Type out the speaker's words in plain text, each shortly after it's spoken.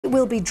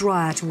will be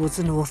drier towards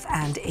the north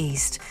and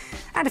east.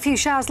 And a few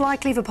showers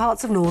likely for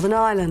parts of Northern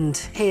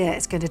Ireland. Here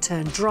it's going to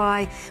turn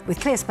dry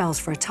with clear spells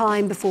for a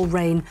time before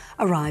rain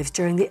arrives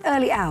during the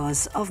early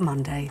hours of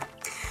Monday.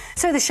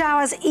 So the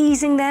showers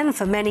easing then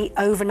for many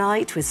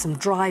overnight with some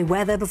dry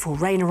weather before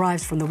rain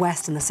arrives from the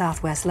west and the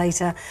southwest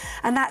later.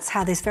 And that's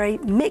how this very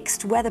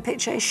mixed weather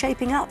picture is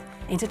shaping up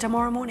into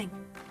tomorrow morning.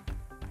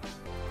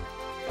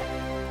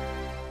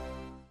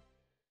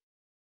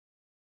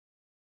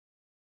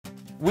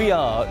 We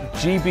are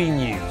GB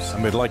News.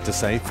 And we'd like to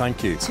say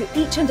thank you to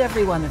each and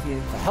every one of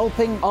you for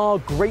helping our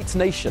great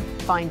nation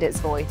find its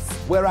voice.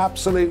 We're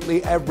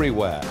absolutely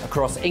everywhere.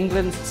 Across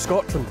England,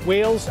 Scotland,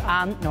 Wales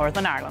and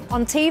Northern Ireland.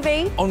 On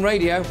TV, on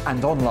radio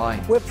and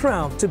online. We're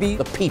proud to be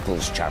the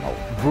People's Channel,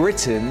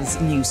 Britain's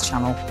news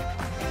channel.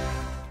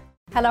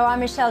 Hello, I'm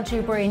Michelle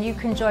Dewberry and you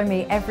can join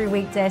me every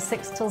weekday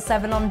 6 till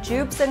 7 on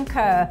Jubes and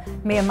Kerr.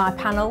 Me and my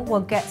panel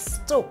will get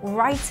stuck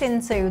right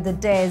into the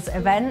day's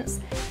events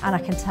and I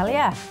can tell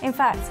you, in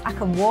fact, I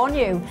can warn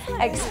you,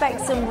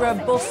 expect some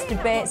robust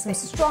debates, some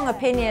strong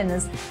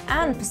opinions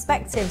and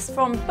perspectives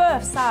from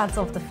both sides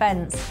of the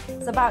fence.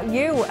 It's about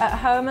you at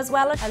home as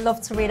well. I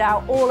love to read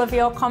out all of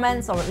your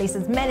comments, or at least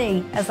as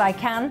many as I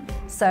can.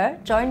 So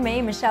join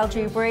me, Michelle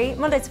Dewberry,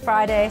 Monday to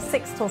Friday,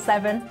 6 till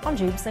 7 on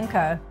Jubes and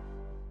Kerr.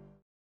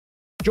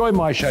 Join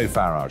my show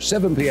Farage,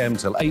 7 p.m.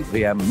 till 8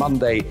 p.m.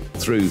 Monday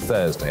through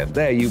Thursday, and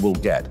there you will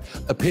get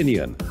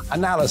opinion,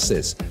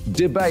 analysis,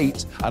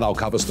 debate, and I'll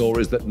cover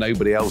stories that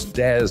nobody else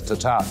dares to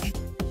touch.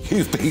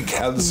 You've been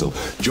cancelled.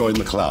 Join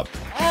the club.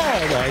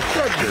 Oh my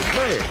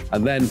goodness me!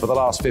 And then for the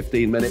last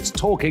 15 minutes,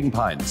 talking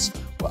pints.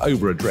 We're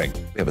over a drink.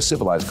 We have a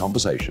civilised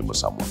conversation with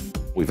someone.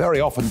 We very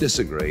often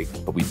disagree,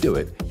 but we do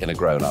it in a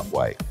grown-up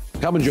way.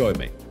 Come and join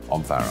me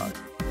on Farage.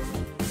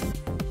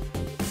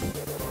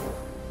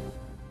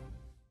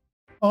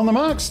 On the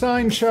Mark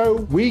Steyn Show,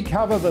 we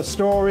cover the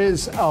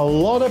stories a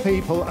lot of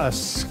people are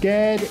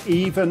scared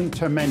even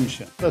to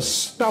mention. The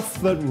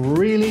stuff that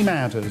really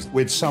matters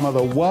with some of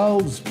the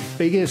world's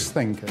biggest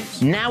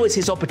thinkers. Now is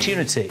his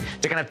opportunity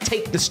to kind of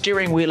take the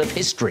steering wheel of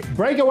history.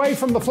 Break away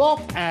from the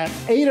flop at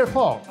 8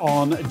 o'clock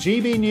on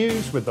GB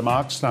News with the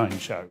Mark Steyn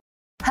Show.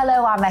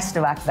 Hello, I'm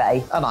Esther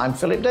McVeigh. And I'm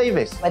Philip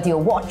Davis. Whether you're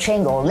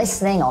watching or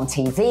listening on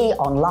TV,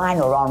 online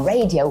or on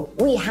radio,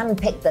 we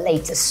handpick the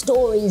latest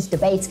stories,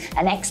 debates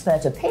and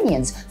expert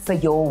opinions for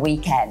your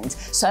weekend.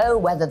 So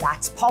whether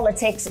that's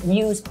politics,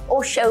 news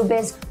or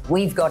showbiz,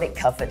 we've got it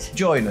covered.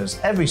 Join us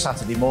every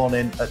Saturday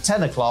morning at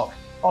 10 o'clock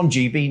on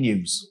GB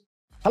News.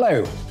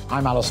 Hello,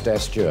 I'm Alastair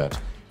Stewart.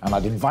 And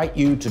I'd invite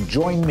you to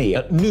join me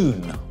at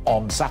noon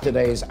on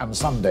Saturdays and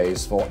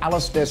Sundays for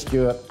Alastair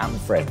Stewart and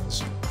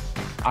Friends.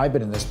 I've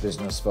been in this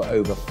business for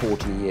over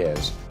 40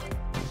 years.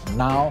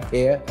 Now,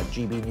 here at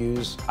GB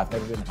News, I've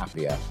never been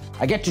happier.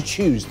 I get to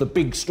choose the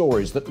big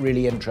stories that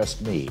really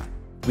interest me.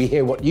 We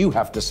hear what you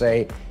have to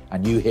say,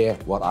 and you hear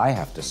what I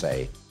have to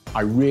say. I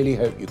really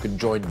hope you can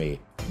join me,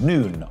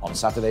 noon on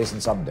Saturdays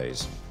and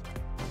Sundays.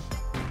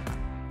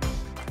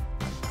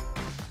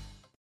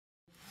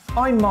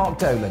 I'm Mark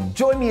Dolan.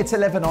 Join me at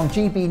 11 on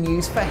GB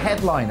News for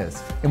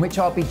Headliners, in which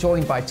I'll be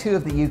joined by two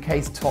of the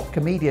UK's top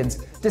comedians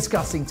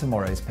discussing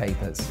tomorrow's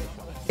papers.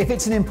 If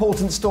it's an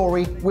important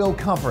story, we'll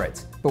cover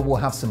it, but we'll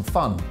have some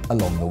fun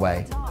along the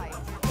way.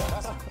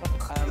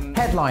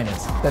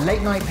 Headliners, the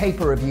late-night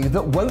paper review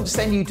that won't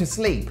send you to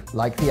sleep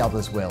like the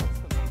others will.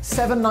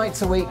 7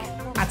 nights a week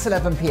at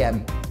 11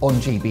 p.m. on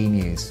GB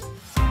News.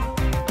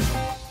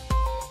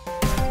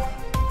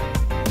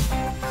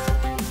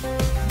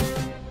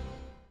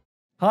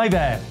 Hi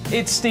there,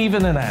 it's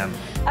Stephen and Anne.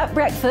 At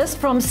breakfast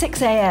from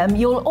 6 a.m,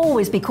 you'll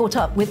always be caught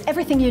up with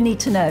everything you need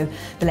to know.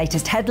 The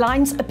latest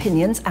headlines,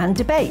 opinions and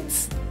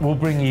debates. We'll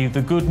bring you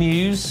the good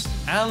news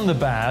and the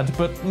bad,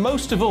 but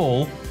most of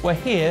all, we're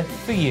here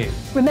for you.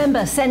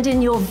 Remember, send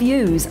in your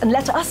views and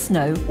let us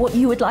know what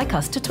you would like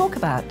us to talk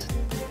about.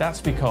 That's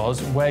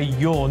because we're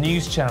your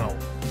news channel.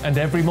 And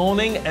every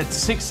morning at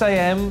 6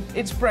 a.m,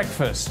 it's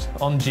breakfast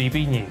on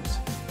GB News.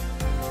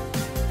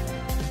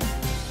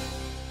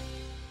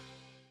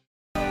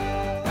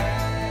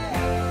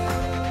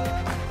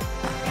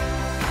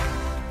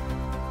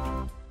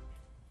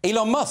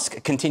 Elon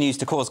Musk continues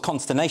to cause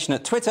consternation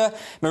at Twitter,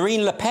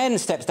 Marine Le Pen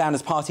steps down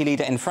as party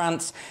leader in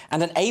France,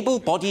 and an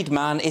able-bodied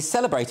man is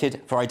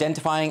celebrated for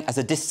identifying as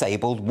a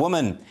disabled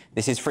woman.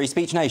 This is Free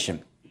Speech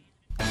Nation.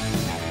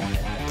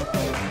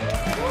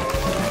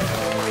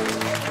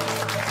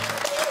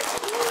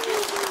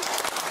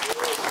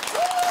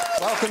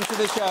 Welcome to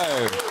the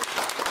show.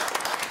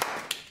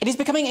 It is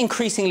becoming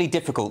increasingly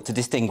difficult to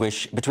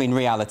distinguish between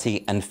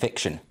reality and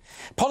fiction.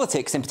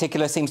 Politics, in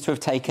particular, seems to have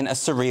taken a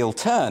surreal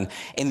turn.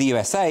 In the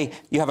USA,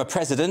 you have a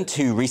president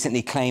who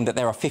recently claimed that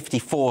there are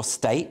 54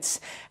 states,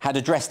 had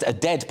addressed a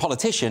dead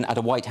politician at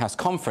a White House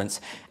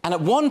conference, and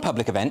at one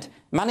public event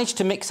managed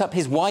to mix up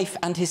his wife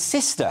and his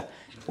sister,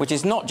 which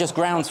is not just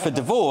grounds for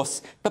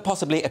divorce, but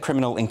possibly a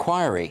criminal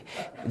inquiry.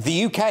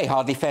 The UK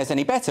hardly fares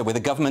any better, with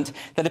a government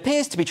that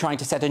appears to be trying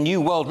to set a new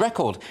world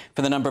record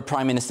for the number of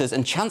prime ministers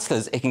and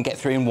chancellors it can get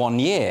through in 1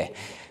 year.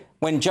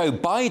 When Joe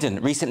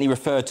Biden recently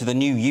referred to the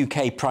new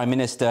UK Prime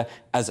Minister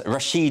as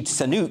Rashid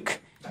Sunak,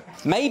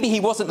 maybe he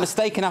wasn't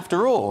mistaken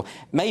after all.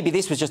 Maybe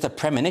this was just a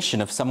premonition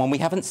of someone we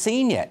haven't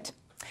seen yet.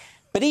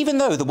 But even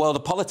though the world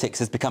of politics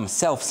has become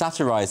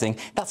self-satirising,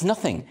 that's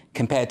nothing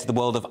compared to the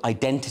world of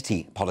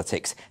identity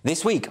politics.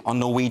 This week on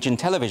Norwegian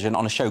television,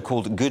 on a show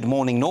called Good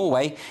Morning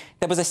Norway,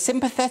 there was a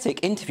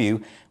sympathetic interview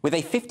with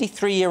a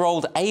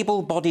 53-year-old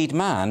able-bodied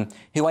man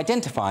who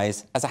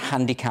identifies as a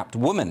handicapped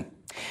woman.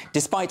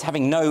 Despite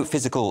having no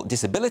physical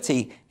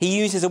disability, he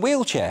uses a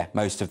wheelchair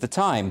most of the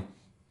time.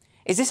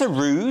 Is this a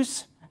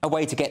ruse? A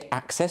way to get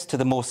access to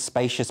the more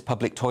spacious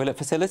public toilet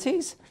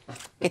facilities?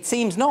 It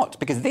seems not,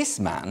 because this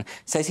man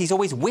says he's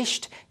always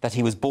wished that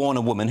he was born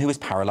a woman who was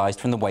paralysed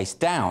from the waist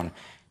down.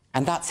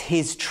 And that's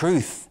his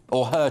truth,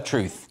 or her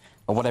truth,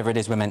 or whatever it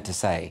is we're meant to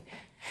say.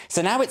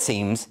 So now it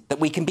seems that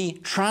we can be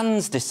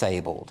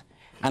trans-disabled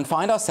and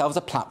find ourselves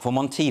a platform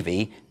on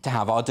TV to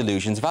have our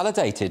delusions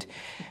validated.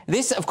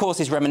 This, of course,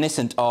 is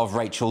reminiscent of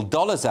Rachel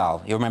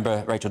Dolezal. You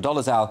remember Rachel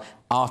Dolezal,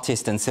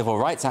 artist and civil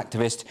rights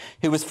activist,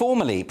 who was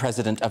formerly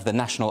president of the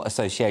National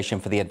Association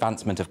for the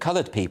Advancement of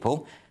Coloured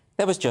People.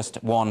 There was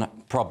just one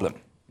problem.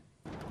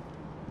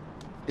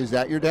 Is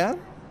that your dad?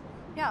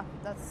 Yeah,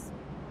 that's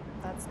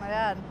my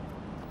dad.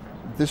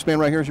 This man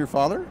right here is your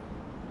father?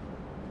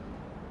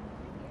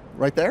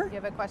 Right there? You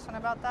have a question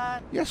about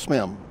that? Yes,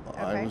 ma'am. Okay.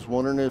 I was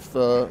wondering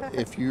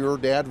if your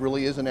dad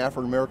really is an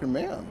African-American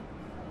man.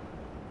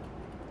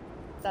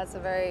 That's a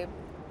very,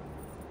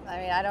 I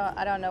mean,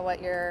 I don't know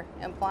what you're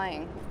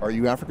implying. Are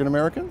you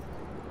African-American?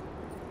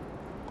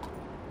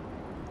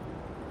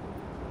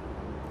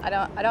 I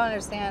don't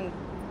understand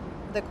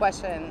the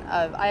question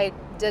of, I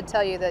did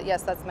tell you that,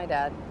 yes, that's my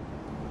dad.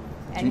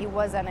 And he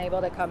was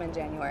unable to come in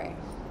January.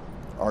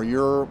 Are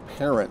your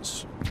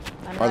parents,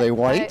 are they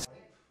white?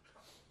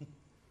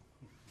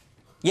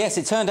 Yes,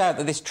 it turned out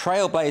that this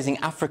trailblazing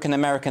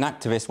African-American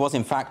activist was,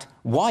 in fact,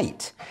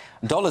 white.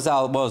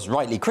 Dolezal was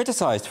rightly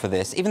criticised for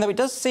this, even though it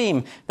does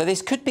seem that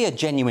this could be a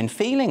genuine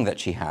feeling that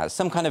she has,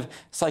 some kind of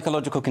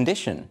psychological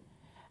condition.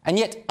 And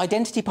yet,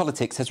 identity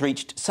politics has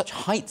reached such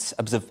heights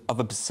of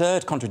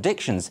absurd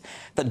contradictions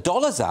that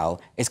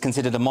Dolezal is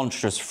considered a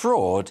monstrous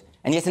fraud,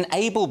 and yet an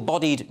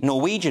able-bodied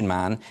Norwegian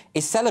man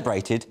is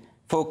celebrated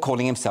for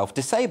calling himself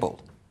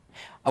disabled.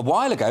 A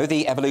while ago,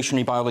 the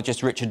evolutionary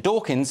biologist Richard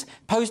Dawkins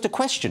posed a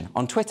question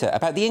on Twitter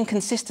about the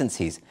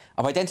inconsistencies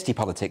of identity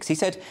politics. He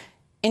said,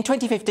 in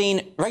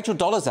 2015, Rachel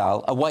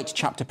Dolezal, a white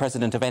chapter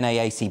president of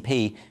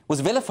NAACP,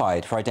 was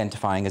vilified for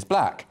identifying as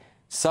black.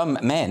 Some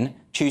men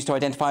choose to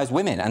identify as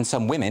women, and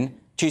some women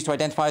choose to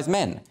identify as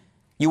men.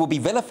 You will be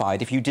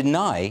vilified if you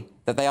deny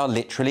that they are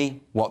literally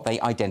what they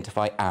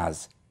identify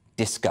as.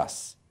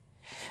 Discuss.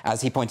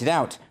 As he pointed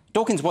out,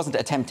 Dawkins wasn't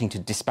attempting to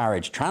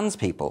disparage trans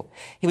people.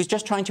 He was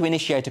just trying to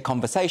initiate a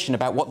conversation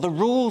about what the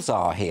rules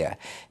are here,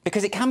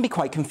 because it can be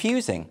quite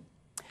confusing.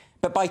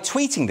 But by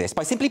tweeting this,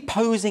 by simply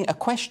posing a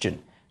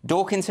question,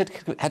 Dawkins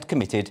had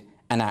committed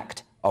an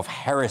act of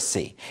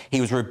heresy.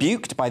 He was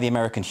rebuked by the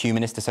American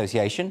Humanist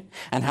Association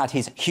and had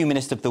his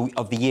Humanist of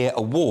the Year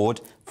award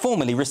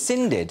formally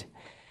rescinded.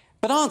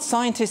 But aren't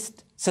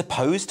scientists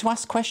supposed to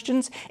ask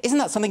questions? Isn't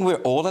that something we're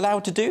all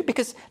allowed to do?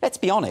 Because, let's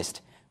be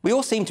honest, we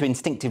all seem to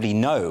instinctively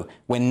know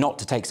when not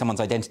to take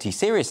someone's identity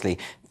seriously.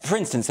 For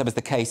instance, there was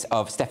the case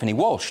of Stephanie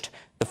Walsh,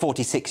 the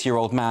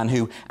 46-year-old man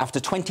who, after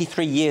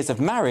 23 years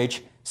of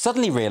marriage,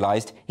 suddenly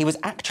realised he was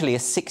actually a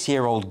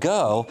 6-year-old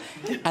girl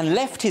and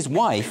left his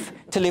wife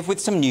to live with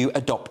some new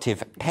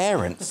adoptive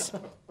parents.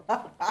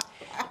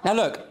 Now,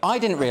 look, I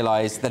didn't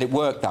realise that it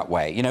worked that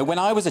way. You know, when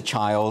I was a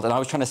child and I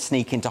was trying to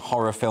sneak into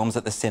horror films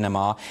at the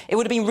cinema, it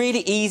would have been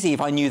really easy if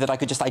I knew that I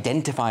could just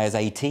identify as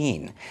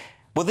 18.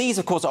 Well, these,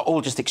 of course, are all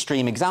just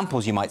extreme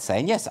examples, you might say,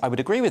 and yes, I would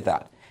agree with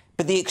that.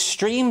 But the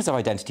extremes of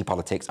identity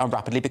politics are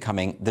rapidly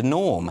becoming the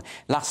norm.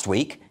 Last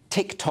week,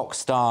 TikTok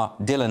star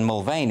Dylan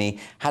Mulvaney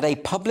had a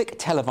public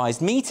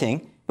televised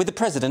meeting with the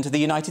President of the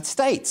United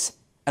States.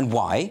 And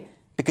why?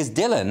 Because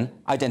Dylan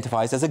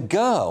identifies as a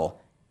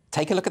girl.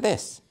 Take a look at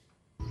this.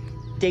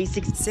 Day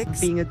 66,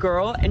 being a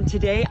girl, and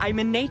today I'm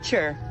in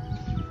nature.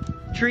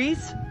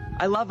 Trees,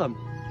 I love them.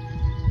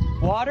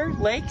 Water,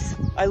 lakes,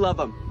 I love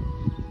them.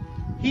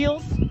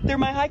 Heels, they're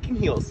my hiking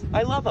heels.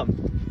 I love them.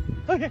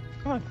 Okay,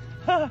 come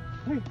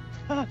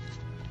on.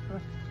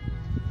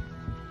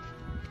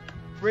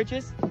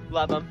 Bridges,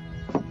 love them.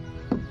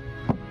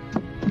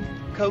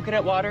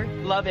 Coconut water,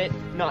 love it.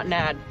 Not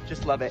nad,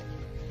 just love it.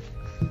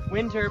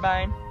 Wind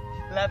turbine,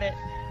 love it.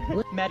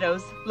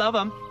 Meadows, love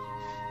them.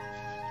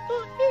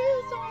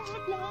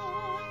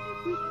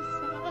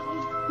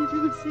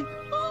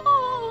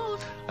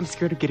 I'm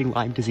scared of getting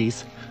Lyme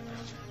disease.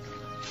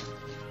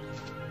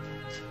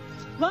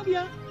 Love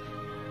ya.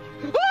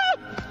 Ah!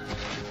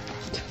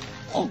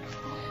 Oh.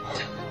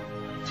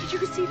 Did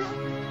you see that?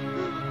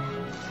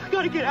 I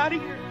gotta get out of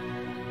here.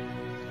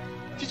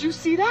 Did you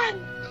see that?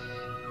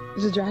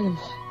 There's a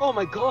dragonfly. Oh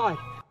my God.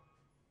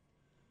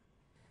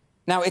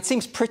 Now, it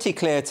seems pretty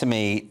clear to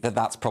me that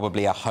that's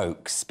probably a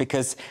hoax,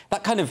 because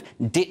that kind of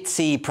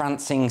ditzy,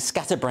 prancing,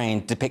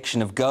 scatterbrained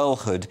depiction of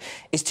girlhood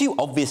is too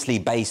obviously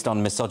based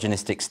on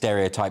misogynistic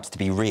stereotypes to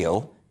be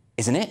real,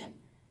 isn't it?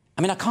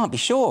 I mean, I can't be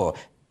sure.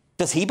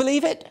 Does he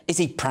believe it? Is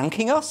he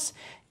pranking us?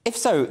 If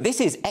so,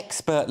 this is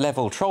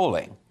expert-level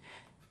trolling.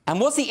 And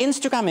was the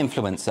Instagram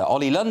influencer,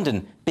 Ollie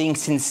London, being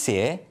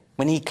sincere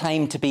when he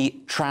claimed to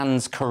be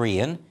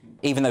trans-Korean,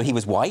 even though he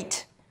was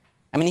white?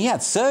 I mean, he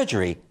had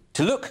surgery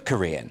to look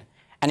Korean,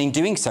 and in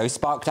doing so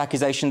sparked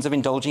accusations of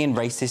indulging in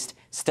racist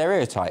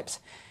stereotypes.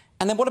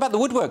 And then what about the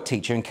woodwork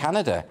teacher in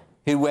Canada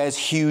who wears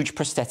huge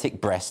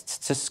prosthetic breasts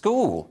to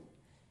school?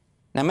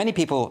 Now, many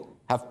people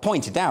have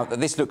pointed out that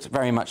this looks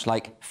very much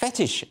like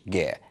fetish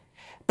gear,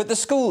 but the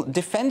school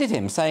defended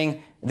him,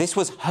 saying this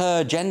was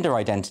her gender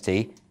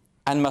identity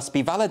and must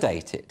be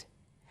validated.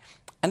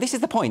 And this is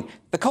the point.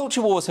 The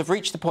culture wars have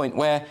reached the point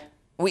where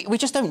we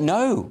just don't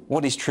know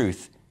what is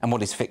truth and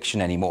what is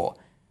fiction anymore.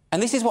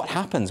 And this is what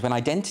happens when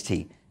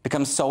identity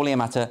becomes solely a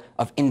matter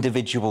of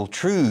individual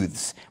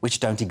truths, which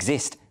don't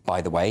exist, by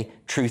the way.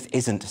 Truth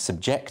isn't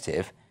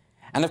subjective.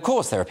 And of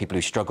course, there are people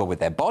who struggle with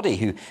their body,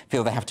 who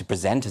feel they have to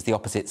present as the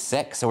opposite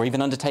sex or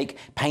even undertake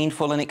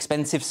painful and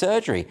expensive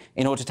surgery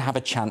in order to have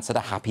a chance at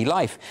a happy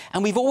life.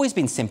 And we've always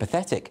been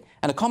sympathetic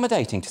and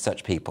accommodating to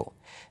such people.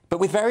 But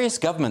with various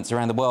governments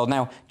around the world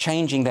now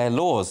changing their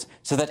laws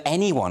so that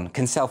anyone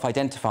can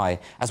self-identify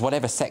as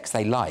whatever sex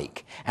they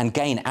like and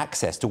gain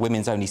access to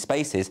women's-only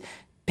spaces,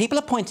 people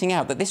are pointing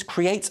out that this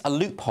creates a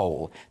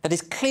loophole that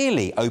is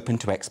clearly open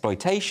to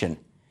exploitation.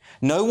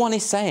 No one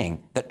is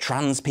saying that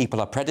trans people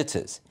are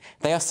predators.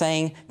 They are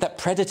saying that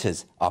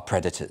predators are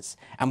predators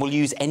and will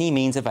use any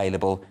means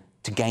available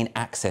to gain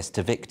access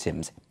to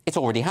victims. It's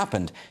already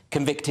happened.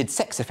 Convicted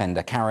sex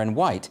offender Karen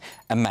White,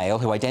 a male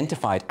who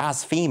identified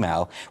as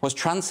female, was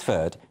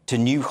transferred to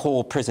New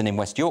Hall Prison in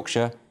West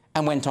Yorkshire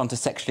and went on to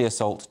sexually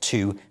assault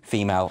 2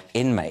 female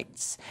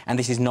inmates. And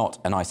this is not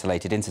an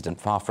isolated incident,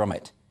 far from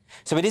it.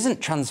 So it isn't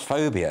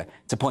transphobia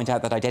to point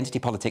out that identity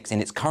politics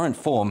in its current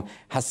form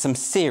has some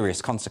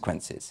serious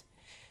consequences.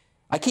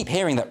 I keep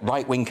hearing that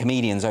right-wing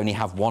comedians only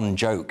have one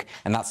joke,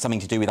 and that's something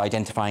to do with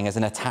identifying as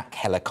an attack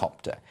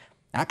helicopter.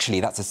 Actually,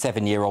 that's a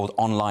 7-year-old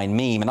online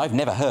meme, and I've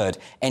never heard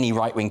any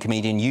right-wing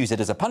comedian use it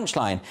as a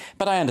punchline,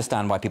 but I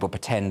understand why people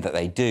pretend that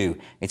they do.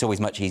 It's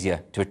always much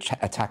easier to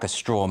attack a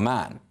straw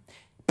man.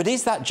 But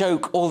is that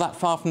joke all that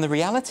far from the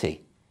reality?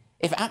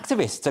 If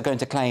activists are going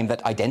to claim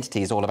that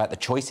identity is all about the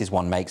choices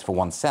one makes for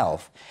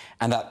oneself,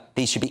 and that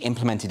these should be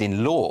implemented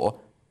in law,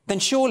 then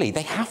surely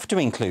they have to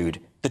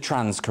include the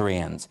trans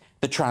Koreans,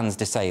 the trans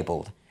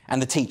disabled,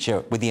 and the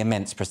teacher with the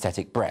immense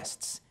prosthetic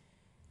breasts.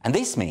 And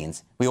this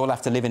means we all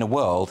have to live in a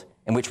world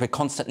in which we're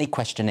constantly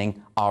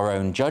questioning our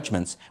own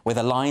judgments, where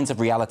the lines of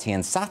reality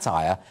and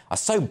satire are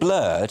so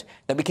blurred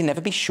that we can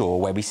never be sure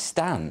where we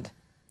stand.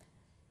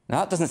 Now,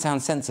 that doesn't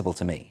sound sensible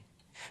to me.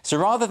 So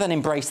rather than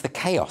embrace the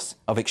chaos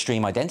of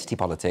extreme identity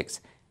politics,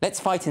 let's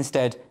fight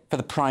instead for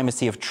the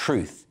primacy of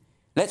truth.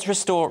 Let's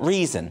restore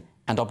reason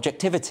and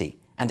objectivity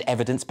and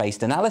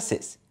evidence-based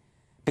analysis.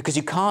 Because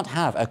you can't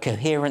have a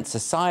coherent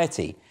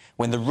society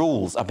when the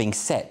rules are being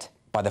set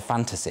by the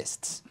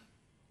fantasists.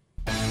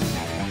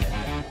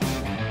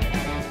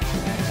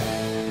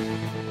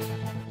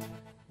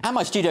 And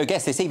my studio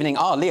guests this evening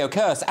are Leo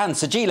Kearse and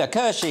Sajeela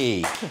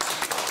Kershi.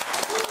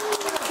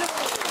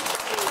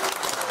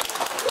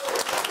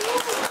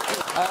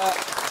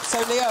 So,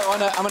 Leo,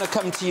 I'm going to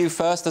come to you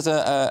first as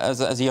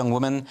a young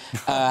woman.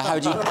 How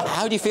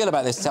do you feel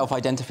about this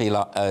self-identity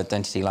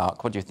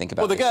lark? What do you think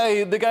about this?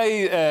 Well, the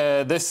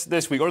guy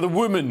this week, or the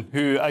woman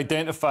who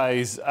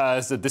identifies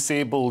as a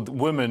disabled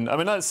woman, I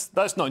mean,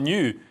 that's not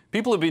new.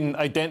 People have been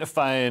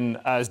identifying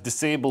as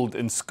disabled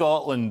in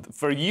Scotland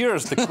for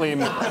years to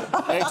claim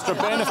extra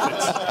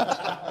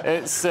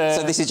benefits.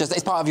 So this is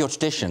just—it's part of your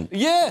tradition.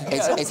 Yeah,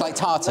 it's like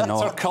tartan,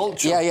 or our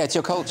culture. Yeah, it's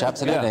your culture,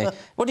 absolutely. Yeah.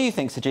 What do you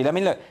think, Sajeela? I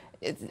mean, look.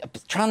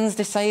 Trans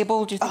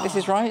disabled? Do you think this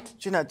is right?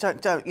 Do you know?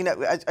 Don't you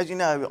know? As you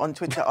know, on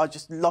Twitter, I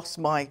just lost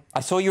my. I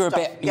saw you were a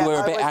bit. You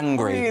were a bit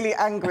angry. Really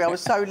angry. I was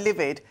so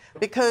livid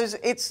because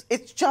it's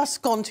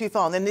just gone too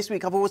far. And then this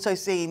week, I've also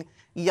seen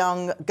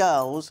young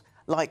girls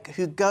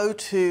who go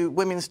to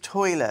women's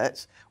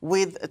toilets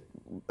with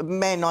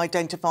men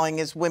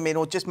identifying as women,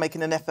 or just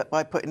making an effort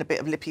by putting a bit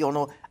of lippy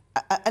on,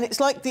 and it's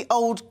like the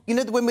old, you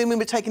know, when women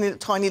were taking in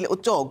tiny little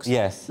dogs.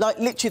 Yes. Like,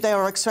 literally, they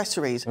are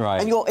accessories. Right.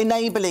 And you're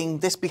enabling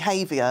this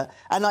behaviour,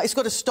 and it's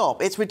got to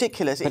stop. It's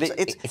ridiculous. But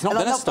it's not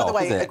going to stop, by the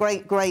way, is it?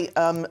 a great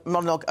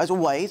monologue, as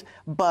always,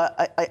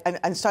 but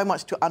and so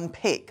much to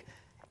unpick.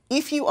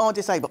 If you are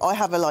disabled, I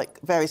have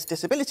various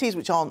disabilities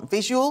which aren't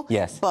visual.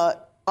 Yes.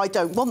 But I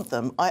don't want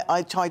them.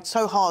 I tried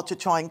so hard to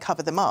try and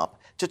cover them up,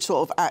 to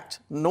sort of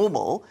act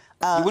normal.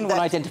 You wouldn't want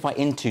to identify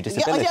into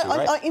disability,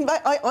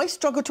 right? I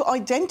struggle to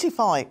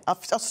identify.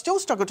 I still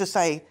struggle to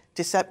say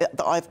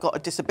that I've got a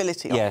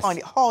disability. Yes. I find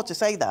it hard to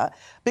say that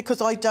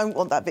because I don't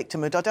want that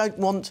victimhood.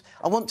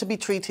 I want to be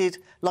treated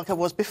like I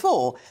was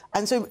before.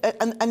 And so,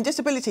 and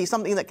disability is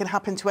something that can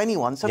happen to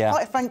anyone. So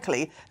quite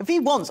frankly, if he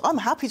wants, I'm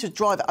happy to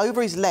drive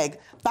over his leg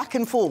back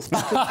and forth, so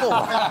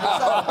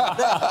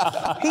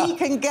that he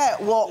can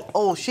get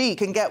or she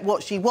can get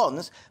what she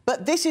wants.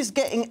 But this is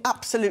getting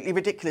absolutely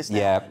ridiculous now.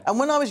 Yeah. And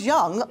when I was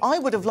young, I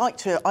would have liked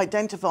to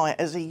identify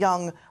as a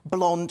young,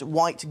 blonde,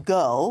 white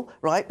girl,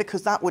 right?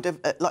 Because that would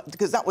have,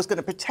 because that was going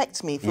to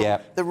protect me from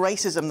the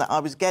racism that I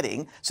was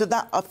getting. So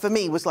that, for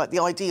me, was like the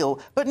ideal.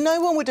 But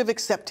no one would have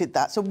accepted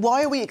that. So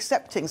why are we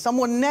accepting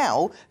someone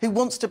now who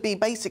wants to be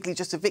basically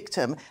just a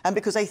victim, and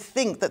because they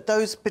think that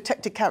those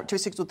protected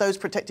characteristics or those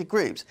protected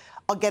groups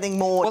are getting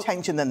more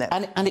attention than them?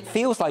 And it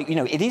feels like, you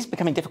know, it is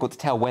becoming difficult to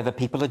tell whether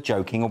people are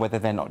joking or whether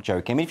they're not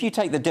joking. I mean, if you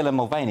take the Dylan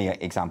Mulvaney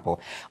example,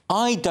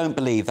 I don't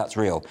believe that's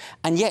real.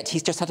 And yet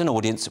he's just had an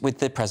audience with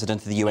the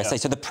President of the USA.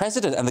 So the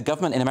President and the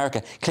government in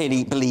America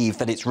clearly believe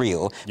that it's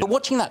real. But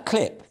watching that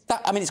clip,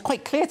 I mean, it's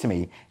quite clear to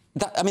me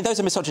that, I mean, those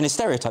are misogynist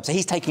stereotypes. So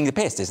he's taking the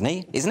piss, isn't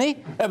he? Isn't he?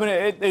 I mean,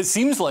 it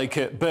seems like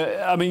it,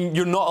 but, I mean,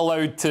 you're not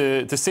allowed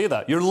to say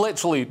that. You're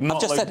literally not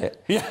I've just said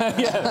it.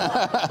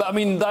 Yeah. But, I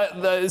mean,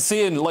 that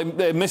saying, like,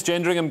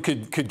 misgendering him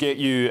could get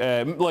you...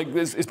 like,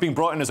 it's being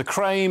brought in as a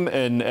crime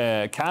in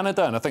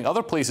Canada, and I think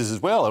other places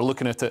as well are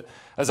looking at it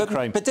as a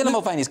crime. But Dylan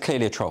Mulvaney is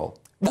clearly a troll.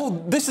 Well,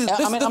 this is the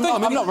thing.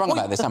 I'm not wrong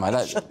about this, am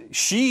I?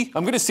 She.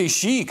 I'm going to say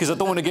she, because I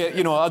don't want to get,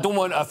 you know, I don't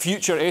want a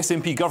future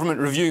SNP government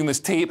reviewing this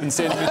tape and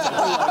sending me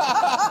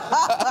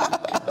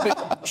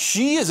But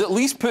she is at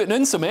least putting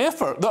in some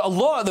effort. A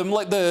lot of them,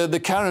 like the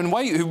Karen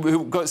White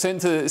who got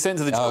sent to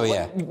the jail. Oh,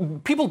 yeah.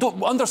 Like, people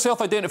don't, under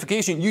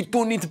self-identification, you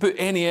don't need to put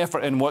any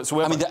effort in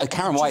whatsoever. I mean,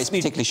 Karen White is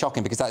particularly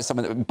shocking because that's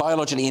someone,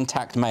 biologically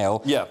intact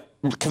male. Yeah.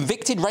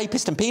 Convicted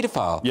rapist and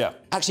paedophile. Yeah.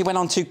 Actually went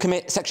on to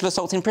commit sexual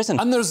assault in prison.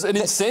 And there's an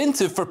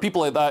incentive for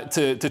people like that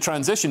to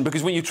transition,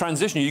 because when you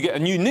transition, you get a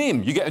new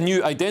name, you get a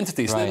new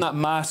identity, so then that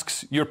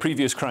masks your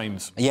previous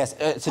crimes. Yes.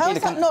 How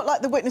is that not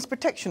like the witness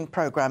protection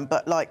programme,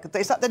 but like,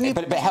 is that the new...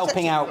 But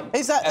helping out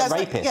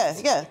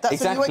rapists. Yeah, that's exactly.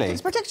 the new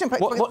witness protection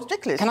programme. It's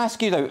ridiculous. Can I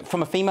ask you, though,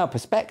 from a female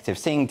perspective,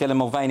 seeing Dylan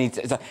Mulvaney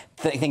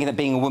thinking that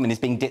being a woman is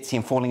being ditzy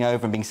and falling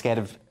over and being scared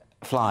of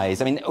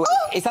flies. I mean,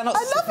 is that not...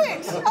 I love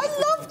it. I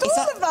loved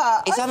all of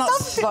that. Is that not...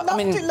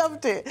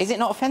 Loved it. Is it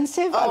not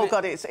offensive? Oh,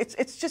 God,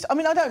 it's just... I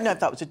mean, I don't know if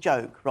that was a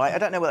joke, right? I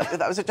don't know whether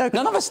that was a joke.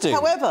 None of us do.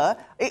 However,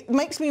 it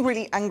makes me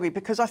really angry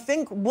because I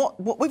think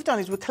what we've done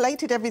is we've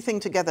collated everything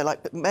together,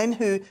 like men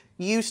who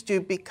used to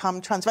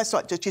become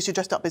transvestite, just used to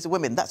dress up as a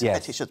women. That's a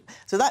fetish.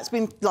 So that's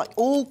been, like,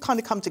 all kind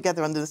of come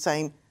together under the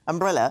same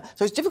umbrella.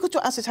 So it's difficult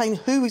to ascertain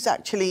who is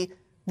actually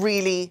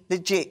really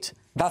legit.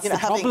 That's the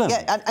problem.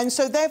 Yeah, and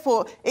so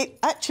therefore, it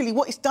actually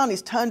what it's done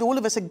is turned all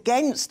of us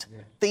against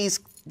these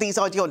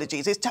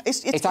ideologies. It's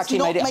actually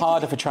made it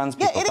harder for trans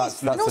people. Yeah,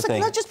 that's and also, the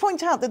thing. can I just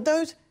point out that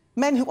those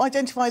men who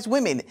identify as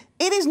women,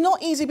 it is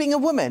not easy being a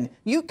woman.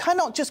 You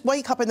cannot just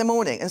wake up in the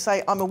morning and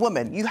say, I'm a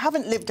woman. You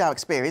haven't lived our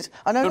experience.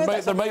 I know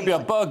there might be a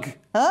bug.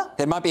 Huh?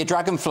 There might be a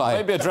dragonfly.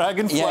 Maybe a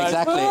dragonfly. Yeah,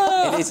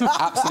 exactly. It is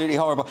absolutely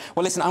horrible.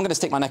 Well, listen, I'm going to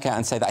stick my neck out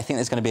and say that I think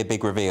there's going to be a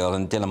big reveal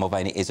and Dylan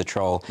Mulvaney is a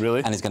troll.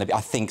 Really? And it's going to be...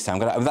 I think so.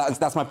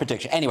 That's my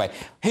prediction. Anyway,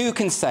 who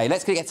can say...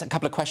 Let's get a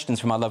couple of questions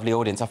from our lovely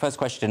audience. Our first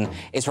question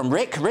is from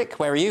Rick. Rick,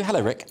 where are you?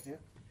 Hello, Rick. Yeah.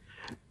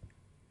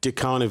 Do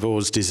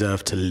carnivores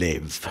deserve to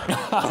live?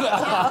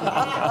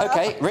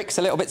 OK, Rick's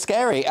a little bit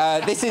scary.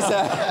 This is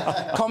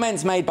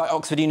comments made by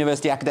Oxford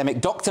University academic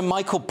Dr.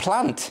 Michael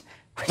Plant,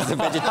 which is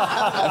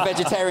a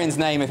vegetarian's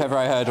name if ever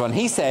I heard one.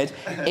 He said,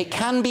 it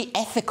can be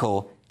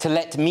ethical to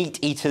let meat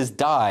eaters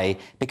die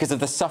because of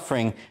the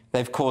suffering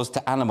they've caused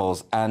to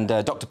animals. And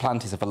Dr.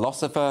 Plant is a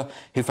philosopher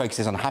who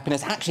focuses on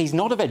happiness. Actually, he's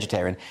not a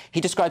vegetarian. He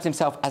describes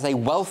himself as a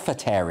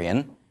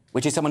welfaritarian,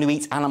 which is someone who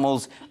eats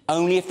animals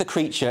only if the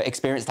creature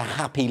experienced a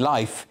happy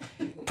life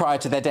prior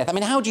to their death. I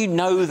mean, how do you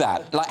know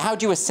that? Like, how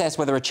do you assess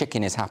whether a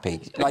chicken is happy?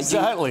 Like,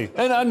 exactly.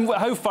 And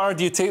how far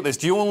do you take this?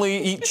 Do you only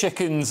eat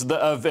chickens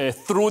that have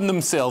thrown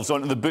themselves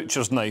onto the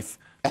butcher's knife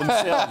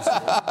themselves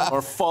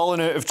or fallen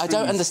out of trees? I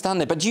don't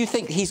understand it, but do you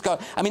think he's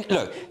got... I mean,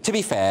 look, to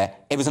be fair,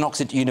 it was an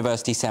Oxford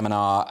University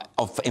seminar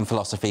in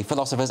philosophy.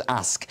 Philosophers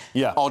ask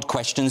odd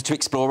questions to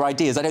explore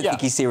ideas. I don't think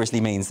he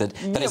seriously means that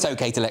it's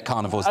OK to let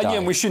carnivores die. Yeah,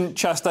 and we shouldn't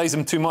chastise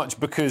him too much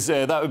because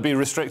that would be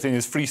restricting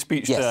his free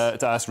speech to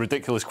ask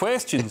ridiculous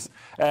questions.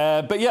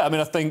 But yeah, I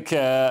mean, I think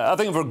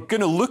if we're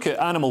going to look at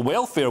animal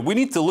welfare, we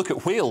need to look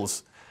at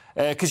whales.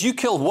 Because you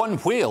kill one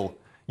whale,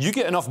 you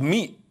get enough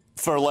meat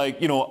for,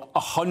 like, you know,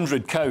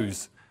 100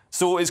 cows.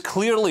 So it's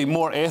clearly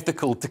more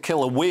ethical to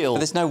kill a whale.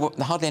 But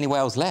there's hardly any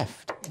whales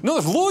left. No,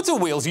 there's loads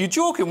of whales. Are you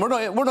joking? We're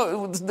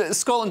not.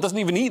 Scotland doesn't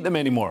even eat them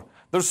anymore.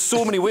 There's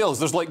so many whales.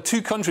 There's like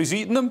 2 countries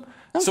eating them.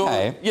 Okay.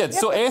 So, yeah,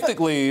 so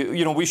ethically,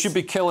 you know, we should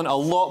be killing a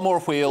lot more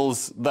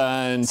whales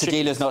than...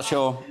 Sagila's not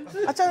sure.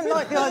 I don't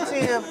like the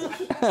idea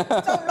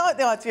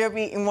of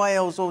eating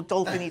whales or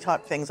dolphin-y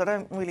type things. I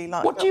don't really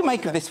like What do you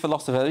make of this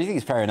philosopher? Do you think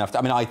it's fair enough?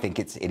 I mean, I think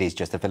it is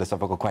just a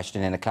philosophical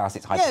question in a class.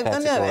 It's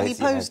hypothetical. Yeah, no, and he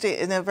posed it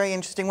in a very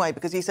interesting way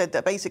because he said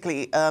that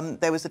basically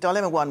there was a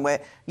dilemma one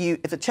where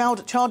if a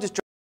child is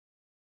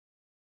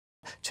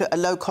to a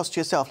low cost to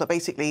yourself, like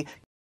basically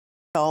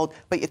child,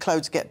 but your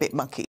clothes get a bit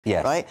mucky,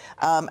 right?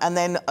 And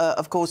then,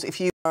 of course, if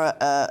you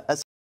are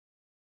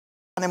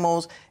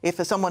animals, if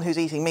for someone who's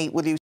eating meat,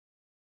 would you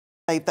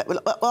save that?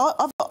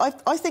 Well,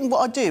 I think what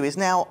I'd do is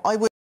now I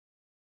would.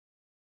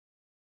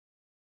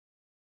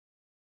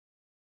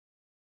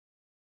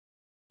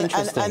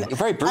 Interesting. You're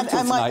very brutal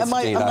tonight,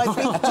 my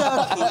beef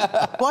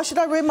jerky. Why should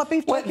I ruin my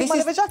beef jerky in my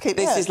leather jacket?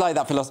 This is like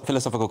that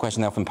philosophical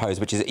question they often pose,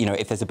 which is, you know,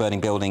 if there's a burning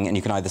building and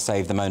you can either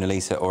save the Mona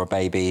Lisa or a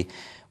baby,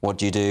 what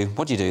do you do?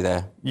 What do you do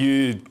there?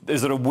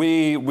 Is there a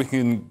way we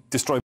can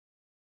destroy...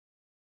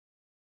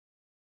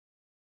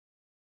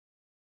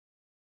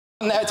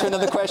 Now to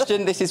another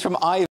question. This is from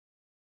Ivan.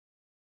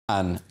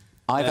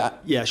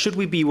 Yeah, should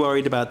we be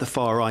worried about the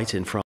far right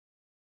in France?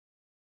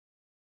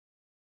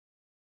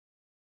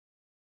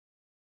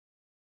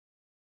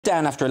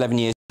 Down after 11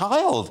 years.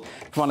 Child,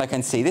 from what I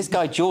can see. This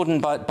guy,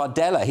 Jordan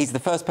Bardella, he's the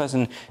first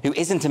person who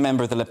isn't a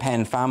member of the Le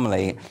Pen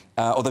family,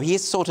 although he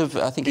is sort of,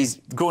 I think he's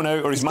going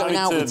out, or he's married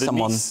out to with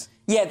someone. Niece.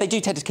 Yeah, they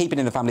do tend to keep it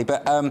in the family,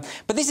 but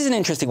this is an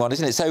interesting one,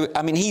 isn't it? So,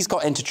 I mean, he's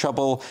got into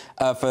trouble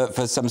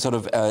for some sort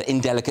of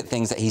indelicate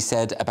things that he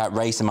said about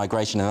race and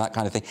migration and that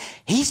kind of thing.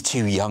 He's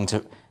too young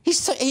to...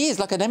 he is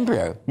like an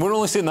embryo. We're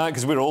only saying that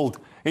because we're old.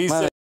 He's...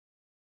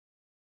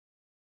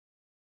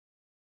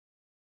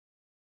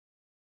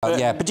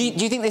 yeah, but do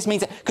you think this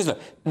means... Because, look,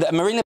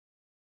 Marine Le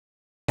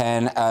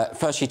Pen,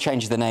 first she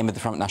changes the name of the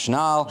Front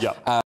National.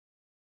 Yeah.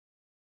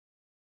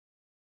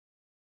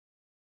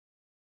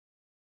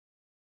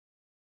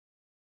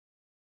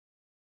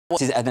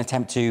 This is an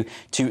attempt to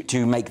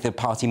make the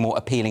party more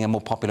appealing and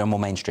more popular and more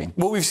mainstream.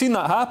 Well, we've seen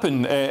that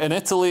happen in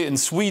Italy and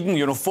Sweden,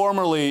 you know,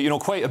 formerly, you know,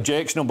 quite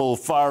objectionable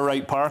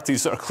far-right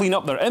parties sort of clean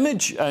up their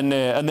image and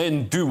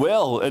then do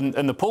well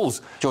in the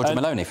polls. Giorgia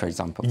Meloni, for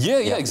example.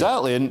 Yeah,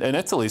 exactly, in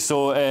Italy.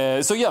 So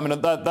yeah, I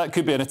mean, that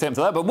could be an attempt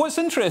at that. But what's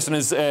interesting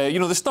is, you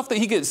know, the stuff that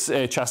he gets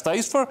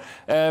chastised for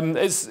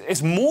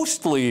is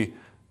mostly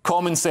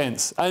common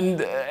sense,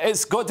 and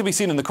it's got to be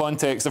seen in the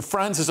context of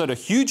France has had a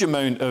huge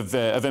amount of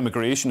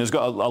immigration, has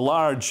got a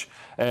large,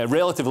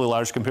 relatively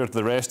large compared to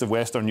the rest of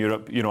Western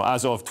Europe, you know,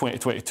 as of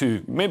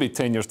 2022. Maybe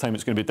 10 years' time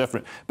it's going to be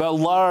different, but a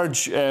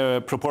large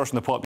proportion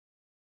of the population,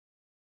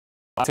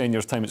 10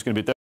 years' time it's going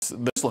to be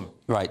Muslim.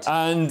 Right.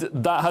 And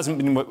that hasn't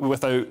been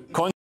without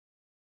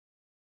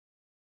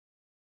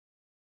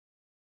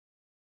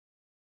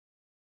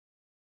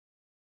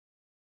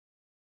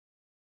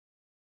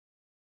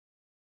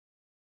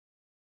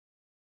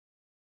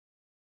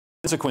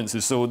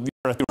consequences. So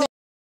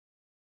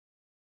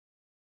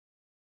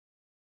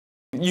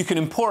you can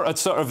import a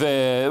sort of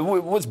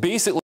what's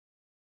basically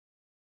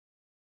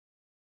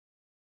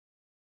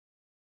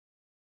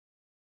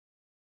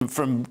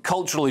from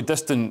culturally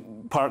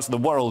distant parts of the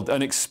world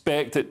and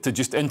expect it to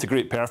just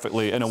integrate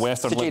perfectly in a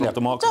Western liberal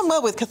democracy. Done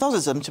well with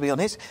Catholicism, to be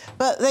honest.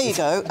 But there you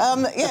go.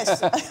 Yes.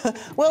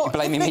 Well, you're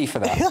blaming me for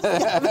that.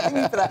 Yeah,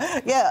 blaming me for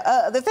that.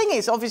 Yeah. The thing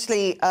is,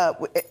 obviously,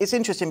 it's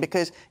interesting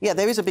because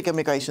there is a big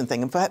immigration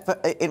thing, and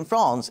in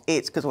France,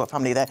 it's because we've got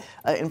family there.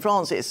 In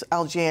France, it's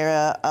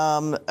Algeria,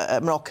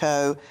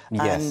 Morocco,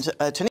 and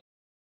Tunisia.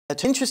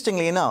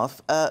 Interestingly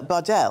enough,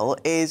 Bardella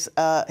is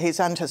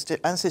his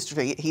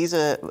ancestry. He's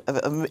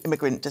of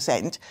immigrant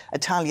descent,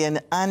 Italian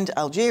and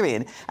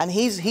Algerian, and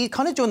he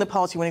kind of joined the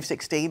party when he was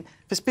 16,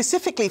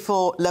 specifically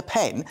for Le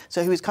Pen.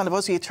 So he was kind of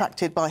obviously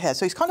attracted by her.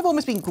 So he's kind of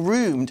almost been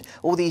groomed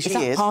all these years.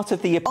 Is that part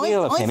of the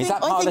appeal of him? Is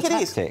that part of the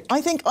tactic?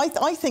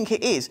 I think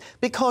it is,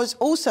 because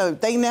also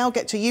they now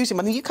get to use him.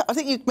 I mean, I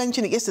think you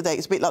mentioned it yesterday.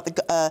 It's a bit like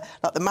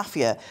the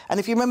mafia. And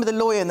if you remember the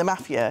lawyer in the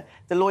mafia,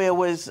 the lawyer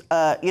was,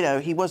 you know,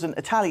 he wasn't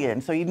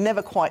Italian, so he'd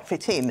never quite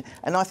fit in.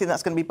 And I think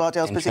that's going to be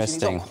Bardella's position.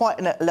 He's not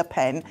quite a Le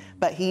Pen,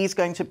 but he's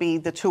going to be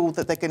the tool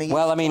that they're going to use.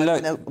 Well, I mean,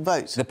 look,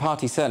 votes. The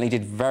party certainly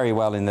did very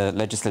well in the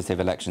legislative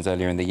elections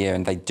earlier in the year,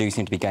 and they do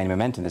seem to be gaining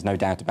momentum. There's no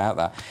doubt about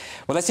that.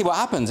 Well, let's see what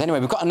happens. Anyway,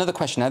 we've got another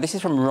question now. This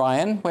is from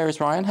Ryan. Where is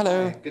Ryan?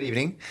 Hello. Good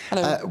evening.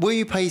 Hello. Will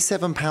you pay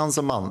 £7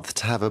 a month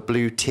to have a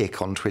blue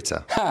tick on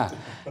Twitter?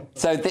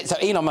 So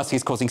Elon Musk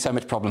is causing so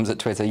much problems at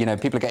Twitter. You know,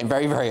 people are getting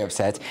very, very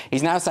upset.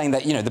 He's now saying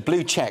that, you know, the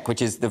blue check,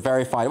 which is the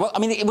verified... Well, I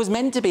mean, it was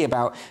meant to be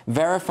about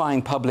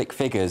verifying public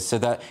figures so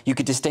that you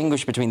could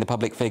distinguish between the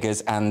public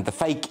figures and the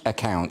fake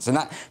accounts. And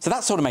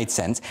that sort of made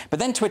sense. But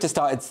then Twitter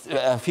started,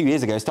 a few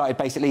years ago,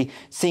 basically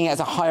seeing it as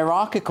a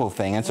hierarchical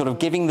thing and sort of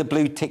giving the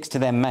blue ticks to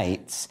their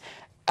mates.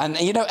 And,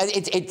 you know,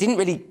 it didn't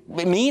really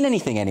mean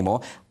anything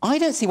anymore. I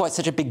don't see why it's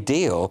such a big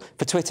deal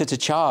for Twitter to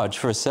charge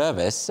for a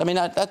service. I mean,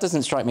 that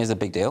doesn't strike me as a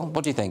big deal.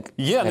 What do you think?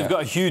 Yeah, they've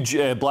got a huge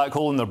black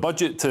hole in their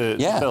budget to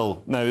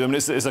fill. Now, I mean,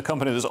 it's a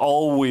company that's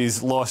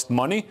always lost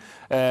money.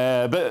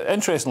 But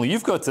interestingly,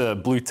 you've got a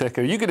blue tick.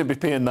 Are you going to be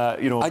paying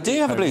that, you know? I do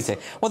have a blue tick.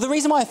 Well, the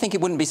reason why I think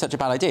it wouldn't be such a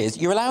bad idea is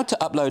you're allowed to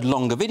upload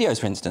longer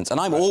videos, for instance, and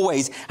I'm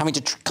always having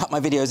to cut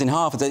my videos in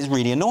half. It's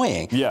really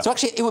annoying. Yeah. So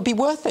actually, it would be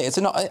worth it.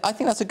 I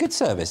think that's a good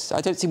service.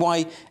 I don't see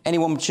why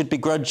anyone should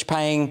begrudge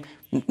paying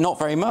not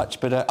very much,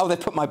 but oh, they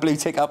put my blue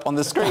tick up on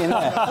the screen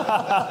there.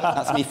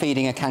 That's me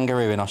feeding a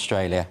kangaroo in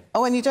Australia.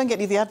 Oh, and you don't get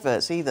any of the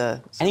adverts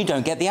either. And you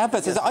don't get the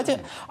adverts.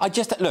 I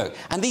just look,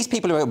 and these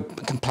people who are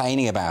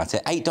complaining about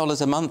it,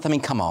 $8 a month. I mean,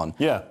 come on.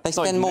 Yeah. They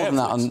spend more than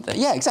that on.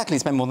 Yeah, exactly.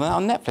 Spend more than that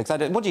on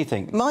Netflix. What do you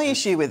think? My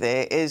issue with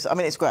it is, I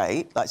mean, it's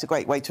great. Like, it's a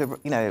great way to,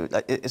 you know,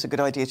 like, it's a good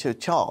idea to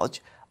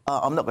charge.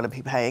 I'm not going to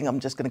be paying. I'm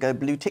just going to go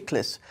blue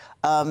tickless,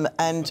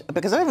 and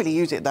because I don't really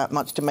use it that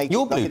much to make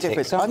a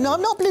difference. I'm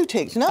not blue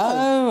ticked. No.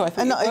 Oh, I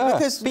thought you were.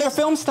 Because you're a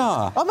film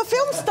star. I'm a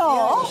film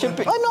star. Yeah,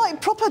 I'm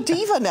like proper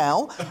diva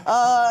now.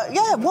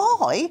 Yeah,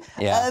 why?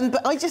 Yeah.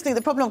 But I just think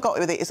the problem I've got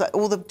with it is that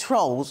all the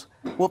trolls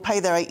will pay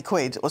their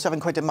 £8 or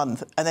 £7 a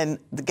month and then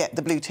get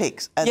the blue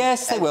ticks. And,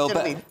 yes, they will.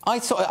 But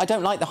I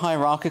don't like the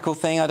hierarchical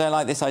thing. I don't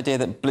like this idea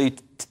that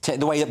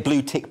the way that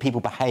blue tick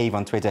people behave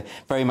on Twitter,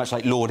 very much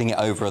like lording it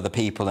over other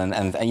people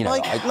and you know,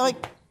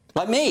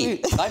 like me.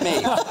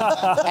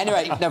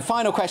 Anyway, now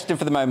final question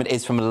for the moment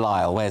is from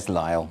Lyle. Where's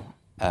Lyle?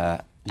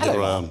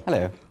 Hello.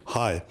 Hello.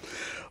 Hi.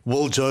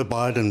 Will Joe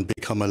Biden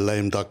become a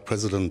lame duck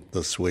president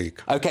this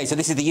week? OK, so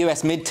this is the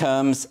US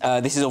midterms.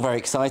 This is all very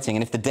exciting.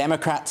 And if the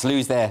Democrats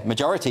lose their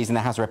majorities in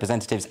the House of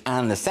Representatives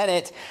and the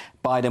Senate,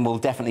 Biden will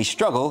definitely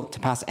struggle to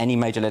pass any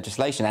major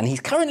legislation. And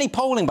he's currently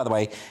polling, by the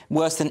way,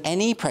 worse than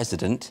any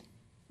president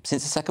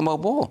since the Second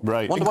World War.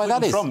 Right. Wonder why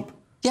that is. Trump.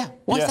 Yeah,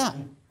 why is that?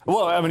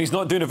 Well, I mean, he's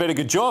not doing a very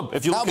good job.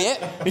 If you look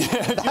at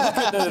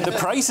the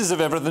prices of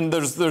everything,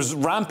 there's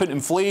rampant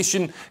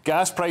inflation.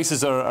 Gas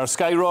prices are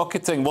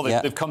skyrocketing. Well,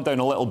 they've come down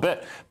a little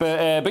bit,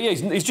 but yeah,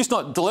 he's just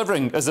not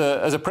delivering as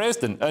a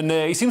president. And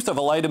he seems to have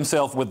allied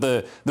himself with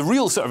the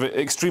real sort of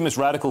extremist,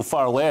 radical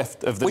far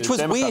left of the Which was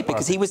Democrat weird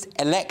because he was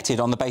elected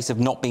on the basis of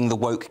not being the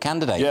woke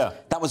candidate. Yeah,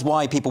 that was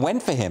why people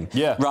went for him.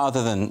 Yeah,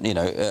 rather than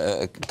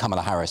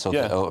Kamala Harris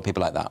or people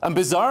like that. And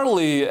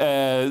bizarrely,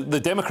 the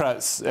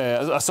Democrats.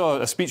 I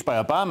saw a speech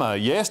by Obama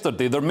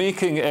yesterday. They're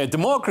making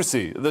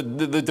democracy, the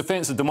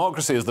defence of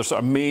democracy, as their sort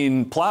of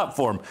main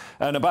platform.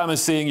 And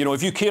Obama's saying, you know,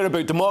 if you care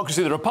about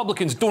democracy, the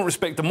Republicans don't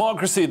respect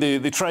democracy.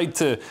 They tried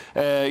to,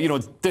 you know,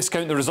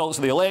 discount the results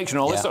of the election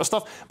and all this sort of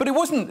stuff. But it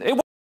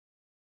wasn't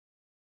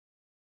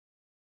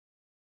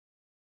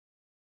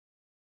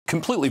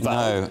completely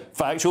valid,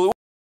 factual. It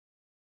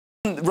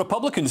wasn't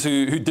Republicans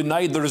who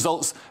denied the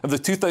results of the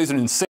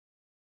 2006.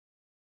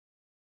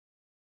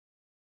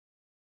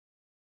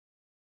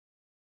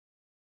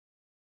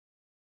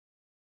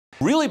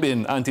 Really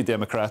being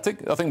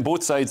anti-democratic. I think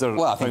both sides are...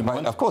 Well, I think,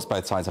 of course,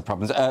 both sides have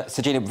problems.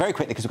 Sagina, very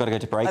quickly, because we've got to go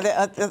to break.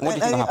 I think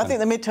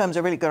the midterms are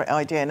a really great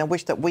idea, and I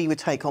wish that we would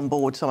take on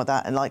board some of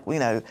that. And, like, you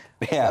know,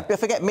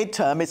 forget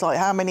midterm, it's like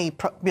how many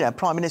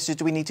prime ministers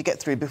do we need to get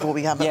through before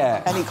we have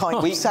any kind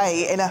of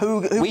say in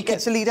who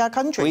gets to lead our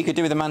country? We could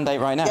do with a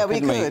mandate right now,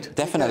 couldn't we?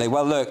 Definitely.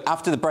 Well, look,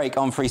 after the break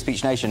on Free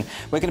Speech Nation,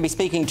 we're going to be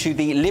speaking to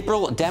the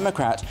Liberal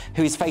Democrat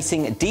who is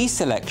facing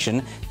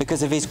deselection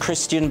because of his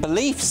Christian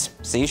beliefs.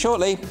 See you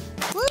shortly.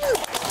 Woo!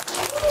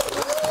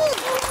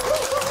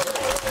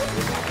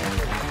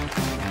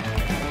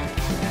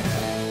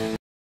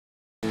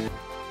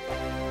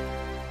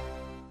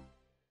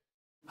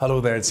 Hello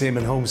there, it's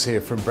Eamon Holmes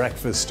here from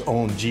Breakfast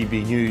on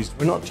GB News.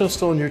 We're not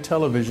just on your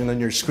television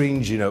and your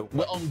screens, you know.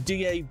 We're on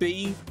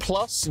DAB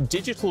plus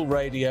digital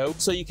radio,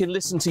 so you can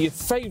listen to your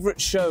favourite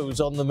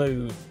shows on the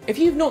move. If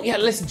you've not yet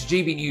listened to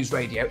GB News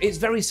Radio, it's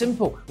very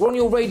simple. We're on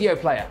your radio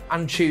player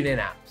and TuneIn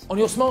apps, on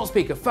your smart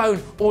speaker,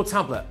 phone or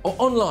tablet, or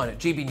online at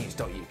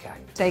gbnews.uk.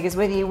 Take us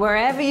with you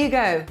wherever you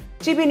go.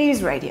 GB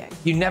News Radio.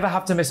 You never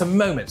have to miss a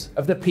moment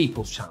of the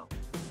People's Channel.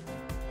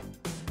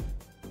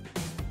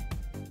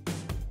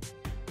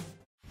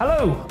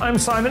 Hello, I'm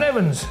Simon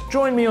Evans.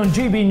 Join me on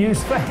GB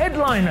News for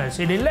Headliners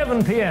at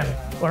 11 p.m,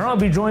 where I'll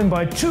be joined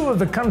by two of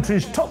the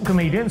country's top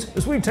comedians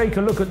as we take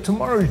a look at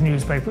tomorrow's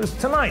newspapers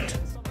tonight.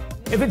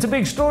 If it's a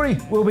big story,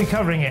 we'll be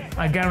covering it,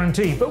 I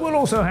guarantee, but we'll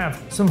also have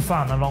some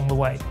fun along the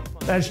way.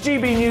 That's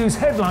GB News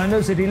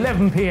Headliners at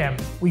 11 p.m.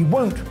 We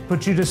won't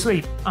put you to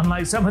sleep,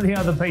 unlike some of the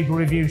other paper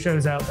review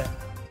shows out there.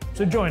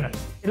 So join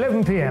us,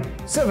 11 p.m,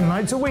 7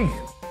 nights a week.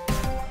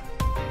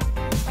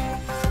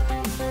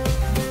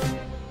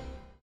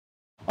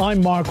 I'm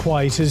Mark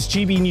White. As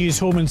GB News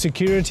Home and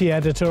Security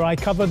Editor, I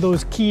cover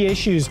those key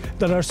issues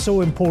that are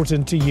so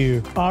important to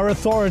you. Our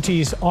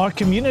authorities, our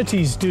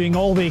communities doing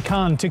all they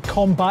can to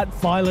combat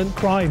violent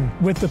crime.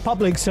 With the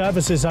public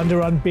services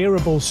under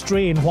unbearable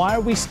strain, why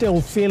are we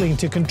still failing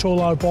to control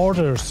our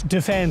borders?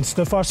 Defence,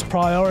 the first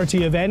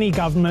priority of any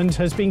government,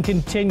 has been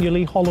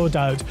continually hollowed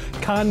out.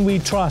 Can we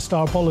trust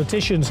our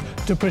politicians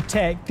to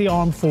protect the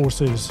armed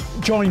forces?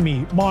 Join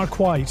me, Mark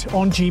White,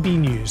 on GB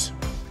News.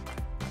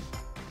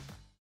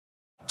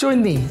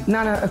 Join me,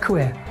 Nana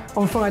Akue,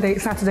 on Friday,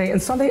 Saturday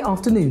and Sunday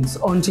afternoons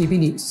on GB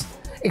News.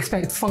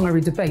 Expect fiery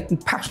debate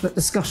and passionate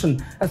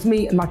discussion as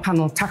me and my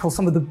panel tackle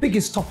some of the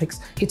biggest topics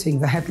hitting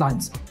the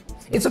headlines.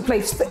 It's a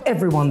place for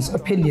everyone's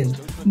opinion.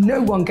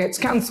 No one gets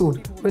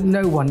cancelled, but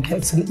no one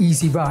gets an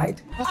easy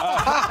ride.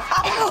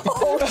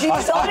 Oh,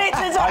 she's on it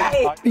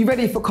today! Be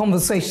ready for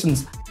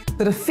conversations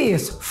that are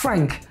fierce,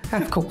 frank,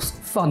 and of course,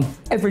 fun.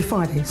 Every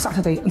Friday,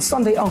 Saturday and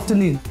Sunday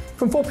afternoon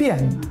from 4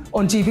 p.m.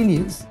 on GB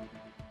News.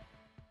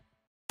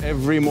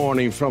 Every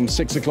morning from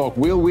 6 o'clock,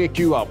 we'll wake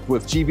you up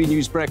with GB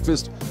News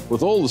Breakfast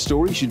with all the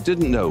stories you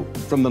didn't know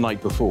from the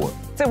night before.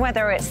 So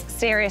whether it's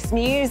serious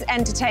news,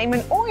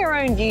 entertainment, or your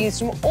own views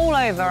from all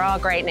over our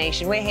great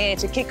nation, we're here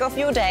to kick off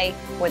your day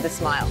with a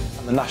smile.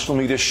 And the national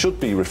media should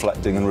be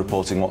reflecting and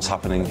reporting what's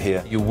happening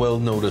here. You will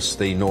notice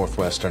the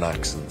northwestern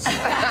accents.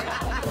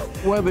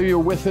 Whether you're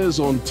with us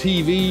on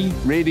TV,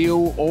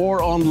 radio,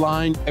 or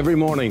online, every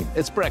morning,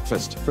 it's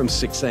breakfast from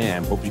 6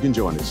 a.m. Hope you can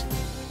join us.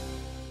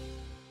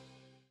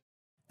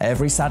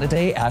 Every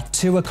Saturday at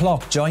 2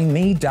 o'clock, join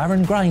me,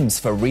 Darren Grimes,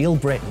 for Real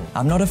Britain.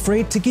 I'm not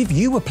afraid to give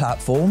you a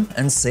platform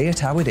and say it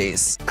how it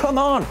is. Come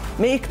on,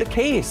 make the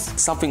case.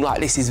 Something like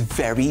this is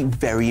very,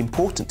 very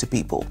important to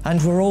people. And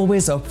we're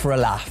always up for a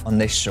laugh on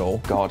this show.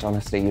 God,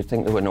 honestly, you'd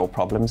think there were no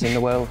problems in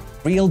the world.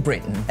 Real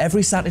Britain,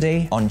 every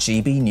Saturday on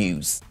GB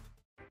News.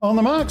 On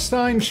the Mark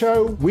Steyn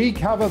Show, we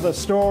cover the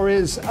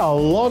stories a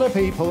lot of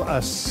people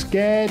are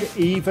scared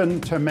even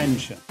to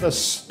mention. The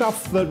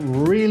stuff that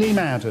really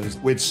matters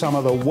with some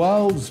of the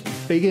world's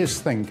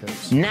biggest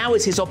thinkers. Now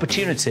is his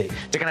opportunity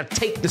to kind of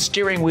take the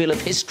steering wheel of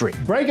history.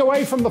 Break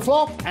away from the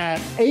flock at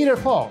 8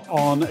 o'clock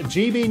on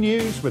GB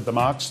News with the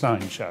Mark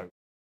Steyn Show.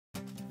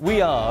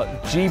 We are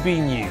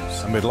GB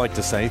News. And we'd like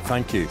to say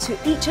thank you to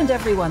each and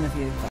every one of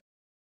you.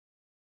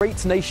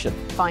 Great nation.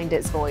 Find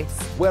its voice.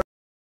 We're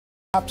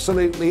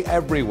absolutely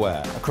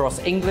everywhere. Across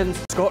England,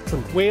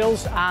 Scotland,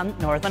 Wales and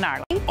Northern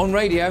Ireland. on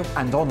radio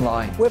and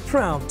online. We're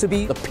proud to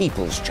be The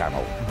People's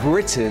Channel.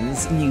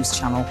 Britain's News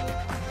channel.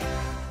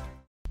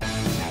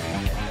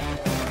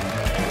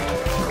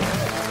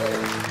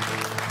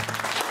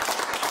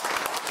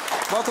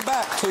 Welcome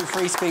back to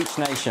Free Speech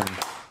Nation.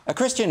 A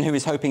Christian who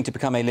is hoping to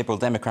become a Liberal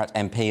Democrat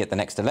MP at the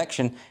next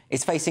election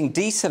is facing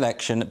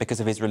deselection because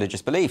of his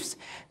religious beliefs.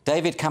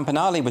 David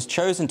Campanale was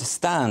chosen to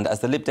stand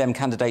as the Lib Dem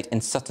candidate in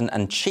Sutton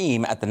and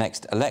Cheam at the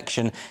next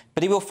election,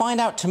 but he will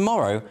find out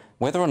tomorrow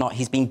whether or not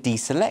he's been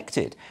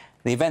deselected.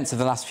 The events of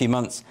the last few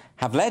months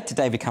have led to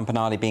David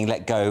Campanale being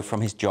let go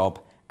from his job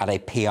at a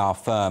PR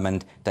firm,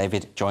 and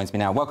David joins me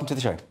now. Welcome to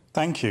the show.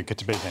 Thank you. Good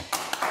to be here.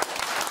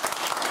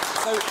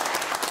 So,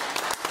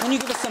 can you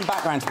give us some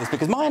background to this?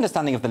 Because my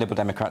understanding of the Liberal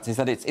Democrats is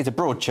that it's a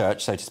broad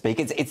church, so to speak.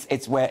 It's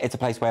a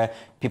place where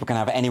people can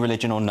have any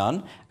religion or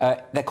none.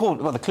 They're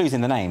called, well, the clue's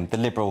in the name, the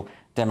Liberal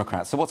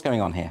Democrats. So what's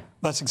going on here?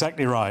 That's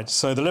exactly right.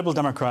 So the Liberal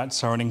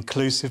Democrats are an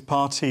inclusive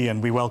party,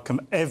 and we welcome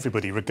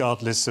everybody,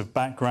 regardless of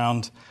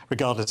background,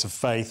 regardless of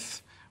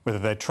faith, whether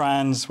they're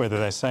trans, whether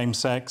they're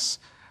same-sex.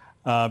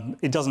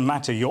 It doesn't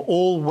matter. You're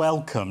all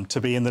welcome to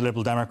be in the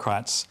Liberal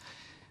Democrats.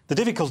 The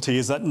difficulty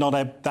is that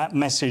that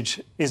message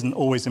isn't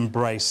always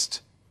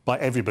embraced by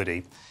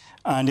everybody.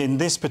 And in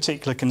this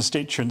particular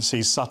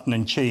constituency, Sutton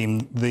and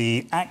Cheam,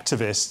 the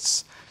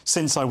activists,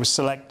 since I was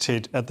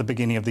selected at the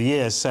beginning of the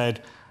year,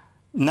 said,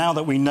 now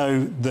that we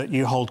know that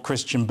you hold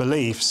Christian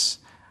beliefs,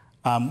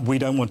 we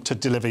don't want to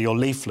deliver your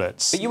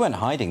leaflets. But you weren't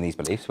hiding these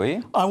beliefs, were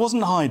you? I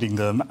wasn't hiding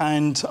them,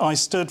 and I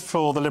stood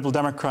for the Liberal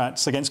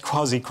Democrats against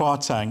Kwasi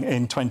Kwarteng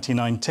in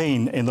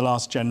 2019 in the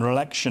last general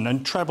election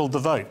and trebled the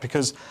vote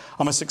because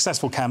I'm a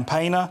successful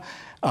campaigner.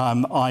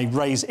 I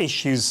raise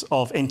issues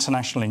of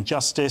international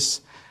injustice,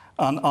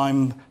 and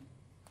I'm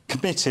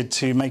committed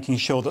to making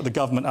sure that the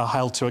government are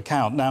held to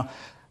account. Now,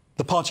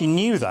 the party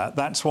knew that.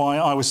 That's why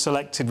I was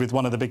selected with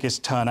one of the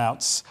biggest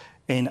turnouts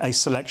in a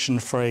selection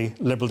for a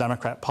Liberal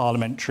Democrat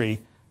parliamentary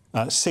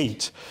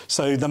seat.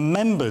 So the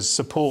members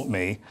support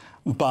me,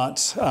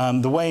 but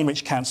the way in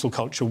which cancel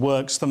culture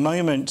works, the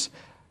moment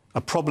a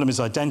problem is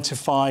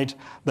identified,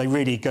 they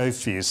really go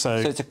for you. So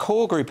it's a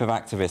core group of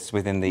activists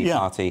within the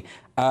party.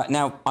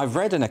 Now, I've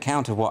read an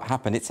account of what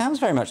happened. It sounds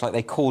very much like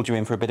they called you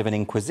in for a bit of an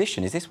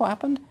inquisition. Is this what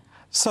happened?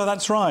 So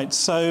that's right.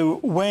 So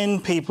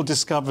when people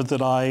discovered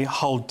that I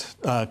hold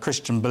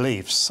Christian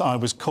beliefs, I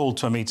was called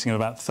to a meeting of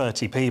about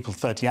 30 people,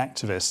 30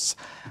 activists,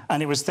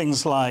 and it was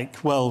things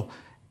like, well,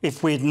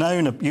 if we'd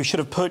known, you should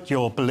have put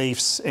your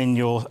beliefs in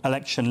your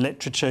election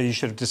literature, you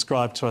should have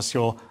described to us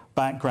your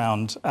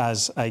background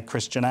as a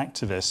Christian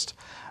activist.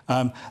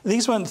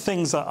 These weren't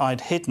things that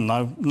I'd hidden,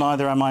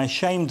 neither am I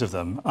ashamed of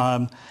them.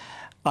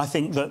 I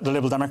think that the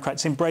Liberal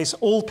Democrats embrace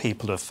all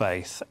people of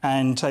faith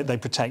and they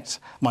protect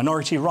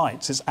minority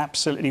rights. It's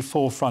absolutely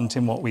forefront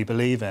in what we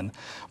believe in.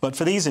 But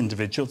for these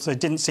individuals, they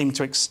didn't seem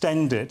to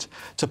extend it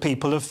to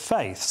people of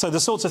faith. So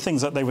the sorts of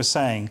things that they were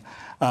saying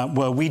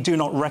were, we do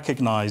not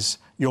recognise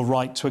your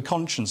right to a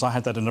conscience. I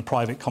had that in a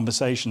private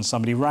conversation.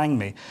 Somebody rang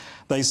me.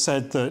 They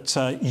said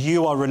that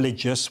you are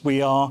religious,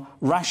 we are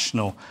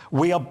rational.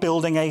 We are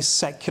building a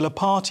secular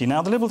party.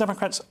 Now, the Liberal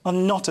Democrats are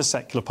not a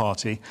secular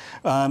party.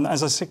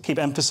 As I keep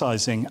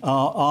emphasising,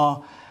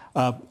 our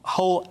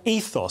whole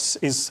ethos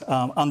is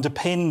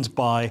underpinned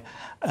by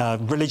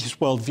religious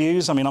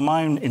worldviews. I mean,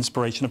 my own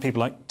inspiration are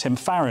people like Tim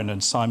Farron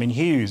and Simon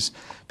Hughes,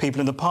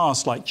 people in the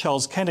past like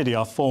Charles Kennedy,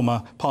 our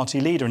former party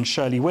leader, and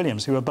Shirley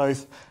Williams, who are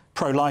both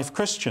pro-life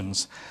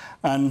Christians.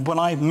 And when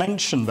I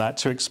mentioned that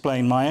to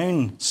explain my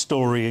own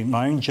story,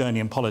 my own journey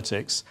in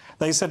politics,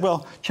 they said,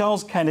 well,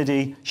 Charles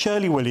Kennedy,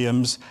 Shirley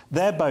Williams,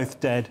 they're both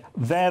dead,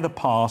 they're the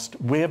past,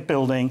 we're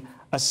building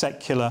a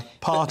secular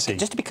party. But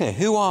just to be clear,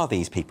 who are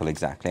these people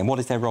exactly and what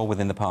is their role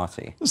within the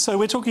party? So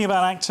we're talking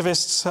about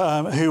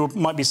activists who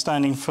might be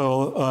standing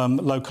for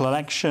local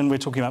election. We're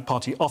talking about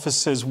party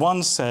officers.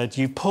 One said,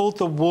 you pulled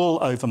the wool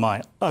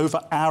over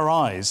our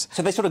eyes.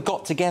 So they sort of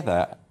got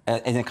together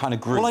in a kind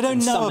of group. Well, I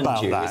don't know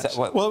about you. that.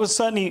 Well, it was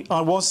certainly,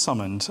 I was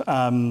summoned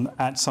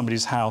at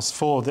somebody's house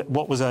for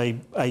what was a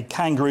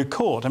kangaroo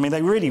court. I mean,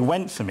 they really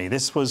went for me.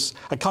 This was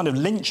a kind of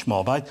lynch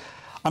mob.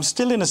 I'm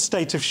still in a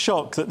state of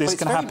shock that this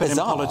can happen in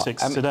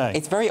politics today.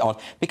 It's very odd,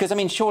 because, I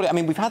mean, surely, I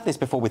mean, we've had this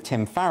before with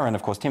Tim Farron,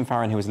 of course, Tim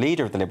Farron, who was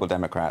leader of the Liberal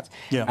Democrats,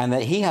 and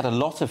that he had a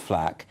lot of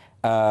flack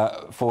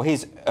for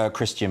his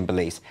Christian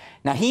beliefs.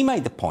 Now, he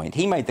made the point,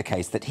 he made the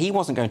case that he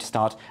wasn't going to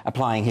start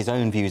applying his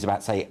own views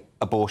about, say,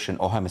 abortion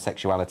or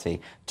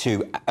homosexuality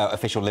to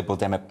official Liberal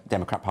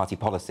Democrat Party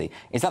policy.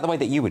 Is that the way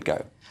that you would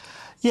go?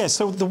 Yeah,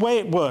 so the way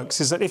it works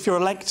is that if you're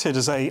elected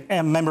as a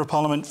Member of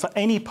Parliament for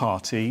any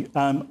party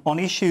on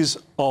issues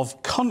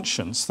of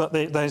conscience, that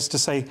is to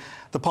say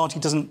the party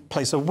doesn't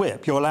place a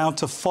whip, you're allowed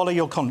to follow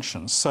your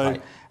conscience. So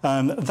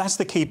that's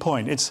the key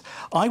point.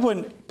 I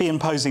won't be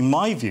imposing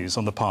my views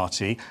on the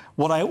party.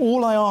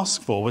 All I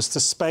asked for was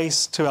the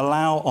space to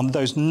allow on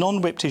those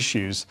non-whipped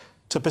issues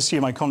to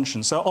pursue my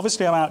conscience. So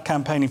obviously I'm out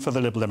campaigning for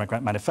the Liberal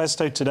Democrat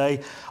Manifesto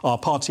today. Our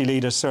party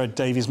leader, Sir Ed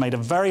Davies, made a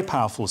very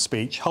powerful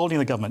speech holding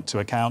the government to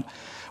account.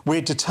 We're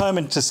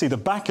determined to see the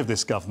back of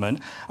this government,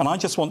 and I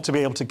just want to be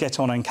able to get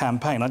on and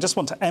campaign. I just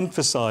want to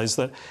emphasise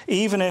that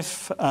even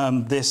if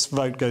this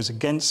vote goes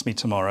against me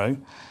tomorrow,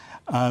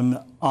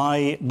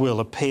 I will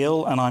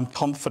appeal, and I'm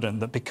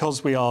confident that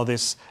because we are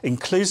this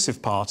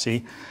inclusive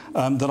party,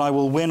 that I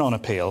will win on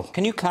appeal.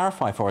 Can you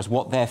clarify for us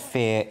what their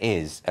fear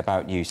is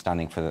about you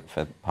standing for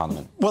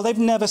Parliament? Well, they've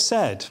never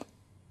said.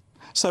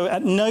 So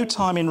at no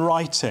time in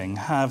writing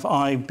have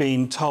I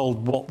been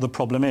told what the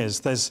problem is.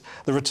 There's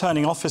the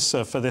returning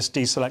officer for this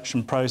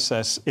deselection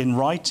process in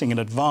writing in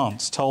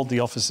advance told the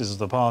officers of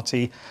the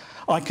party,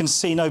 I can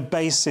see no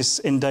basis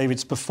in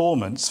David's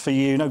performance for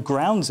you, no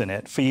grounds in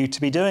it for you to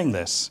be doing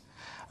this.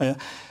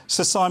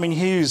 Sir Simon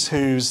Hughes,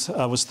 who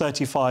was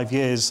 35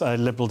 years a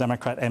Liberal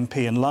Democrat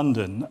MP in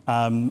London,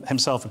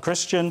 himself a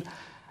Christian,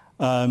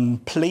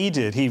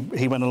 pleaded,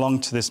 he went along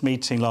to this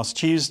meeting last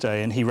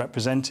Tuesday and he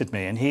represented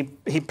me, and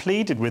he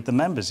pleaded with the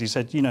members. He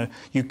said, you know,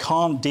 you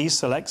can't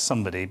deselect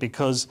somebody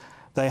because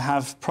they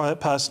have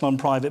personal and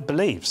private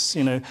beliefs.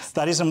 You know,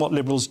 that isn't what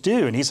Liberals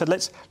do. And he said,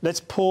 let's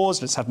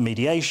pause, let's have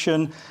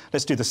mediation,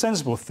 let's do the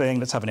sensible thing,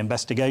 let's have an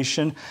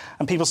investigation.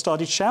 And people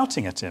started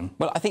shouting at him.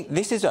 Well, I think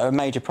this is a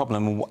major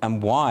problem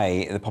and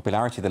why the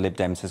popularity of the Lib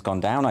Dems has gone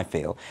down, I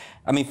feel.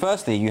 I mean,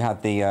 firstly, you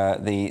had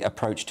the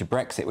approach to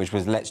Brexit, which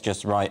was let's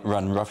just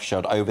run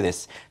roughshod over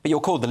this. But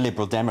you're called the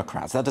Liberal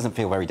Democrats. That doesn't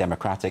feel very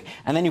democratic.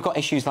 And then you've got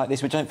issues like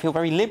this which don't feel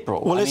very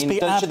liberal. Well,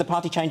 should the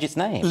party change its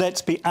name?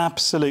 Let's be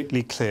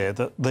absolutely clear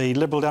that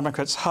the Liberal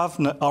Democrats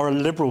are a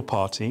Liberal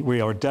party, we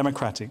are a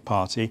democratic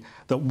party,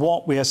 that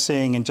what we are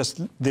seeing in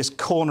just this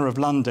corner of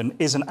London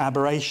is an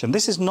aberration.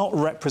 This is not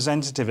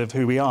representative of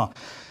who we are.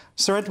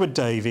 Sir Edward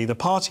Davey, the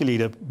party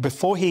leader,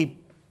 before he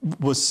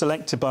was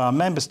selected by our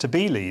members to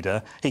be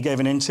leader, he gave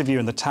an interview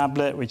in The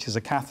Tablet, which is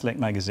a Catholic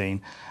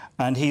magazine,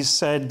 and he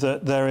said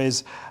that there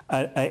is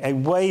a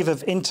wave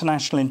of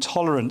international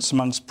intolerance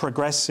amongst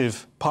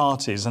progressive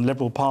parties and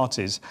liberal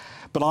parties,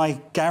 but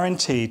I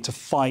guarantee to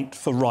fight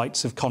for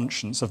rights of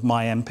conscience of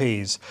my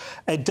MPs.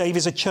 Ed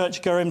Davies is a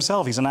churchgoer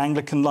himself. He's an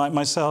Anglican like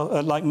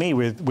myself, like me,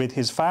 with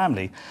his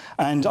family.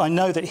 And I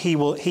know that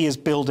he is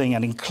building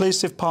an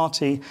inclusive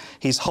party.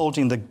 He's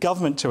holding the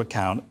government to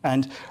account.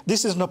 And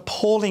this is an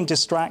appalling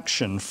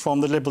distraction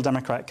from the Liberal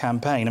Democrat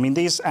campaign. I mean,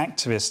 these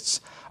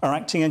activists are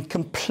acting in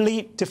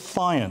complete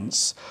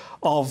defiance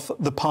of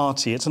the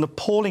party. It's an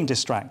appalling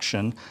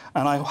distraction,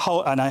 and I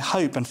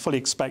hope and fully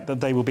expect that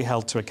they will be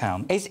held to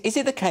account. Is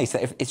it the case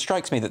that it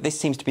strikes me that this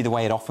seems to be the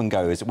way it often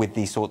goes with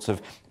these sorts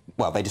of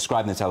well, they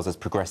describe themselves as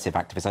progressive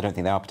activists. I don't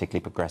think they are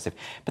particularly progressive.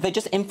 But they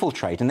just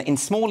infiltrate, and in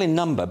small in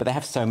number, but they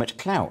have so much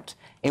clout.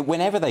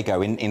 Whenever they go,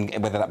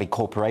 whether that be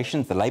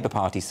corporations, the Labour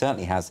Party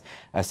certainly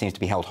seems to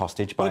be held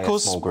hostage by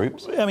small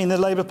groups. I mean, the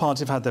Labour Party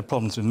have had their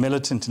problems with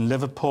Militant in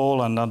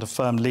Liverpool, and under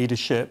firm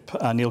leadership,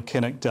 Neil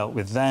Kinnock dealt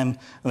with them.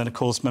 And then, of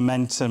course,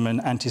 Momentum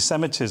and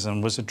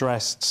anti-Semitism was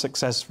addressed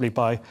successfully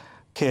by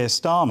Keir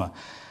Starmer.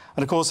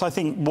 And, of course, I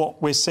think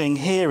what we're seeing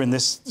here in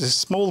this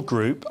small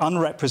group,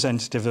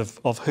 unrepresentative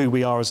of who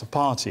we are as a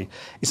party,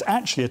 is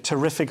actually a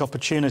terrific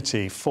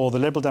opportunity for the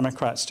Liberal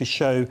Democrats to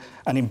show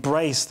and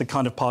embrace the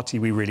kind of party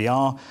we really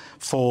are,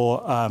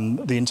 for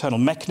the internal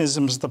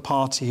mechanisms of the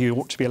party who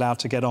ought to be allowed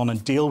to get on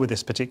and deal with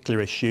this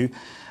particular issue,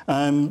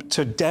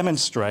 to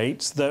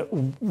demonstrate that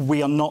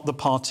we are not the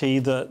party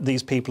that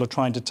these people are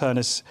trying to turn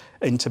us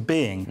into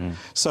being.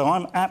 So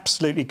I'm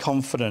absolutely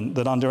confident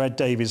that under Ed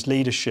Davey's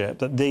leadership,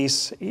 that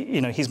these,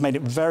 he's made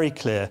it very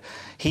clear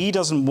he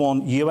doesn't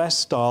want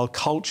US-style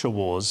culture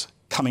wars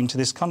coming to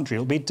this country.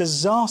 It'll be a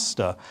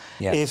disaster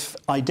if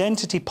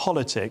identity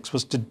politics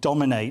was to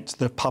dominate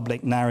the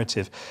public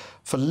narrative.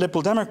 For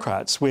Liberal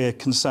Democrats, we're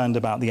concerned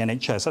about the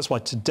NHS. That's why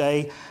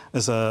today,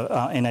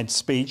 in Ed's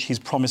speech, he's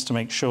promised to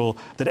make sure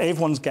that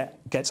everyone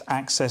gets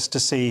access to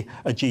see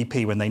a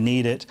GP when they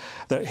need it,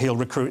 that he'll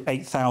recruit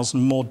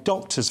 8,000 more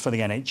doctors for the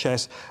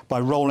NHS by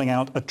rolling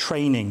out a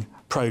training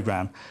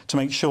programme to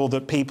make sure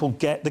that people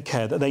get the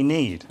care that they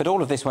need. But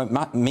all of this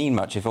won't mean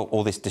much if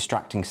all this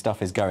distracting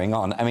stuff is going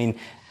on. I mean,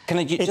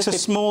 it's a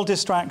small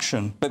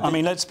distraction. But I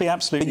mean, let's be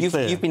absolutely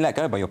clear. You've been let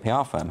go by your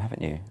PR firm,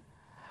 haven't you?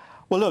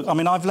 Well, look, I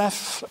mean, I've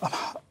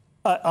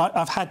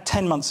had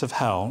 10 months of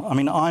hell. I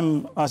mean,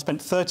 I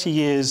spent 30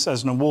 years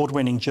as an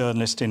award-winning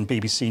journalist in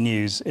BBC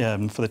News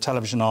for the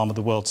television arm of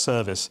the World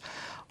Service.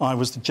 I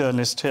was the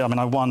journalist here. I mean,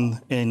 I won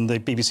in the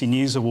BBC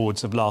News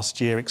Awards of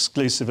last year,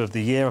 exclusive of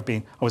the year.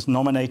 I was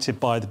nominated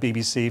by the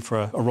BBC for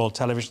a Royal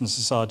Television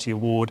Society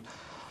Award.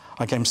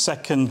 I came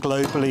second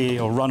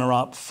globally, or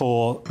runner-up,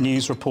 for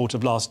News Report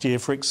of last year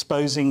for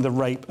exposing the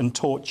rape and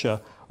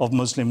torture of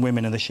Muslim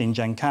women in the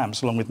Xinjiang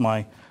camps, along with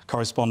my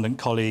correspondent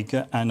colleague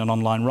and an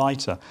online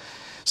writer.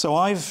 So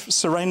I've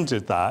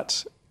surrendered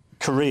that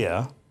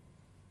career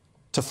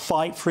to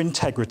fight for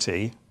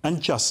integrity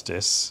and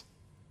justice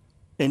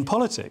in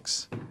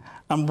politics.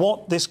 And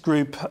what this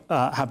group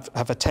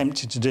have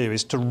attempted to do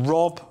is to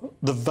rob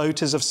the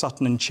voters of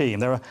Sutton and Cheam.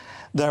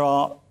 There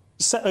are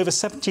over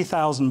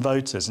 70,000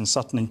 voters in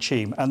Sutton and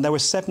Cheam, and there were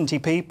 70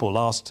 people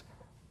last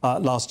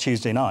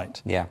Tuesday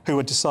night who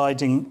were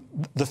deciding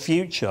the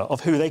future of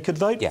who they could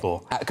vote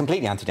for.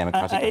 Completely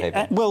anti-democratic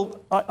behaviour.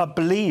 Well, I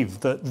believe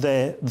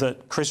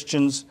that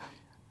Christians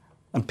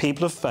and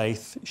people of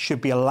faith should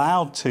be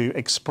allowed to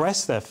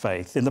express their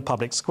faith in the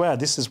public square.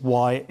 This is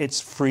why it's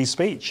free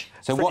speech.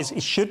 So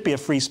it should be a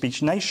free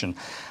speech nation.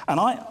 And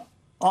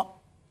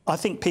I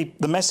think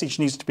the message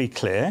needs to be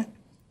clear.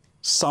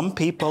 Some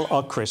people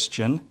are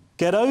Christian.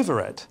 Get over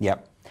it.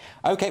 Yep.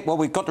 OK, well,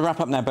 we've got to wrap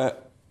up now,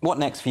 but what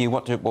next for you?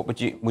 What would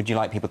you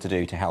like people to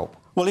do to help?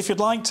 Well, if you'd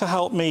like to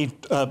help me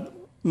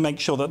make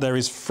sure that there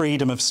is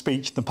freedom of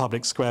speech in the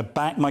public square,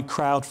 back my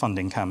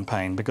crowdfunding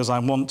campaign, because I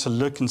want to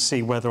look and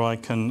see whether I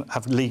can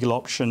have legal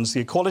options. The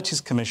Equalities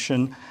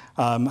Commission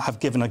have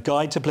given a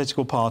guide to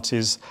political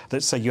parties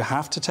that say you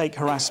have to take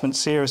harassment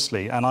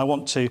seriously, and I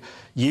want to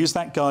use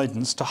that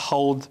guidance to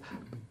hold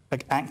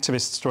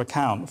activists to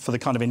account for the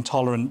kind of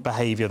intolerant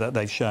behaviour that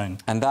they've shown.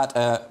 And that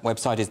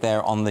website is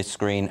there on the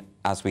screen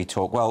as we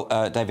talk. Well,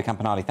 David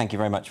Campanale, thank you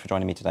very much for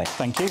joining me today.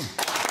 Thank you.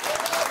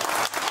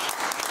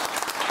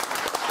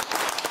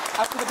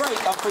 After the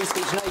break on Free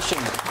Speech Nation,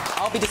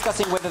 I'll be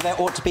discussing whether there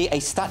ought to be a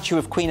statue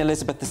of Queen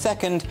Elizabeth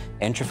II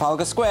in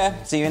Trafalgar Square.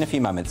 See you in a few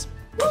moments.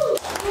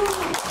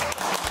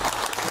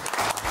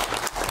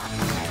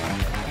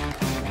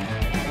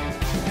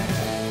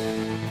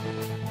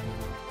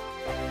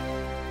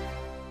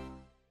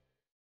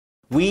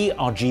 We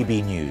are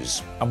GB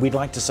News, and we'd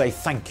like to say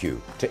thank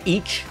you to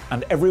each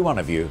and every one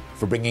of you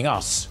for bringing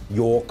us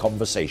your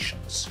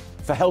conversations,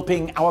 for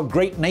helping our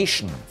great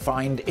nation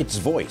find its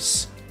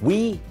voice.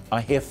 We are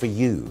here for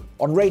you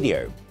on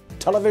radio,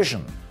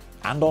 television,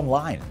 and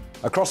online,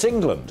 across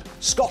England,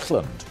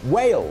 Scotland,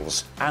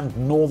 Wales, and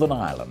Northern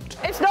Ireland.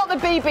 It's not the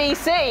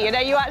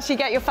BBC, you actually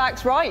get your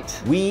facts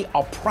right. We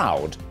are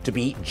proud to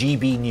be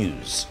GB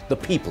News, the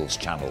People's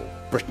Channel,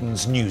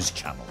 Britain's news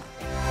channel.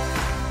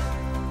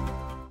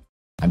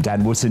 I'm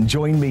Dan Wootton.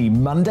 Join me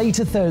Monday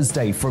to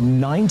Thursday from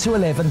 9 to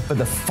 11 for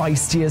the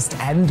feistiest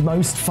and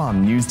most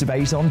fun news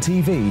debate on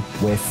TV,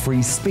 where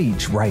free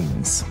speech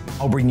reigns.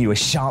 I'll bring you a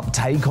sharp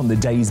take on the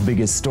day's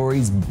biggest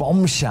stories,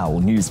 bombshell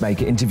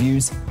newsmaker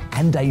interviews,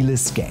 and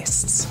A-list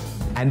guests.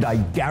 And I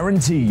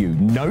guarantee you,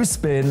 no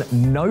spin,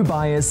 no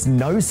bias,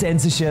 no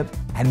censorship,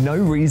 and no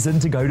reason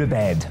to go to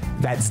bed.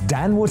 That's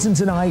Dan Wootton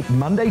Tonight,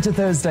 Monday to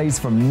Thursdays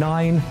from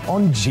 9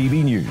 on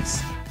GB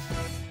News.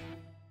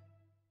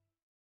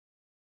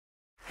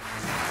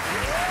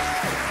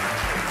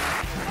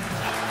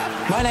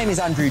 My name is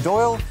Andrew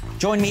Doyle.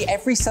 Join me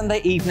every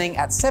Sunday evening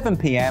at 7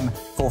 p.m.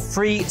 for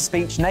Free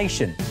Speech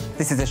Nation.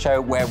 This is a show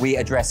where we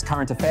address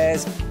current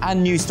affairs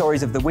and news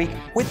stories of the week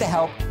with the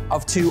help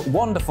of two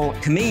wonderful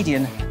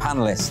comedian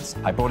panellists.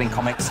 I brought in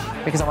comics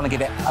because I want to give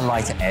it a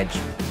lighter edge,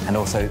 and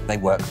also they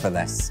work for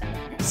less.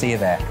 See you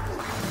there.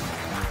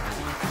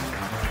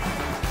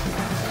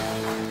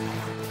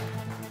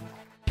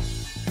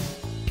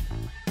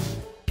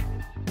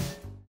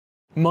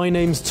 My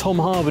name's Tom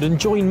Harwood, and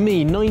join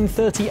me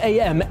 9:30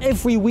 a.m.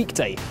 every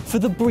weekday for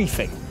The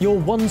Briefing, your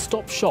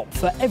one-stop shop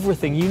for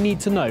everything you need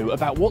to know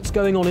about what's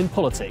going on in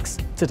politics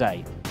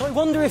today. I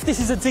wonder if this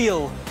is a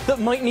deal that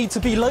might need to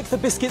be like the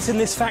biscuits in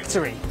this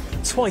factory,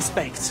 twice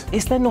baked.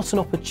 Is there not an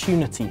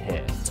opportunity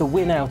here to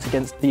win out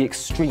against the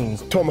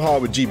extremes? Tom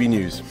Harwood, GB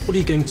News. What are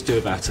you going to do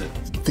about it?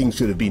 Things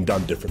should have been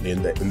done differently,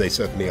 and they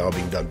certainly are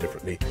being done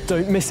differently.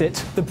 Don't miss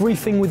it. The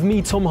Briefing with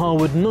me, Tom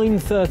Harwood,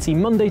 9:30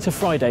 Monday to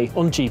Friday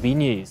on GB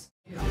News.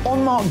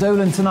 On Mark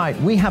Dolan tonight,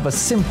 we have a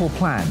simple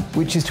plan,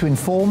 which is to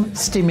inform,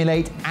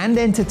 stimulate and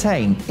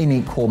entertain in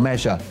equal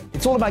measure.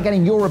 It's all about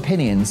getting your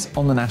opinions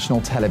on the national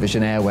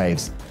television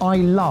airwaves. I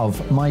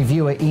love my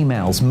viewer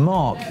emails,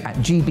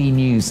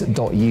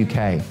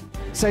 mark@gbnews.uk.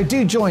 So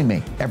do join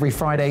me every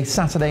Friday,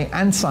 Saturday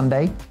and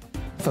Sunday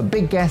for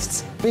big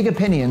guests, big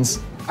opinions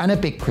and a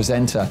big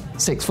presenter.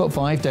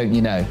 6'5", don't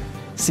you know?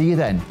 See you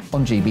then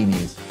on GB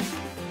News.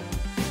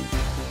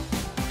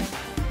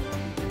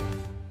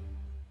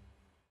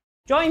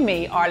 Join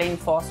me, Arlene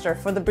Foster,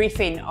 for The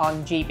Briefing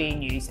on GB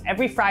News.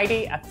 Every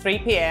Friday at 3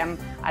 p.m,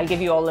 I'll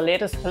give you all the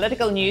latest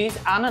political news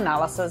and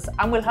analysis,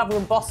 and we'll have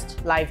robust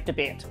live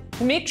debate.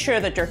 To make sure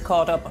that you're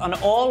caught up on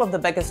all of the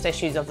biggest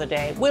issues of the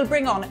day, we'll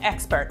bring on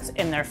experts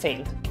in their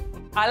field.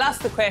 I'll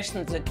ask the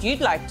questions that you'd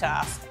like to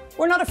ask.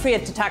 We're not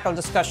afraid to tackle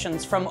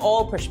discussions from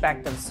all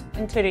perspectives,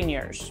 including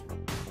yours.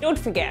 Don't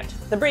forget,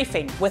 The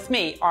Briefing with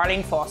me,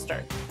 Arlene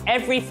Foster,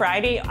 every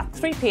Friday at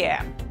 3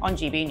 p.m. on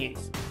GB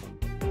News.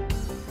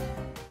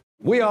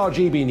 We are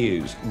GB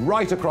News,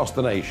 right across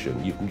the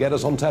nation. You can get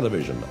us on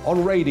television,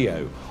 on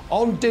radio,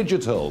 on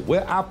digital.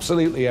 We're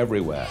absolutely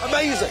everywhere.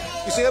 Amazing!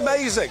 You see,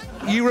 amazing!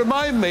 You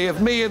remind me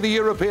of me in the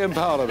European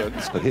Parliament.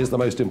 But here's the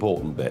most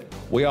important bit.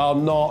 We are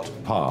not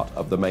part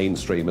of the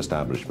mainstream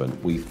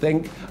establishment. We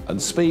think and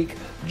speak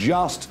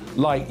just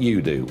like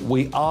you do.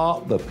 We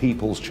are the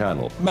People's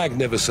Channel.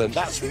 Magnificent.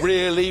 That's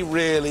really,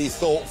 really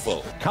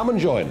thoughtful. Come and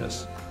join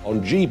us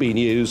on GB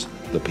News,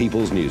 the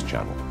People's News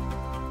Channel.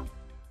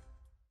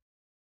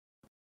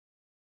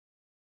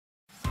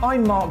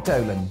 I'm Mark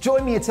Dolan.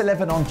 Join me at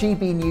 11 on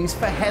GB News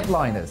for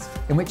Headliners,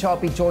 in which I'll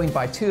be joined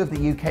by two of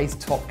the UK's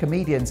top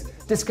comedians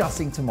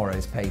discussing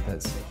tomorrow's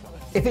papers.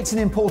 If it's an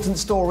important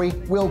story,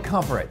 we'll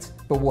cover it,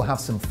 but we'll have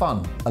some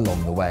fun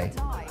along the way.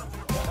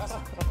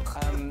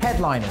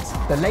 Headliners,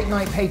 the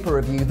late-night paper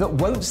review that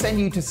won't send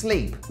you to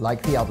sleep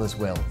like the others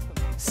will.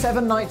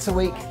 7 nights a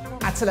week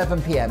at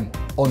 11 p.m.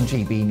 on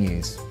GB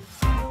News.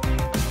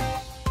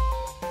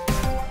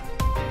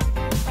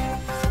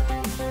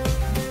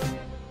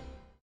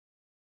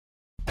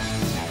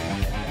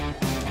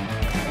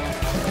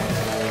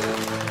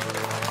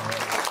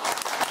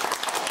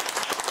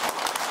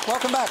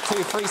 Welcome back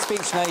to Free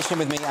Speech Nation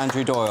with me,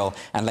 Andrew Doyle.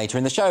 And later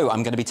in the show,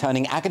 I'm going to be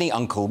turning agony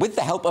uncle with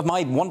the help of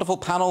my wonderful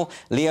panel,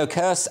 Leo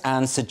Kearse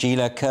and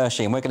Sajila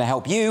Kershi. And we're going to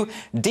help you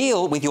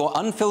deal with your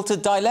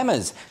unfiltered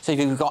dilemmas. So if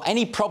you've got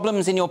any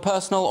problems in your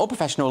personal or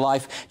professional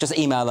life, just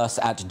email us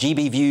at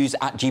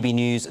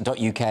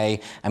gbviews@gbnews.uk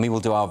and we will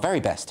do our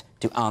very best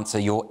to answer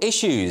your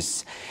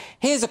issues.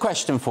 Here's a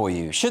question for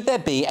you. Should there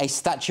be a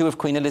statue of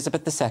Queen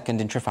Elizabeth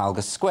II in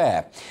Trafalgar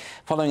Square?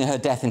 Following her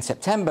death in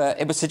September,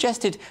 it was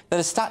suggested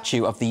that a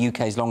statue of the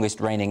UK's longest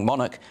reigning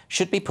monarch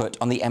should be put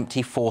on the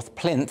empty 4th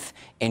plinth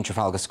in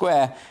Trafalgar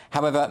Square.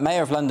 However,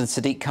 Mayor of London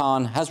Sadiq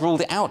Khan has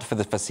ruled it out for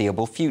the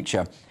foreseeable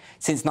future.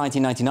 Since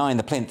 1999,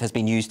 the plinth has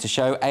been used to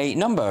show a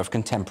number of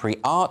contemporary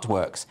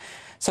artworks.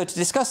 So to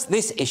discuss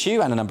this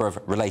issue and a number of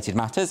related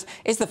matters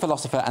is the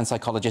philosopher and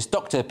psychologist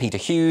Dr. Peter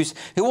Hughes,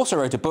 who also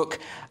wrote a book,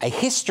 A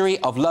History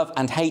of Love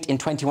and Hate in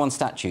 21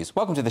 Statues.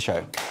 Welcome to the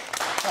show.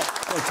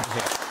 Great to be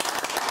here.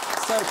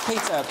 So,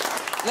 Peter,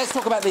 let's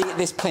talk about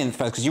this plinth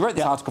first, because you wrote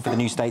this article for the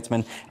New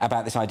Statesman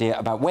about this idea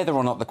about whether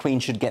or not the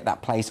Queen should get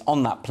that place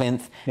on that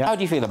plinth. How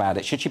do you feel about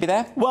it? Should she be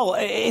there? Well,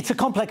 it's a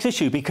complex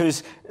issue,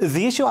 because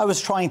the issue I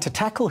was trying to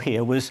tackle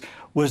here was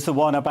the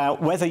one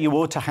about whether you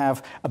ought to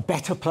have a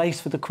better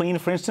place for the Queen,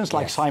 for instance,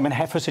 like Simon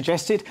Heffer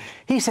suggested.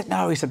 He said,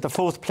 no, he said the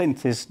 4th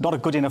plinth is not a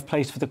good enough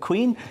place for the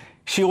Queen.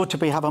 She ought to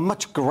have a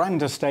much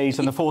grander stage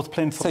than the 4th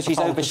plinth. So she's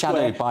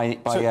overshadowed by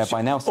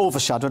Nelson.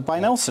 Overshadowed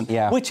by Nelson,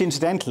 which,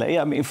 incidentally,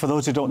 I mean, for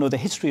those who don't know the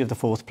history of the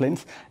 4th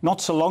plinth,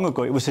 not so long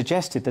ago it was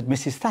suggested that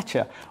Mrs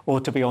Thatcher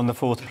ought to be on the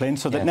 4th plinth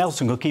so that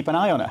Nelson could keep an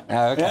eye on her.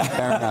 OK,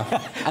 fair enough.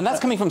 And that's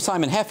coming from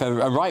Simon Heffer,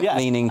 a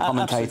right-leaning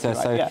commentator.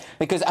 Right,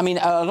 because, I mean,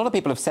 a lot of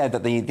people have said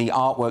that the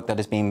artwork that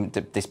has been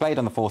displayed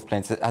on the fourth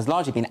plinth has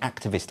largely been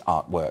activist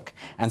artwork.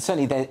 And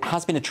certainly there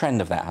has been a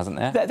trend of that, hasn't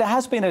there? There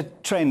has been a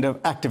trend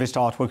of activist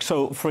artwork.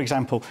 So, for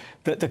example,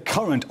 the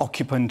current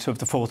occupant of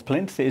the fourth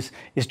plinth is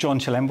John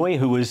Chilembwe,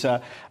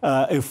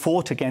 who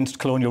fought against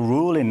colonial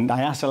rule in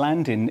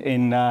Nyasaland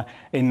in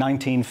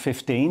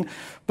 1915.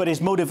 But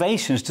his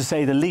motivations, to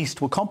say the least,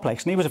 were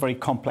complex. And he was a very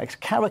complex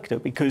character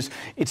because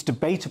it's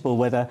debatable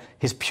whether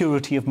his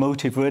purity of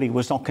motive really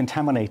was not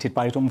contaminated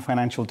by his own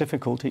financial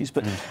difficulties.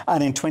 But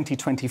and in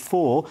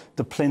 2024,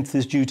 the plinth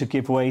is due to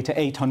give way to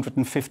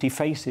 850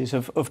 faces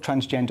of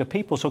transgender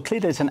people. So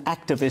clearly there's an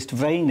activist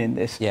vein in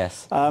this.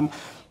 Yes.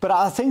 But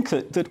I think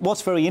that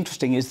what's very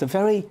interesting is the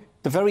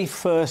very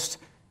first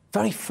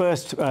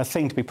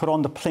thing to be put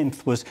on the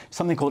plinth was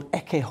something called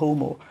Ecce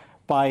Homo,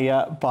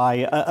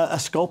 by a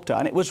sculptor,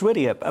 and it was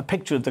really a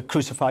picture of the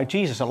crucified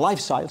Jesus, a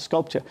life-size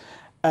sculpture,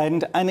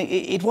 and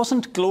it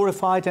wasn't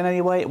glorified in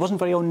any way. It wasn't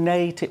very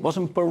ornate. It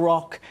wasn't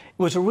baroque.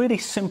 It was a really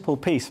simple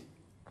piece,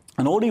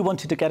 and all he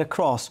wanted to get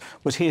across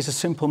was here's a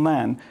simple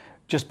man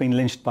just being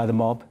lynched by the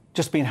mob,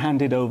 just being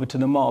handed over to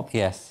the mob.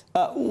 Yes.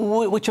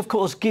 Which, of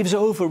course, gives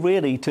over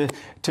really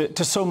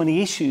to so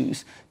many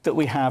issues that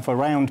we have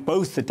around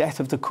both the death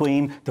of the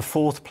Queen, the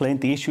fourth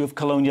plinth, the issue of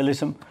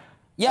colonialism.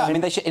 Yeah, I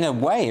mean, they should, in a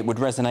way, it would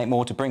resonate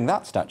more to bring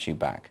that statue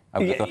back.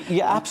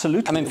 Yeah,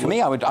 absolutely. I mean, for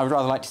me, I would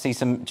rather like to see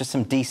just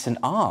some decent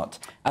art,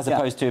 as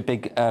opposed to a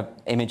big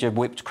image of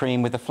whipped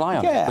cream with a fly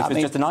on it, which was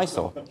just an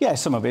eyesore. Yeah,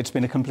 some of it's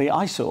been a complete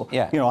eyesore.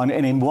 Yeah. You know, and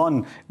in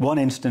one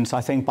instance, I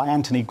think, by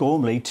Anthony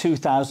Gormley,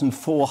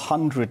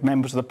 2,400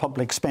 members of the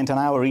public spent an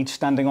hour each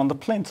standing on the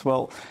plinth.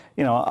 Well,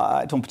 you know,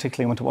 I don't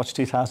particularly want to watch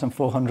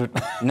 2,400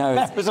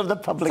 members of the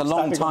public. It's a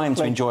long time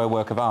to enjoy a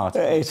work of art.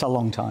 It's a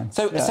long time.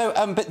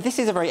 But this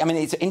is I mean,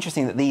 it's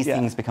interesting that these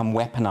things become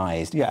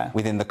weaponised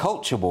within the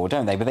culture war,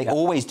 don't they? But they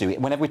always do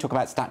it whenever we talk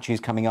about statues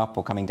coming up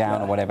or coming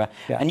down or whatever.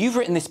 And you've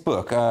written this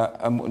book. Do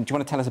you want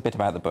to tell us a bit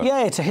about the book?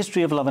 Yeah, it's a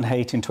history of love and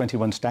hate in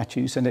 21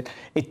 statues, and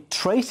it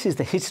traces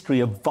the history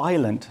of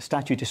violent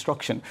statue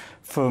destruction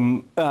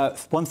from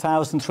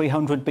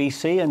 1,300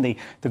 BC and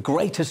the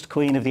greatest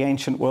queen of the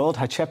ancient world,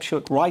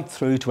 Hatshepsut, right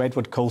through to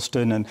Edward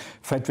Colston and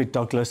Frederick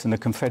Douglass and the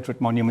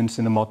Confederate monuments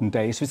in the modern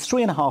day. So it's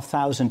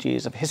 3,500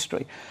 years of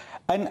history.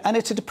 And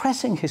it's a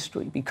depressing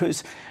history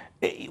because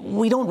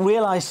we don't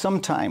realise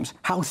sometimes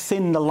how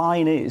thin the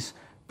line is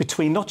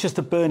between not just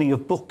the burning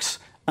of books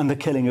and the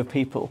killing of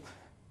people,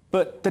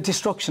 but the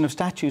destruction of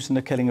statues and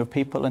the killing of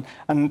people.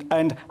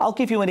 And I'll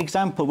give you an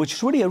example, which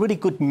is really a really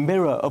good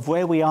mirror of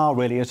where we are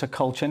really as a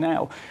culture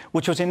now,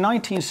 which was in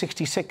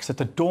 1966, at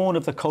the dawn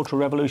of the Cultural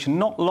Revolution,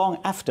 not long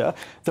after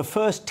the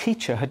first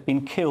teacher had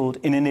been killed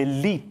in an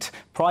elite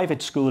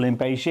private school in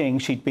Beijing.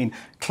 She'd been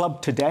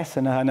clubbed to death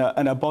and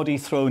her body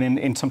thrown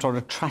in some sort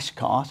of trash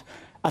cart.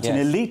 At an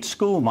elite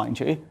school, mind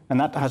you, and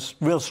that has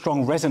real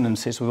strong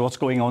resonances with what's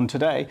going on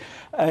today.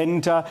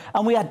 And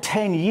we had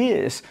 10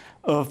 years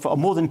or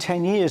more than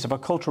 10 years of a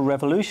cultural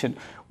revolution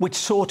which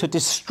sought to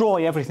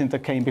destroy everything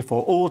that came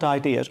before, old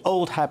ideas,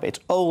 old habits,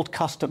 old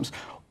customs,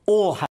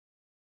 all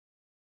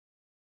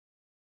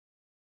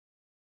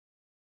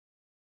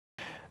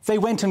They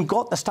went and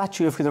got the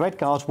statue of the Red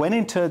Guards, went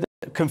into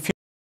the Confucius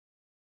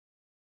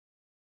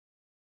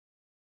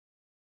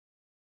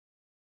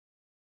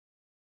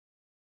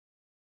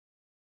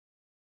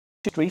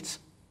streets,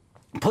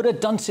 put a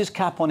dunce's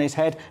cap on his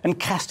head and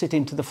cast it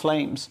into the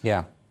flames.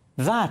 Yeah.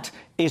 That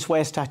is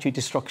where statue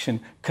destruction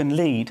can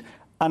lead.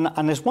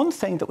 And there's one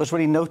thing that was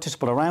really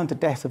noticeable around the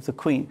death of the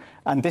Queen,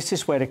 and this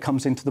is where it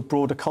comes into the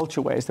broader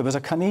culture ways. There was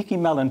a Carnegie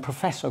Mellon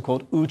professor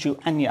called Uju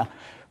Anya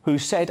who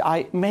said,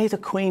 may the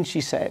Queen,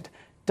 she said,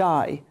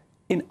 die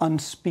in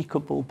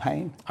unspeakable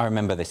pain. I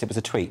remember this. It was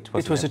a tweet,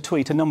 wasn't it? It was a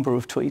tweet, a number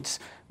of tweets.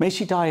 May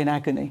she die in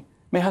agony.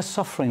 May her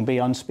suffering be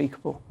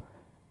unspeakable.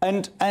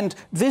 And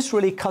this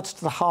really cuts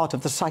to the heart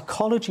of the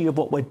psychology of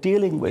what we're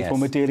dealing with when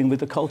we're dealing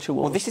with the culture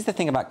war. Well, this is the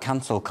thing about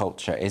cancel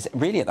culture, is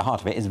really at the heart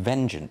of it is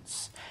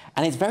vengeance.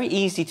 And it's very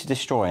easy to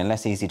destroy and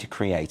less easy to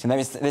create. And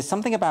there's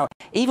something about,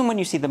 even when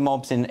you see the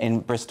mobs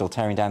in Bristol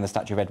tearing down the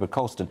statue of Edward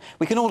Colston,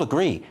 we can all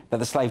agree that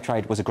the slave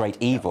trade was a great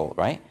evil,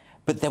 right?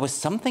 But there was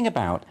something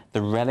about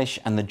the relish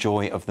and the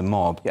joy of the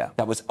mob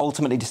that was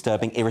ultimately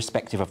disturbing,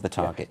 irrespective of the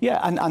target. Yeah,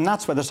 and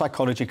that's where the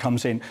psychology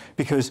comes in,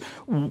 because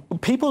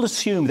people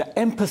assume that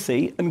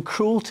empathy and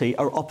cruelty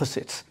are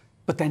opposites,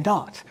 but they're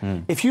not.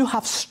 If you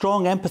have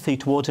strong empathy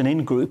towards an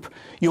in-group,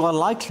 you are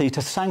likely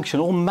to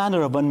sanction all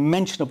manner of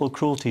unmentionable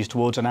cruelties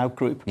towards an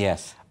out-group.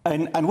 Yes.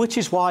 And which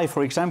is why,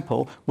 for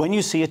example, when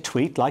you see a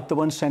tweet like the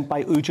one sent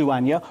by Uju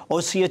Anya,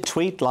 or see a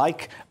tweet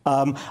like,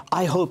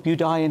 I hope you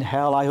die in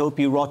hell, I hope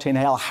you rot in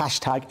hell,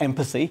 hashtag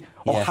empathy,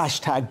 or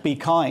hashtag be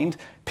kind,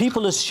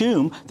 people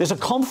assume there's a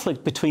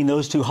conflict between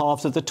those two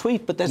halves of the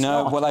tweet, but there's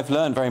not. No, well, I've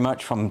learned very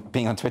much from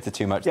being on Twitter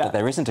too much that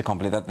there isn't a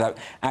conflict, that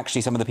actually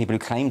some of the people who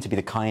claim to be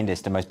the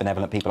kindest and most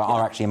benevolent people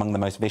are actually among the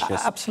most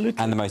vicious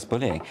and the most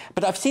bullying.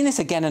 But I've seen this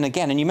again and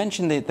again, and you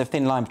mentioned the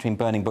thin line between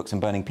burning books and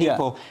burning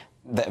people.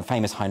 the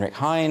famous Heinrich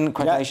Heine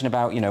quotation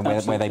about, you know,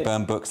 where they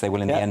burn books, they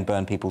will in the end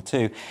burn people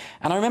too.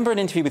 And I remember an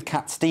interview with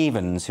Cat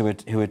Stevens, who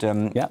had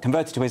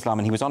converted to Islam,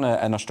 and he was on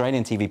an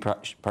Australian TV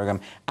programme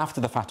after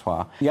the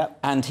fatwa,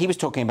 and he was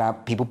talking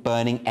about people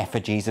burning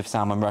effigies of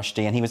Salman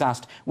Rushdie, and he was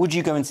asked, would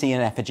you go and see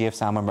an effigy of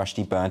Salman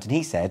Rushdie burnt? And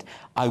he said,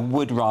 I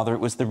would rather it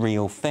was the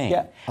real thing.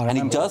 And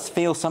it does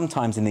feel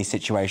sometimes in these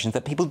situations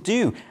that people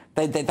do,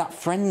 that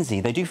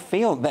frenzy, they do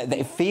feel that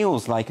it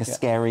feels like a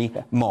scary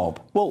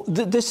mob. Well,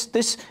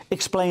 this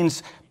explains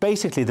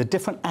basically the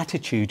different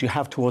attitude you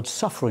have towards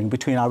suffering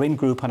between our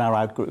in-group and our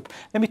out-group.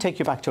 Let me take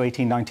you back to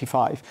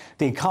 1895,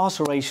 the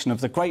incarceration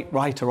of the great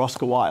writer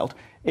Oscar Wilde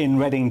in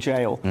Reading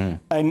jail.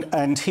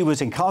 And he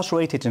was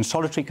incarcerated in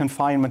solitary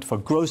confinement for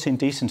gross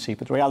indecency,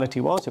 but the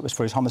reality was it was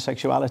for his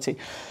homosexuality.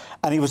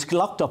 And he was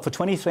locked up for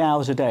 23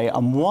 hours a day,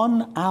 and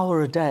 1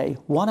 hour a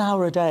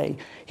day,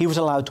 he was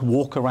allowed to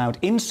walk around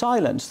in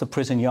silence the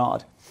prison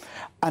yard.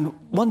 And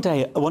one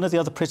day, one of the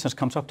other prisoners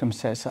comes up to him and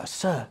says,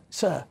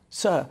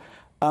 Sir,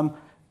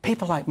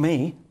 people like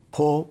me,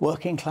 poor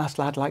working-class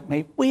lad like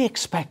me, we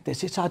expect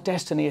this. It's our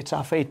destiny, it's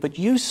our fate. But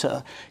you,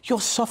 sir,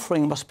 your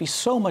suffering must be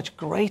so much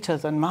greater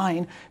than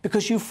mine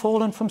because you've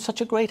fallen from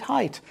such a great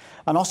height.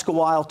 And Oscar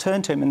Wilde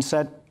turned to him and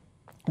said,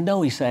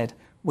 no, he said,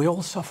 we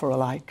all suffer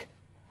alike.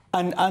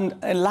 And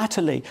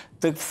latterly,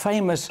 the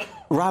famous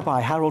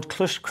rabbi Harold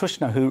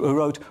Kushner, who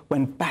wrote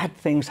When Bad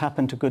Things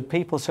Happen to Good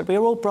People, said we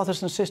are all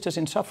brothers and sisters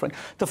in suffering.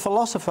 The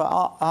philosopher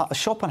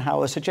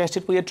Schopenhauer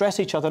suggested we address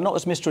each other not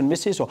as Mr. and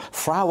Mrs. or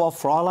Frau or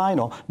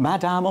Fräulein or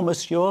Madame or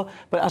Monsieur,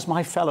 but as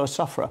my fellow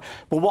sufferer.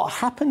 But what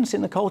happens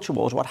in the culture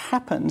wars, what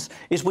happens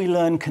is we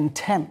learn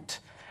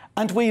contempt.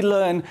 And we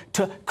learn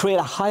to create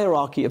a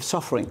hierarchy of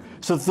suffering.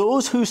 So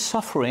those whose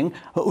suffering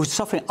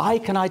I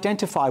can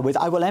identify with,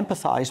 I will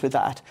empathise with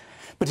that.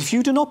 But if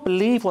you do not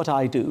believe what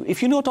I do,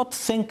 if you do not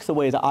think the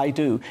way that I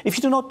do, if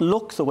you do not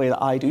look the way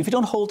that I do, if you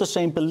don't hold the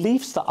same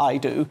beliefs that I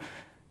do,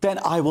 then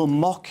I will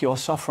mock your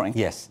suffering.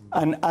 Yes.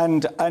 And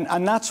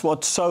that's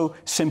what's so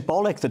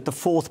symbolic, that the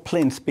fourth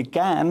plinth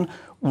began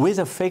with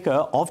a figure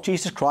of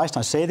Jesus Christ,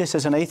 I say this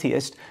as an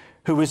atheist,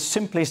 who was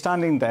simply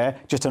standing there,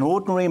 just an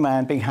ordinary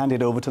man being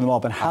handed over to the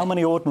mob. And how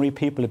many ordinary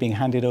people are being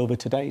handed over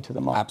today to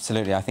the mob?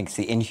 Absolutely. I think it's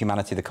the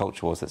inhumanity of the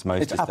culture wars that's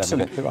most disturbing.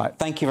 Absolutely right.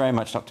 Thank you very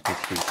much, Dr. Peter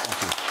Keith.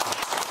 Thank you.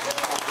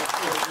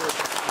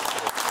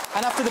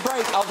 And after the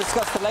break, I'll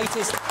discuss the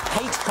latest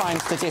hate crime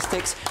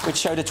statistics, which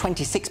showed a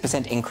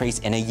 26% increase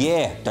in a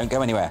year. Don't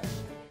go anywhere.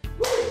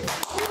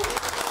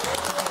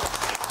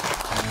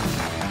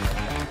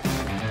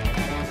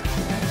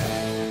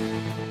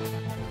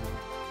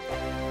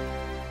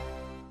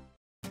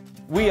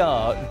 We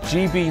are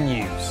GB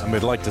News. And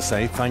we'd like to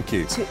say thank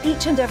you to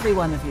each and every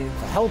one of you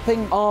for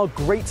helping our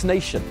great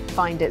nation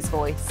find its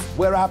voice.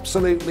 We're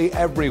absolutely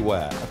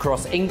everywhere.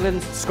 Across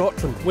England,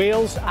 Scotland,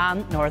 Wales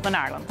and Northern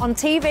Ireland. On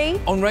TV,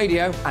 on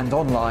radio and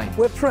online.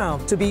 We're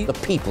proud to be the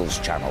People's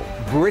Channel,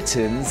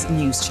 Britain's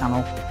news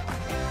channel.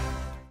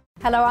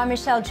 Hello, I'm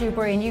Michelle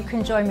Dewberry, and you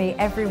can join me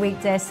every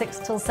weekday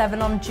 6 till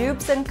 7 on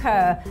Jubes and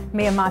Kerr.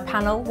 Me and my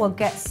panel will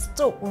get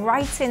stuck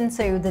right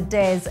into the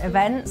day's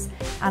events,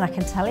 and I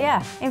can tell you,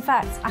 in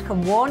fact, I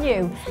can warn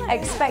you,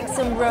 expect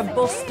some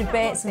robust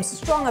debates, some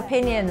strong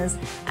opinions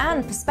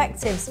and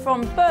perspectives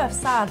from both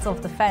sides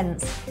of the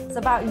fence. It's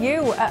about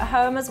you at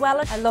home as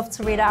well. I love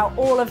to read out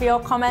all of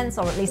your comments,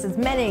 or at least as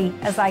many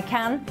as I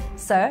can.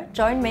 So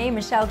join me,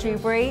 Michelle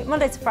Dewberry,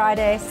 Monday to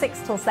Friday,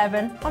 6 till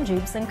 7 on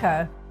Jubes and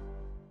Kerr.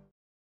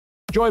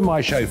 Join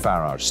my show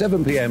Farage,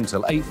 7 p.m.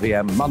 till 8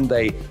 p.m.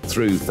 Monday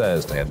through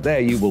Thursday, and there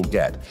you will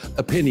get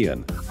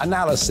opinion,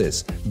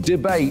 analysis,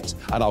 debate,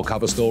 and I'll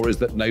cover stories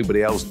that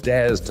nobody else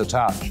dares to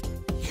touch.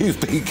 You've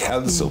been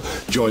cancelled.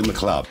 Join the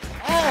club.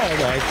 Oh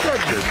my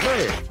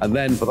goodness me. And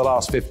then for the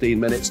last 15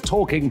 minutes,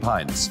 talking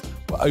pints.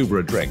 We're over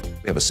a drink.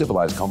 We have a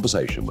civilised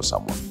conversation with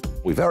someone.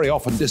 We very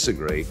often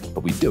disagree,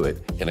 but we do it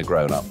in a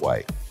grown-up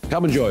way.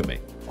 Come and join me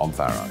on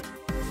Farage.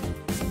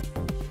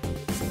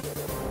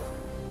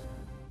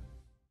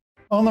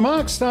 On the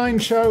Mark Steyn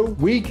Show,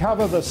 we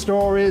cover the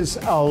stories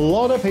a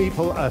lot of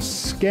people are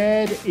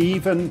scared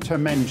even to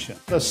mention.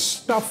 The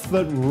stuff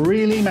that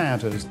really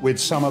matters with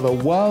some of the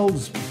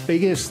world's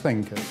biggest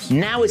thinkers.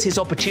 Now is his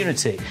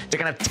opportunity to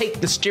kind of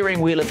take the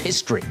steering wheel of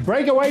history.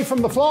 Break away from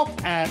the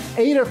flop at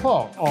 8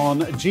 o'clock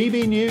on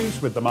GB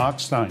News with the Mark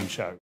Steyn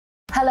Show.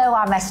 Hello,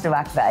 I'm Esther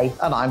McVeigh.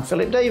 And I'm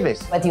Philip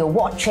Davis. Whether you're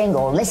watching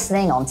or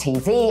listening on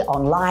TV,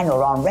 online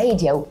or on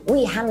radio,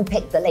 we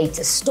handpick the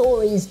latest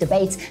stories,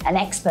 debates and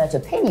expert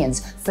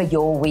opinions for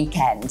your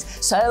weekend.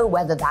 So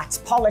whether that's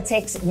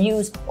politics,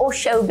 news or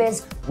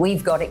showbiz,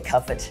 we've got it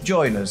covered.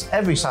 Join us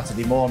every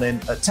Saturday morning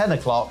at 10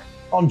 o'clock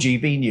on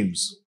GB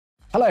News.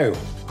 Hello,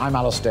 I'm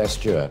Alastair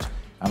Stewart,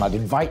 and I'd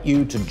invite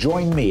you to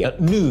join me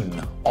at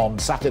noon on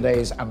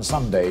Saturdays and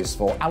Sundays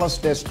for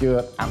Alastair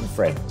Stewart and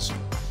Friends.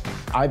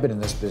 I've been in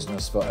this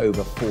business for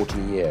over 40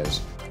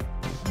 years.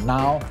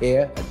 Now,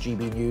 here at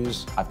GB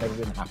News, I've never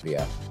been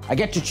happier. I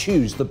get to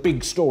choose the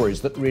big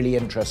stories that really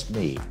interest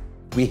me.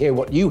 We hear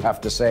what you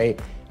have to say,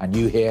 and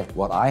you hear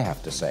what I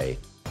have to say.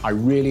 I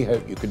really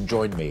hope you can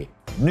join me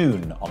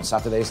noon on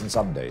Saturdays and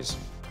Sundays.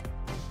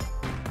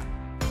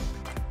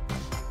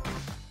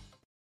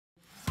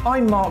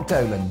 I'm Mark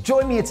Dolan.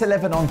 Join me at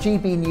 11 on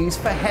GB News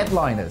for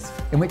Headliners,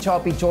 in which I'll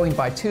be joined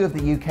by two of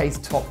the UK's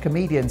top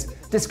comedians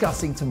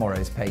discussing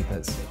tomorrow's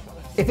papers.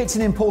 If it's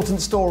an important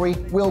story,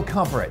 we'll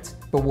cover it,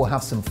 but we'll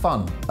have some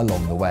fun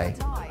along the way.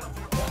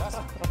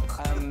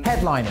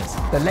 Headliners,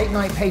 the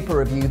late-night paper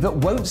review that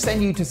won't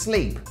send you to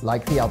sleep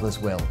like the others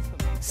will.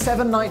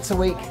 7 nights a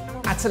week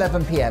at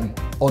 11 p.m.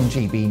 on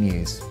GB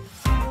News.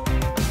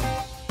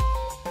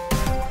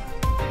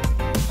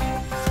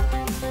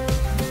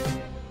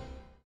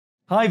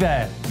 Hi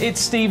there, it's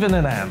Stephen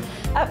and Anne.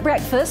 At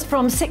breakfast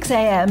from 6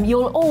 a.m,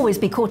 you'll always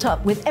be caught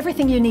up with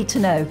everything you need to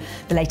know,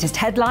 the latest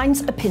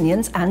headlines,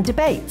 opinions and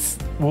debates.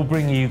 We'll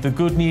bring you the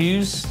good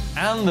news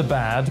and the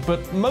bad,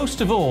 but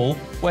most of all,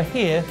 we're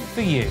here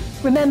for you.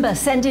 Remember,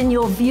 send in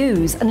your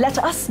views and let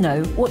us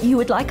know what you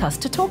would like us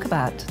to talk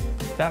about.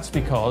 That's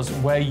because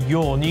we're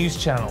your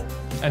news channel.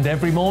 And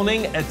every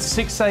morning at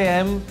 6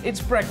 a.m,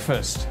 it's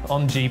breakfast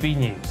on GB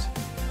News.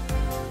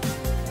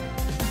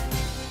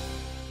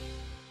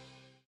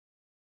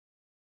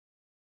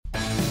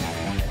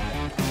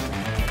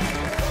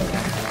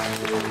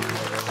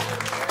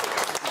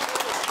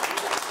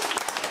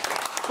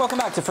 Welcome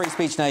back to Free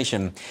Speech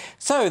Nation.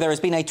 So, there has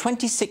been a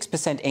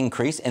 26%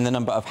 increase in the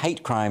number of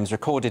hate crimes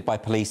recorded by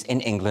police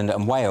in England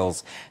and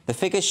Wales. The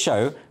figures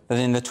show that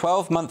in the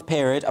 12-month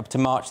period up to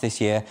March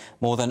this year,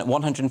 more than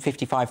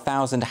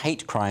 155,000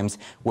 hate crimes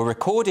were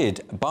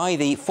recorded by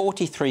the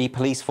 43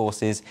 police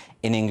forces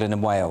in England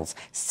and Wales.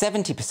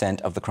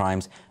 70% of the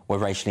crimes were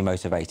racially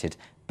motivated.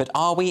 But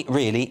are we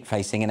really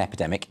facing an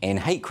epidemic in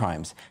hate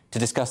crimes? To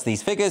discuss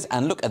these figures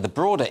and look at the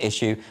broader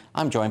issue,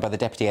 I'm joined by the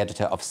Deputy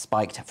Editor of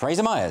Spiked,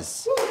 Fraser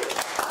Myers.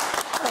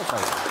 Hello,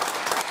 Fraser.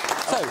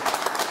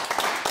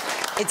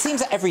 So, it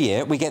seems that every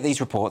year we get these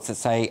reports that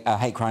say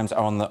hate crimes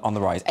are on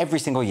the rise. Every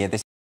single year.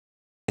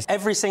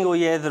 Every single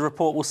year, the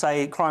report will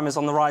say crime is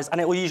on the rise, and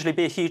it will usually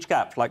be a huge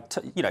gap. Like,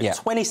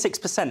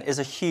 26% is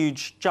a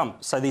huge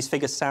jump. So these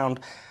figures sound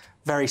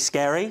very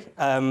scary.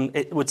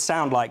 It would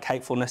sound like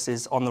hatefulness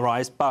is on the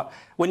rise, but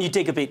when you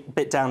dig a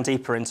bit down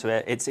deeper into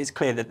it, it's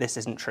clear that this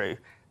isn't true.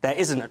 There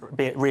isn't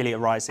really a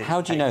rise in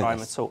hate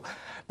crime at all.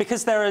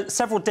 Because there are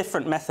several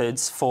different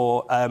methods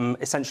for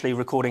essentially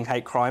recording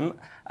hate crime.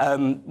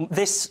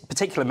 This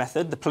particular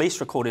method, the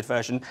police-recorded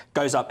version,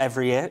 goes up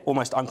every year,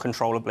 almost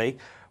uncontrollably,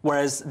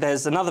 whereas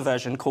there's another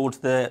version called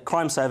the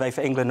Crime Survey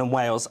for England and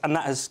Wales, and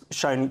that has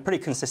shown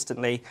pretty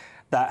consistently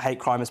that hate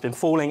crime has been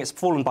falling. It's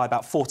fallen by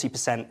about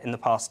 40% in the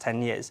past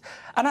 10 years.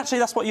 And actually,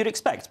 that's what you'd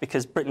expect,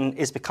 because Britain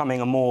is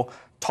becoming a more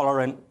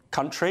tolerant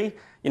country.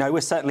 You know, we're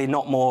certainly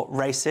not more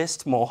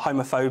racist, more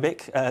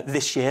homophobic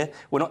this year.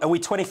 Are we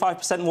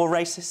 25% more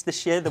racist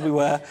this year than we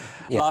were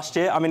last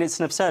year? I mean, it's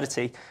an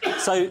absurdity.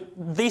 So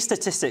these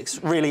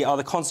statistics really are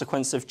the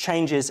consequence of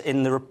changes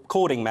in the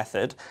recording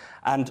method,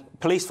 and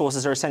police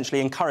forces are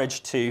essentially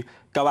encouraged to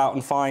go out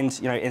and find,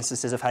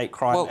 instances of hate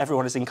crime. Well,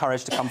 everyone is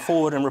encouraged to come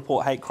forward and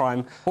report hate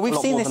crime a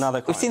lot more than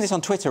other crimes. We've seen this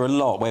on Twitter a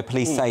lot, where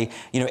police say,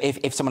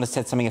 if someone has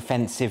said something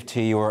offensive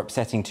to you or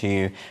upsetting to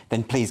you,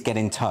 then please get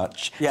in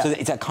touch. Yeah. So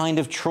it's a kind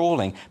of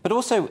trawling. But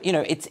also,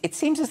 it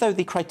seems as though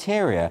the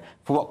criteria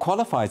for what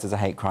qualifies as a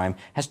hate crime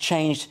has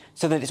changed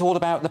so that it's all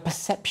about the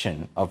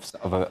perception of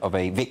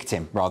a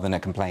victim rather than a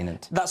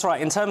complainant. That's right.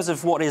 In terms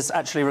of what is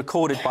actually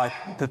recorded by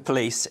the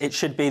police, it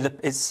should be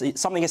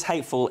something is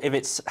hateful if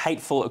it's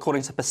hateful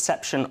according to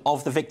perception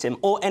of the victim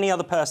or any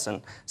other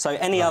person. So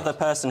any other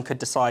person could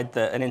decide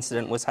that an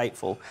incident was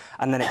hateful,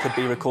 and then it could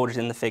be recorded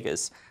in the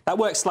figures. That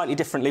works slightly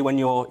differently when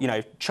you're,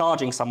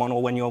 charging someone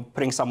or when you're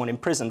putting someone in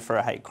prison for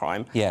a hate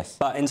crime. Yes.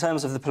 But in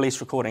terms of the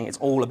police recording, it's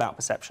all about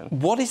perception.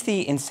 What is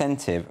the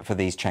incentive for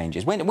these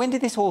changes? When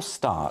did this all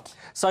start?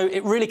 So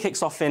it really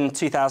kicks off in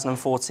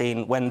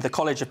 2014 when the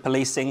College of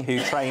Policing, who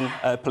train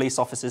police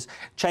officers,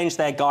 changed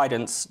their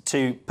guidance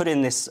to put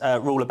in this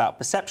rule about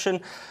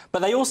perception.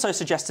 But they also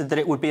suggested that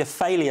it would be a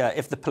failure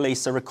if the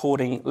police are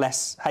recording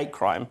less hate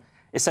crime.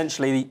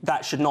 Essentially,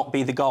 that should not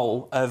be the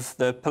goal of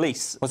the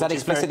police. Was that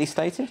explicitly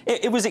stated?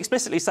 It was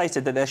explicitly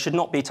stated that there should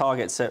not be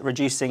targets at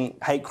reducing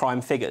hate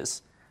crime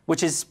figures,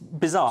 which is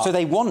bizarre. So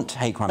they want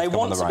hate crimes to come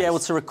on the rise? They want to be able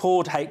to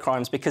record hate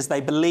crimes because they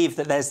believe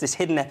that there's this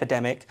hidden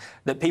epidemic,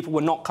 that people were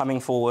not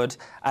coming forward,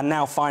 and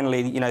now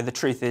finally, the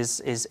truth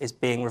is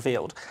being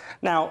revealed.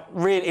 Now,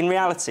 in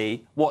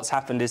reality, what's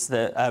happened is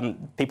that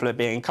people are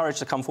being encouraged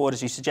to come forward.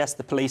 As you suggest,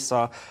 the police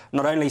are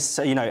not only,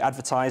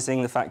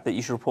 advertising the fact that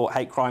you should report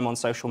hate crime on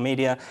social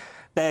media,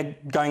 they're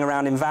going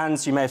around in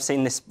vans. You may have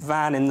seen this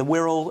van in the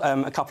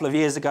Wirral a couple of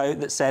years ago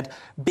that said,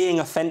 being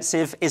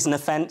offensive is an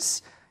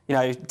offence.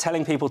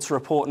 Telling people to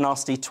report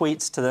nasty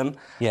tweets to them.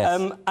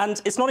 Yes.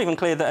 And it's not even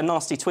clear that a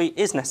nasty tweet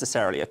is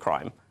necessarily a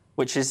crime,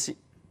 which is,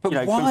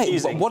 But why?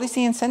 confusing. What is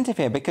the incentive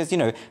here? Because,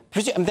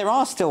 there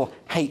are still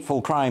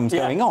hateful crimes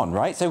going on,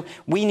 right? So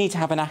we need to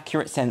have an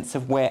accurate sense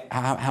of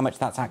how much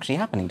that's actually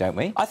happening, don't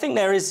we? I think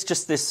there is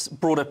just this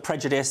broader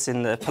prejudice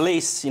in the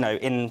police,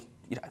 in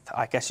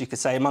I guess you could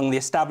say, among the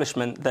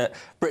establishment that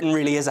Britain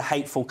really is a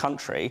hateful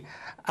country.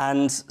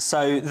 And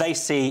so they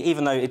see,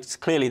 even though it's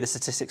clearly the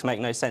statistics make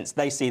no sense,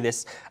 they see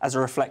this as a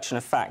reflection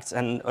of fact,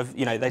 and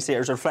they see it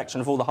as a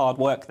reflection of all the hard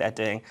work they're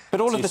doing.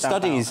 But all of the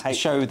studies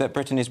show that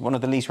Britain is one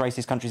of the least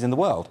racist countries in the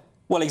world.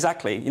 Well,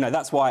 exactly.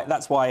 That's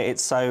why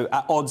it's so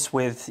at odds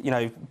with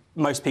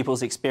most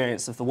people's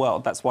experience of the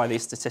world. That's why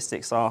these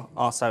statistics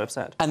are so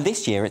absurd. And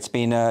this year, it's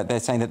been they're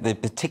saying that the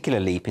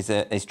particular leap is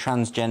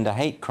transgender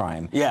hate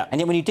crime. Yeah.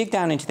 And yet, when you dig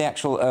down into the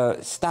actual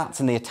stats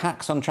and the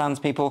attacks on trans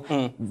people,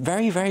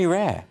 very, very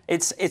rare.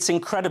 It's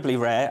incredibly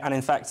rare, and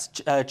in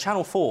fact,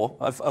 Channel 4,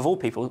 of all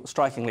people,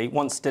 strikingly,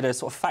 once did a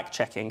sort of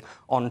fact-checking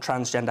on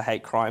transgender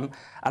hate crime,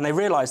 and they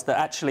realised that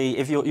actually,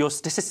 if you're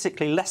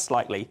statistically less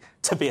likely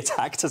to be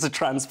attacked as a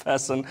trans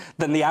person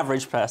than the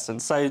average person.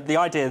 So the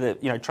idea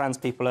that trans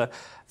people are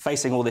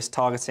facing all this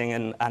targeting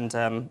and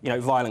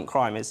violent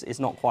crime is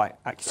not quite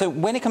accurate. So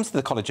when it comes to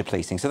the College of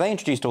Policing, so they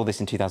introduced all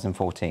this in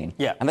 2014.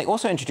 Yeah. And they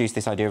also introduced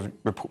this idea of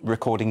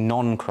recording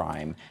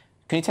non-crime.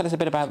 Can you tell us a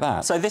bit about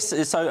that?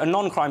 So a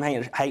non-crime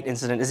hate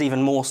incident is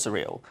even more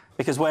surreal,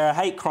 because where a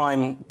hate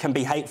crime can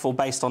be hateful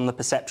based on the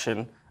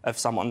perception of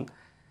someone,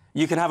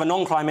 you can have a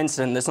non-crime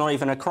incident that's not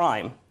even a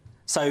crime.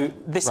 So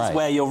this is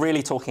where you're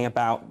really talking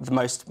about the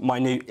most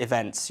minute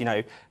events,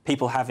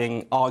 people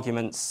having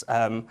arguments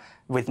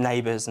with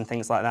neighbours and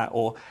things like that,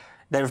 or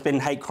there have been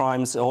hate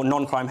crimes or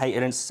non-crime hate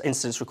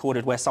incidents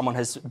recorded where someone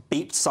has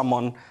beeped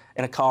someone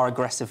in a car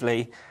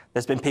aggressively.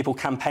 There's been people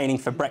campaigning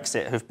for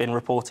Brexit who've been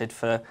reported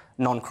for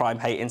non-crime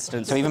hate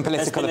incidents. So even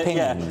political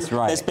opinions,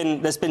 right?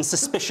 There's been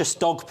suspicious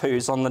dog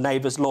poos on the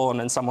neighbour's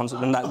lawn, and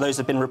those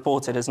have been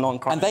reported as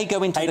non-crime. And they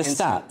go into the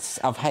stats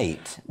of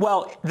hate?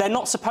 Well, they're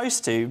not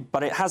supposed to,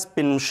 but it has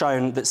been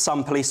shown that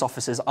some police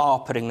officers are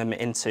putting them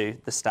into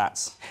the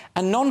stats.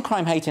 And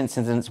non-crime hate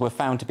incidents were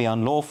found to be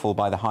unlawful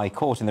by the High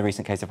Court in the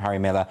recent case of Harry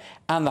Miller,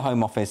 and the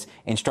Home Office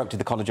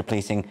instructed the College of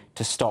Policing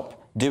to stop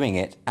doing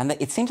it, and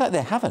it seems like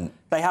they haven't.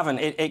 They haven't.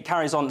 It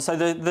carries on. So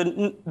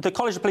the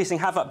College of Policing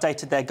have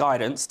updated their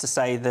guidance to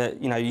say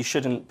that you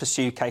shouldn't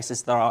pursue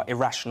cases that are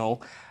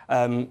irrational.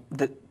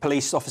 That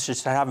police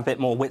officers should have a bit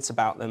more wits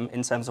about them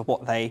in terms of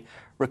what they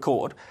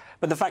record.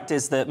 But the fact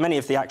is that many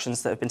of the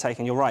actions that have been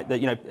taken, you're right,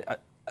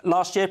 that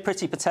last year,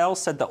 Priti Patel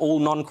said that all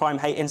non-crime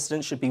hate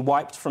incidents should be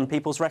wiped from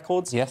people's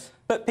records. Yes.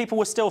 But people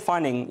were still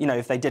finding,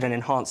 if they did an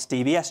enhanced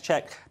DBS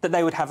check, that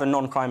they would have a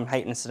non-crime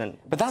hate incident.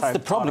 But that's the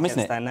problem, isn't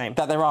it?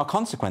 That there are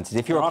consequences.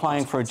 If you're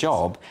applying for a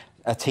job,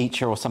 a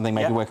teacher or something,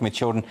 maybe working with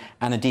children,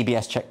 and a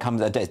DBS check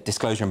comes, a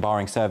disclosure and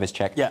barring service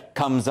check,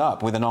 comes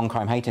up with a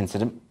non-crime hate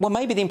incident, well,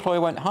 maybe the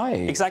employer won't hire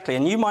you. Exactly,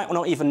 and you might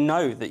not even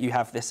know that you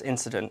have this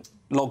incident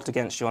logged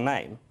against your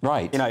name.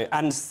 Right.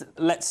 And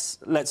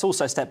let's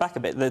also step back a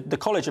bit. The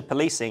College of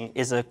Policing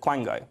is a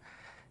quango.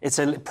 It's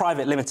a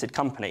private limited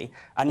company,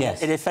 and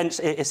yet it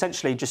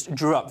essentially just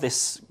drew up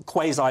this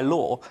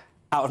quasi-law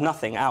out of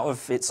nothing, out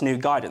of its new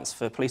guidance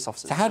for police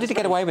officers. So how did it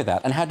get away with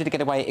that? And how did it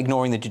get away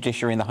ignoring the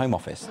judiciary and the Home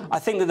Office? I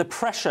think that the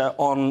pressure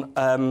on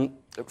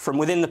from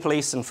within the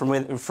police and from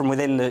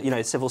within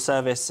the civil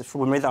service,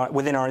 from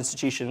within our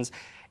institutions,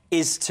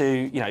 is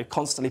to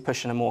constantly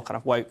push in a more kind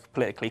of woke,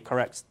 politically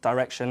correct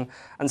direction,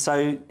 and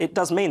so it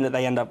does mean that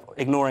they end up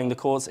ignoring the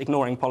courts,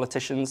 ignoring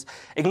politicians,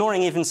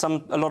 ignoring even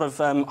a lot of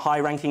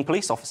high-ranking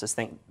police officers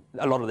think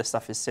a lot of this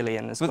stuff is silly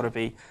and it's got to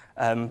be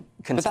contained.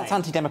 But that's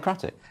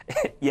anti-democratic.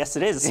 Yes,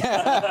 it is.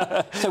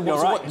 So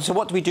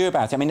what do we do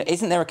about it? I mean,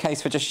 isn't there a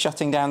case for just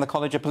shutting down the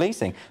College of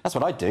Policing? That's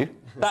what I'd do.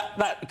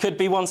 That could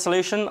be one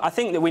solution. I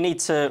think that we need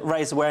to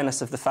raise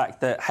awareness of the fact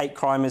that hate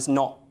crime is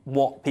not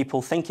what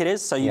people think it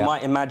is. So you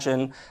might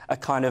imagine a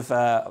kind of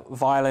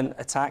violent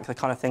attack, the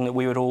kind of thing that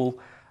we would all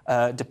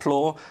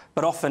deplore,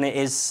 but often it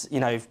is,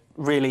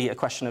 really a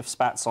question of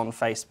spats on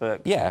Facebook.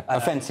 Yeah,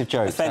 offensive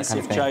jokes.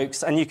 Offensive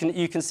jokes, and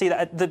you can see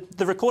that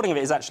the recording of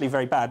it is actually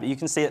very bad, but you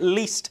can see at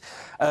least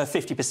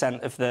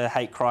 50% of the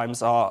hate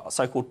crimes are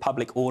so-called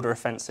public order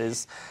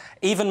offences.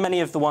 Even many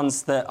of the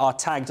ones that are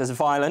tagged as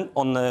violent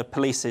on the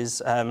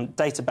police's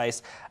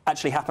database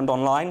actually happened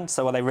online.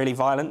 So are they really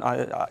violent?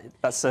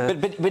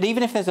 But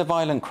even if there's a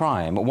violent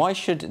crime, why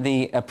should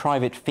the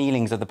private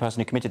feelings of the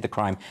person who committed the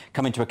crime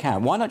come into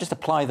account? Why not just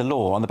apply the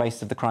law on the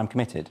basis of the crime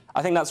committed?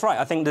 I think that's right.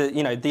 I think that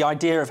the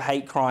idea of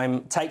hate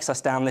crime takes us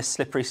down this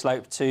slippery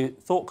slope to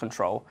thought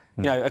control.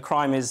 A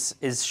crime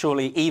is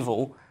surely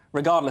evil,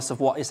 regardless of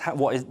what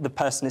the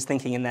person is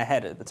thinking in their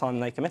head at the time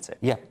they commit it.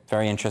 Yeah,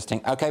 very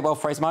interesting. OK, well,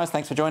 Fraser Myers,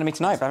 thanks for joining me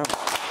tonight.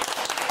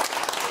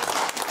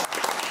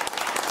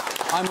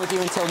 I'm with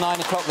you until 9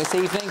 o'clock this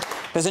evening.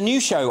 There's a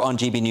new show on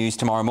GB News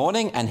tomorrow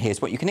morning, and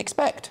here's what you can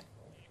expect.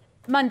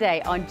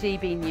 Monday on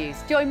GB News.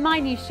 Join my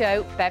new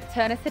show, Bev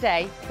Turner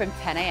Today, from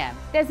 10 a.m.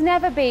 There's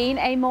never been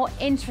a more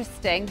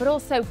interesting but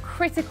also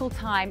critical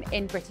time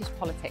in British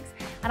politics,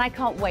 and I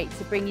can't wait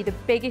to bring you the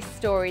biggest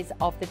stories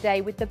of the day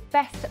with the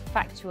best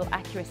factual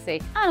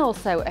accuracy and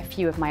also a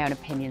few of my own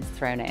opinions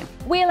thrown in.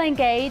 We'll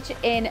engage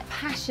in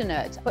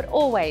passionate but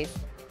always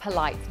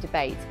polite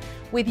debate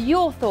with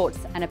your thoughts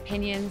and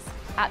opinions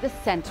at the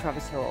centre of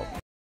it all.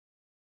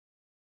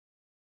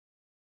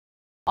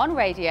 on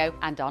radio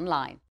and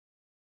online.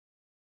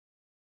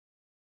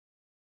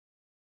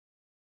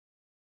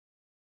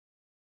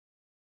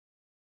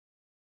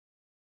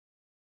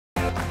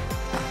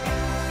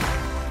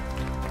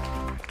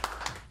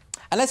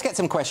 And let's get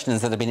some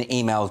questions that have been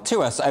emailed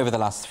to us over the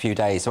last few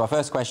days. So our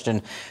first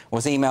question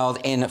was emailed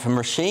in from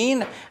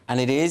Rasheen, and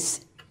it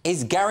is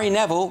Gary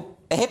Neville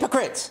a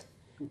hypocrite?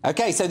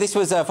 OK, so this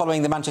was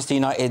following the Manchester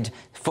United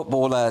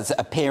footballer's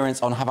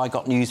appearance on Have I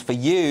Got News For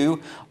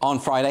You on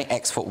Friday,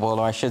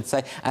 ex-footballer, I should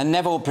say. And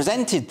Neville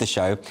presented the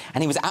show,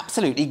 and he was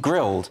absolutely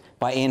grilled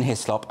by Ian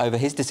Hislop over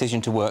his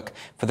decision to work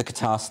for the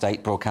Qatar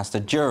state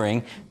broadcaster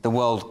during the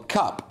World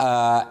Cup.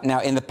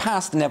 Now, in the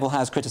past, Neville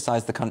has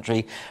criticised the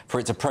country for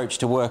its approach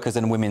to workers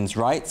and women's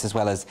rights, as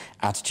well as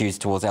attitudes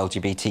towards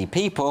LGBT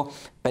people.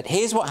 But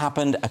here's what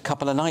happened a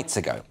couple of nights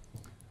ago.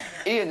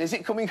 Ian, is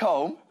it coming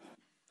home?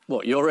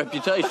 What, your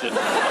reputation?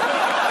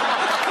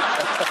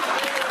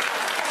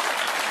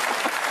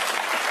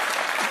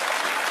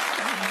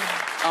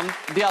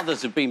 The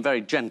others have been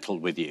very gentle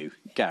with you,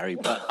 Gary,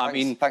 but I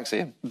mean... Thanks,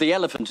 Ian. The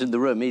elephant in the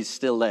room is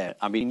still there.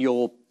 I mean,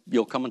 you're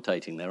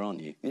commentating there,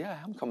 aren't you? Yeah,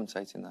 I'm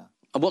commentating there.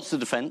 And what's the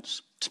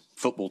defence?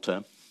 Football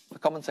term. We're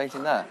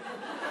commentating there.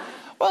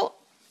 Well,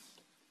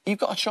 you've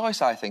got a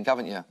choice, I think,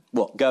 haven't you?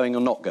 What, going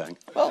or not going?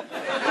 Well,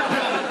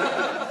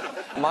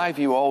 my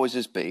view always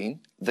has been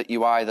that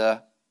you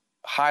either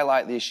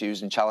highlight the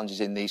issues and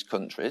challenges in these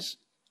countries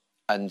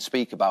and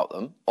speak about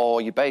them, or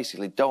you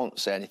basically don't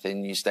say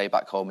anything, you stay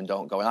back home and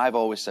don't go. And I've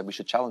always said we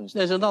should challenge them.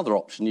 There's another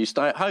option. You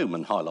stay at home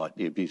and highlight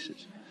the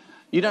abuses.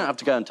 You don't have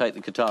to go and take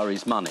the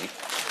Qataris' money.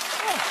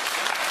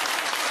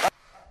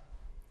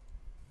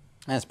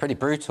 That's pretty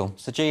brutal.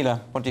 Sajila,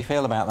 what do you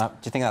feel about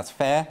that? Do you think that's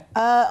fair?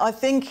 I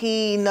think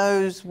he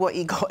knows what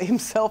he got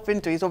himself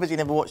into. He's obviously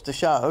never watched the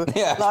show.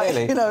 Yeah, like,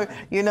 clearly.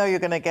 You know you're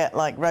going to get,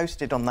 like,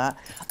 roasted on that.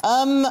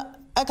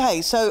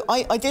 OK, so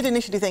I did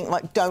initially think,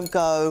 like, don't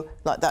go,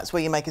 like, that's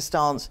where you make a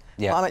stance.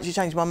 Yeah. But I'm actually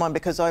changing my mind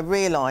because I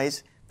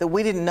realised that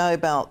we didn't know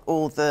about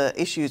all the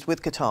issues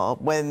with Qatar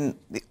when...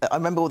 I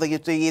remember all the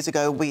years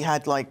ago we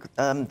had, like,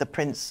 the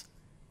prince,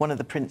 one of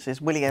the princes,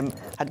 William,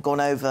 had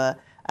gone over...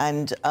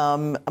 And, I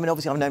mean,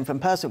 obviously, I've known from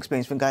personal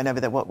experience from going over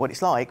there what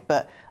it's like,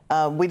 but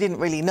we didn't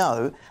really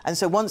know. And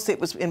so once it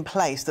was in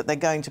place that they're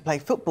going to play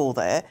football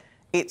there,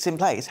 it's in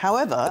place.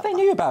 However... But they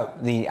knew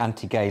about the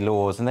anti-gay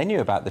laws and they knew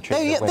about the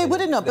treatment... They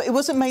would have known, but it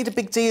wasn't made a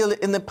big deal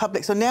in the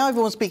public. So now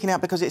everyone's speaking out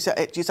because it's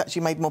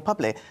actually made more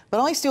public.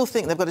 But I still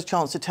think they've got a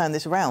chance to turn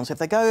this around. So if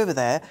they go over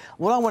there,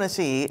 what I want to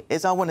see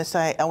is I want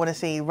to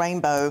see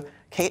rainbow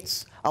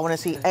kits. I want to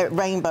see a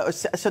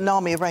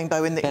tsunami of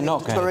rainbow in the... They're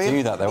not going to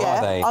do that, though,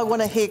 are they? I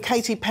want to hear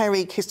Katy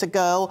Perry kiss a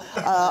girl.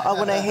 I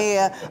want to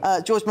hear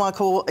George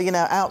Michael,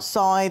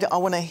 outside. I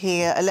want to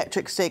hear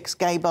Electric Six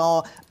Gay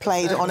Bar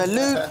played on a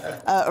loop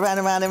around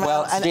and around and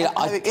well, around.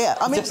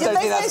 I mean,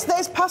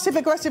 there's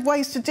passive-aggressive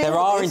ways to deal with this. There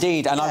are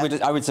indeed, and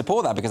I would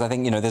support that because I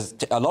think, there's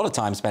a lot of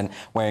time spent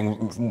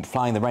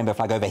flying the rainbow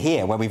flag over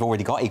here where we've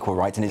already got equal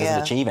rights and it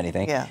doesn't achieve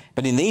anything. Yeah.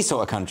 But in these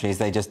sort of countries,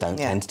 they just don't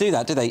tend to do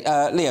that, do they?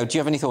 Leo, do you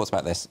have any thoughts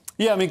about this?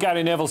 Yeah, I mean,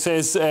 Gary Neville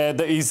says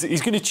that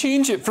he's going to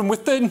change it from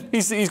within.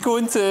 He's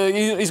going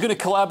to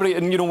collaborate,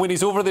 and when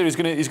he's over there, he's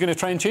going to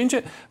try and change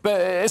it.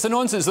 But it's a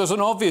nonsense. There's an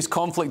obvious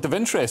conflict of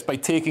interest by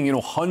taking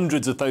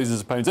hundreds of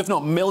thousands of pounds, if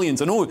not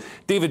millions. I know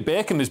David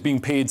Beckham is being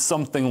paid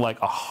something like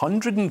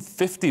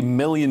 £150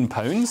 million.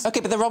 OK,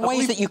 but there are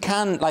ways that you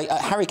can, like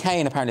Harry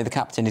Kane, apparently the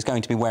captain, is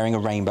going to be wearing a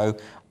rainbow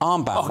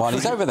armband while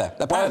he's over there,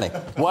 apparently.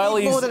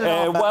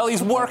 While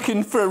he's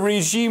working for a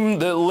regime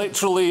that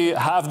literally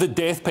have the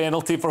death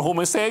penalty for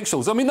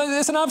homosexuals. I mean,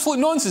 it's an absolute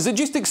nonsense. It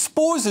just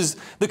exposes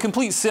the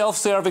complete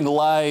self-serving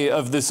lie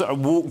of this sort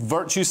of woke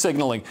virtue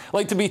signalling.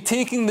 Like to be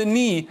taking the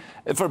knee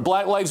for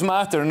Black Lives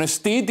Matter in a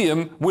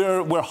stadium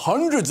where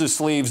hundreds of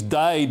slaves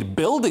died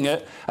building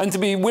it, and to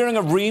be wearing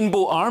a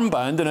rainbow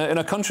armband in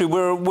a country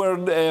where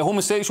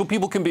homosexual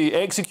people can be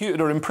executed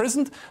or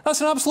imprisoned.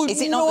 That's an absolute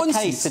nonsense. Is it not the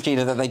case,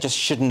 Sajida, that they just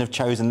shouldn't have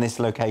chosen this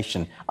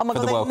location for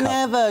the World Cup?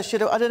 Never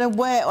should have. I don't know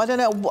where. I don't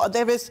know.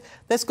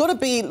 There's got to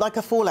be like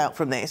a fallout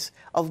from this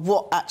of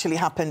what actually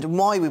happened and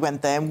why we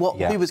went there and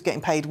who was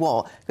getting paid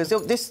what.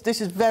 Because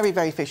this is very,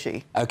 very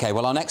fishy. OK,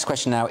 well, our next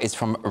question now is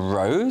from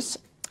Rose.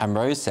 And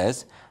Rose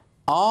says,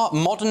 are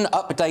modern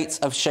updates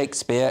of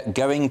Shakespeare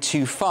going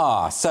too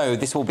far? So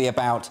this will be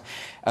about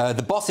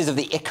the bosses of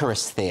the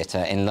Icarus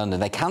Theatre in London.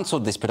 They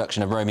cancelled this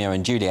production of Romeo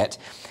and Juliet.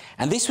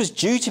 And this was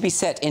due to be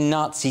set in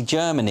Nazi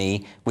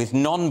Germany with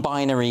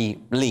non-binary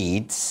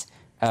leads.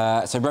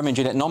 So Romeo and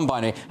Juliet,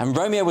 non-binary. And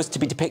Romeo was to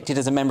be depicted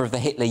as a member of the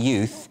Hitler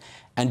Youth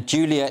and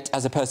Juliet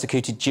as a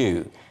persecuted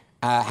Jew.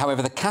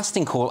 However, the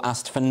casting call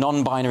asked for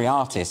non-binary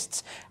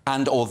artists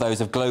and or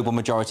those of global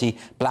majority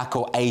black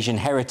or Asian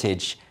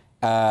heritage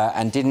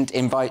and didn't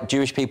invite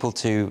Jewish people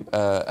to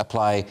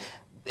apply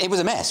It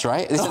was a mess,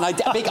 right? It's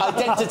a big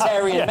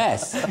identitarian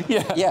mess.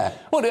 Yeah.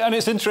 Well, and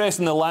it's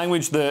interesting the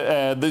language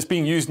that's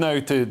being used now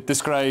to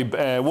describe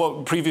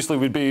what previously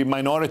would be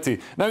minority.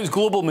 Now it's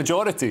global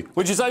majority,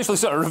 which is actually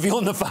sort of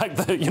revealing the fact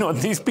that, you know,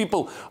 these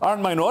people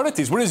aren't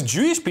minorities, whereas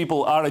Jewish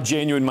people are a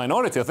genuine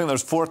minority. I think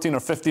there's 14 or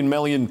 15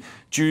 million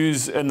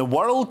Jews in the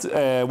world,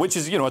 which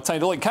is, you know, a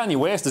tiny... Like Kanye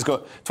West has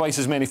got twice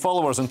as many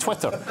followers on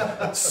Twitter.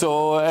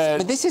 So...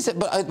 But this is...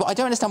 But I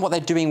don't understand what they're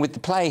doing with the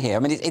play here. I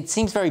mean, it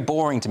seems very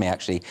boring to me,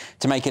 actually,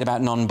 to make it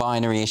about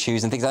non-binary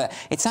issues and things like that.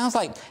 It sounds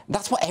like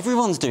that's what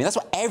everyone's doing. That's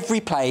what every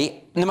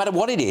play, no matter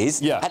what it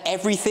is, at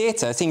every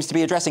theatre seems to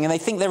be addressing. And they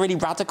think they're really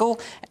radical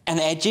and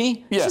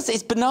edgy. Yeah.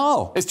 It's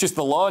banal. It's just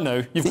the law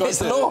now. You've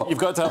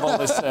got to have all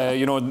this,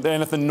 you know,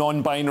 anything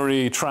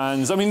non-binary,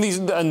 trans. I mean,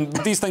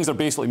 these things are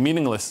basically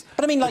meaningless.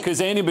 But I mean, like...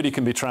 Because anybody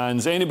can be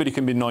trans, anybody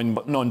can be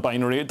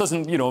non-binary. It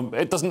doesn't, you know,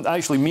 it doesn't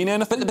actually mean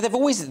anything. But they've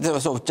always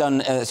sort of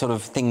done sort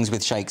of things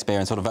with Shakespeare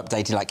and sort of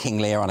updated, like King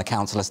Lear on a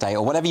council estate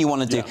or whatever you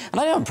want to do. And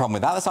I don't have a problem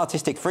with that. That's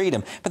artistic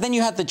freedom. But then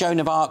you had the Joan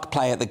of Arc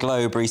play at the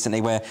Globe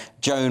recently where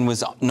Joan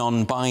was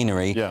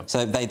non-binary.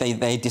 So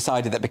they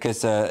decided that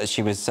because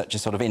she was such a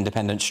sort of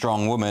independent,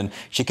 strong woman,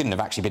 she couldn't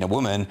have actually been a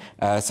woman.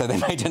 So they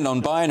made her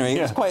non-binary.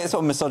 It was quite a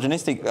sort of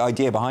misogynistic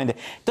idea behind it.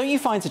 Don't you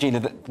find,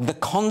 Sajina, that the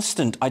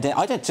constant... I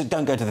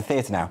don't go to the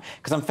theatre now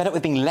because I'm fed up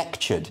with being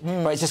lectured.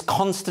 Right? It's just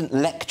constant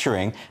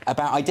lecturing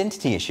about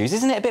identity issues.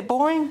 Isn't it a bit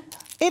boring?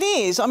 It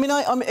is. I mean,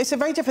 it's a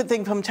very different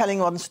thing from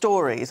telling on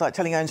stories, like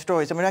telling your own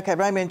stories. I mean, OK,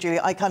 Romeo and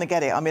Juliet, I kind of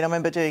get it. I mean, I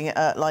remember doing,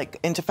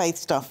 like, interfaith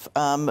stuff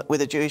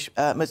with a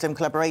Jewish-Muslim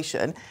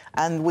collaboration,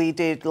 and we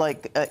did,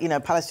 like, you know,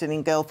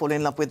 Palestinian girl fall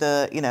in love with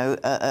a, you know,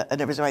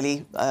 an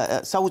Israeli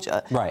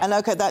soldier. Right. And,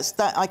 OK,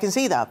 that I can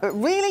see that. But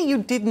really,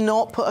 you did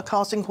not put a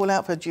casting call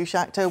out for a Jewish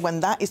actor when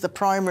that is the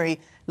primary...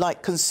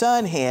 like,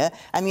 concern here,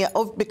 and yet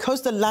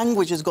because the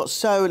language has got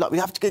so, like, we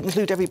have to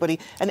include everybody,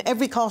 and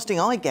every casting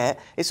I get,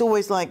 it's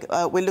always like,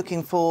 we're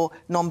looking for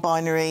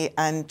non-binary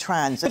and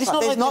trans. But it's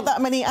like, there's not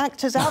that many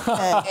actors out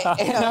there.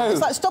 You know,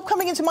 it's like, stop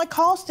coming into my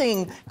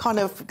casting kind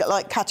of,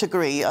 like,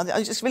 category.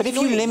 Just really but if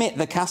you limit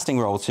the casting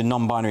role to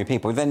non-binary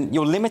people, then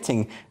you're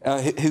limiting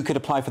who could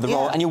apply for the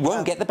role, and you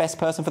won't get the best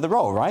person for the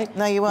role, right?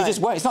 No, you won't. You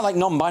just won't. It's not like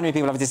non-binary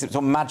people have this sort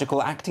of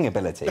magical acting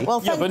ability.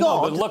 Well, thank God.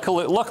 No,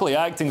 but luckily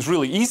acting's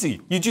really easy.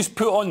 You just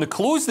put on the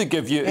clothes they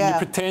give you and you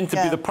pretend to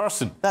be the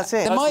person. That's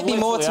it. There might be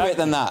more to it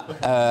than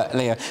that,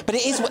 Leo. But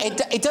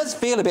it does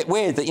feel a bit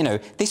weird that, you know,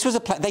 this was a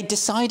play. They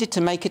decided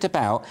to make it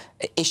about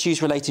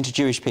issues relating to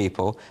Jewish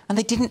people, and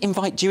they didn't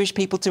invite Jewish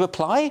people to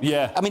apply.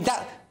 Yeah. I mean,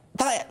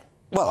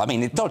 well, I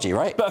mean, it's dodgy,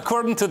 right? But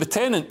according to the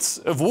tenets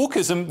of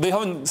wokeism, they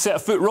haven't set a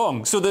foot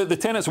wrong. So the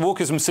tenets of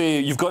wokeism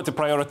say you've got to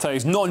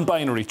prioritise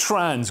non-binary,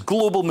 trans,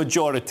 global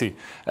majority.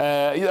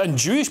 And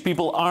Jewish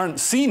people aren't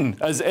seen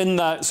as in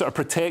that sort of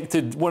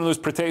protected, one of those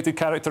protected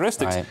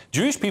characteristics. Right.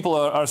 Jewish people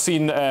are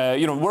seen,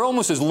 you know, we're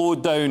almost as low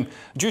down,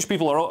 Jewish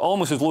people are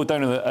almost as low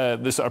down in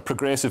the sort of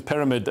progressive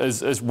pyramid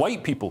as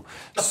white people.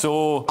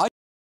 So...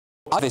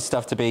 I want this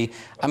stuff to be,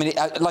 I mean,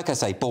 like I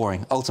say,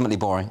 boring, ultimately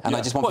boring, and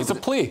I just want people... It's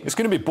a play. It's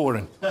going to be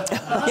boring.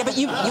 Yeah, but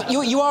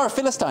you are a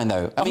Philistine,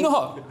 though. I'm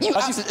not.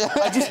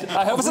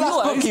 I have was the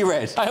last book you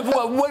read?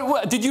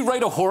 What, did you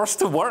ride a horse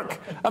to work?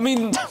 I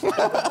mean,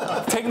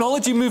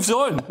 technology moves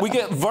on. We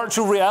get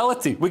virtual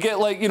reality. We get,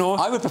 like, you know...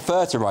 I would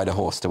prefer to ride a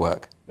horse to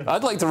work.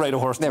 I'd like to ride a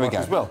horse to work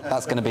as well.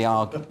 That's going to be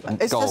our goal.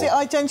 Does it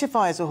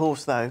identify as a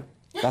horse, though?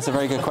 That's a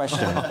very good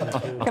question.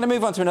 I'm going to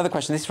move on to another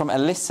question. This is from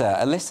Alyssa.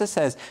 Alyssa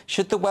says,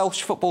 should the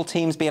Welsh football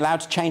teams be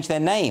allowed to change their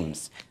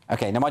names?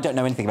 OK, now, I don't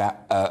know anything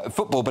about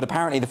football, but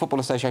apparently the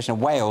Football Association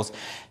of Wales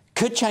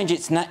could change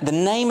the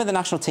name of the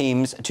national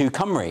teams to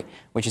Cymru,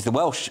 which is the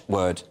Welsh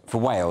word for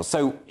Wales.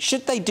 So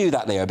should they do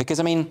that, Leo?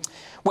 Because, I mean,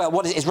 well,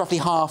 what is it? It's roughly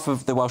half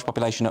of the Welsh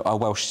population are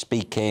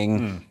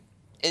Welsh-speaking.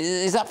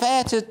 Is that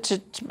fair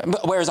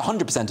whereas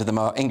 100% of them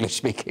are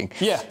English-speaking?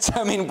 Yeah. So,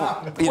 I mean...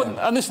 Well,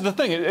 and this is the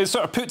thing, it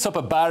sort of puts up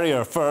a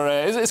barrier for...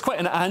 it's quite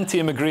an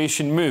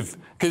anti-immigration move,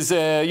 because,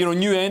 you know,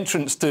 new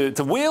entrants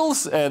to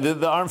Wales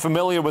that aren't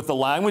familiar with the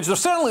language, they're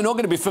certainly not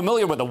going to be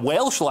familiar with the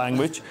Welsh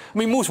language. I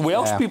mean, most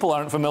Welsh people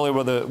aren't familiar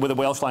with the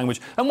Welsh language.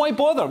 And why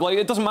bother? Like,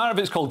 it doesn't matter if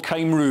it's called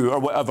Cymru or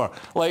whatever.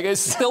 Like,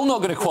 it's still not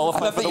going to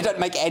qualify I love that you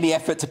don't make any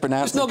effort to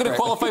pronounce it. It's not going to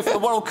qualify for the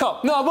World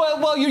Cup. No,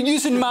 well, you're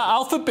using my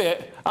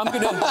alphabet. I'm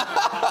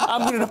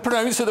going to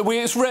pronounce it the way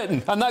it's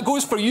written. And that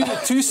goes for you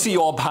too,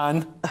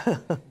 Siobhan.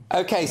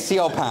 OK,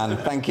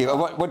 Siobhan, thank you.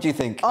 What do you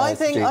think? I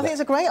think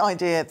it's a great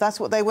idea. If that's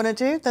what they want to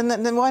do,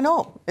 then why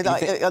not?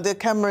 The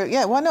camera,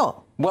 yeah, why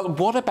not? Well,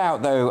 what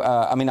about, though,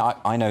 I mean,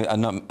 I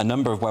know a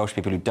number of Welsh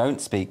people who don't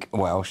speak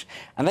Welsh,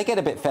 and they get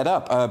a bit fed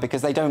up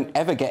because they don't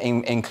ever get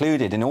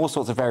included in all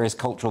sorts of various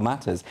cultural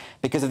matters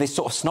because of this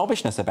sort of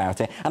snobbishness about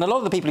it. And a lot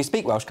of the people who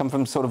speak Welsh come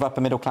from sort of upper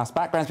middle-class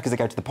backgrounds because they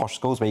go to the posh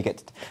schools where you get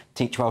to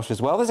teach Welsh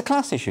as well. There's a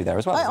class issue there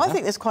as well. I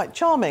think it's quite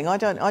charming. I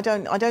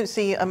don't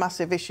see a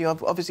massive issue.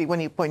 Obviously, when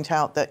you point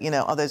out that, you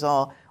know, others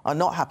are are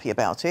not happy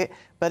about it.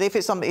 But if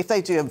it's if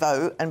they do a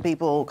vote and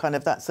people kind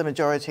of, that's the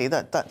majority,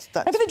 that's...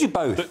 Maybe they do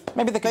both.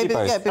 Maybe they can do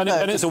both. Yeah,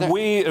 and it's a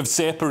way of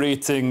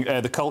separating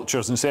the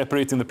cultures and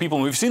separating the people.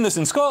 And we've seen this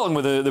in Scotland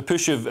with the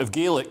push of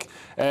Gaelic,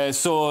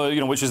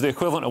 which is the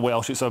equivalent of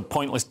Welsh. It's a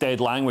pointless dead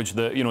language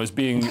that, is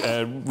being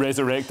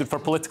resurrected for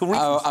political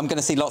reasons. Oh, I'm going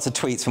to see lots of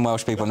tweets from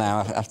Welsh people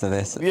now after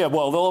this. Yeah,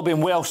 well, they'll all be in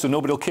Welsh, so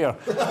nobody will care.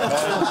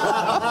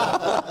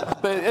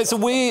 But it's a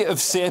way of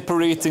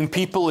separating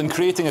people and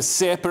creating a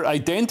separate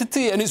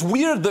identity. And it's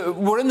weird that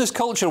we're in this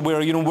culture where,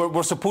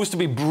 we're supposed to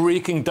be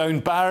breaking down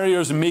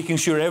barriers and making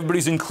sure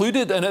everybody's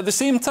included. And at the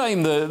same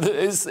time,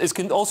 it's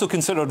also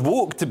considered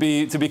woke to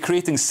be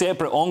creating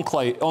separate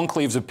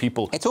enclaves of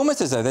people. It's almost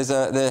as though there's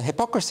the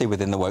hypocrisy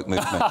within the woke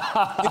movement.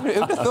 Who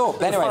would have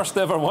thought? Anyway, the first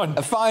ever one.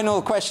 A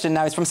final question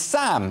now is from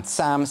Sam.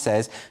 Sam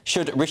says,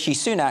 should Rishi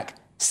Sunak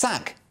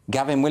sack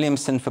Gavin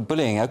Williamson for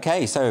bullying?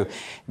 OK, so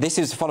this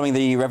is following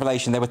the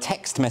revelation there were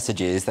text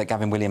messages that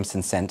Gavin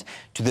Williamson sent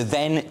to the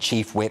then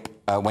Chief Whip,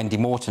 Wendy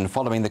Morton,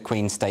 following the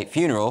Queen's state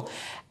funeral.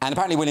 And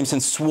apparently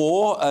Williamson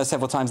swore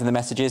several times in the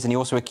messages, and he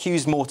also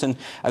accused Morton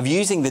of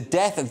using the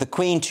death of the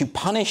Queen to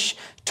punish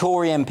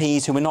Tory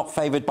MPs who were not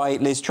favoured by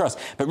Liz Truss.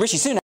 But Rishi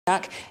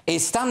Sunak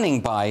is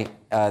standing by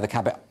the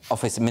Cabinet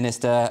Office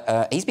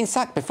Minister. He's been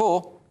sacked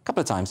before, a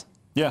couple of times.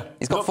 Yeah.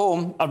 He's got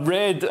form. I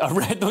read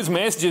those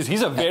messages.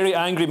 He's a very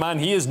angry man.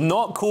 He is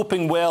not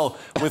coping well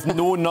with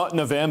No Nut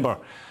November.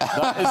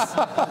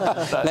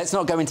 Let's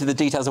not go into the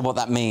details of what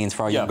that means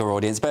for our younger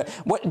audience. But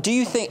what do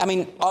you think? I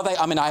mean, are they?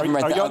 I mean, I haven't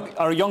read that.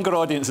 Our younger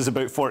audience is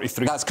about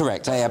 43. That's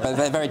correct. Yeah, but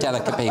they're very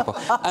delicate people.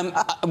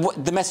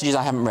 The messages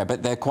I haven't read,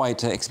 but they're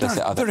quite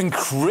explicit. They're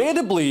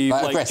incredibly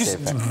just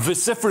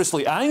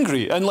vociferously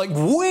angry and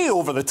way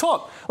over the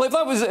top. Like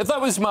if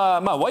that was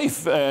my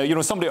wife,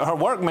 somebody at her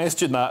work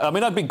messaging that. I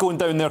mean, I'd be going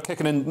down there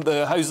kicking in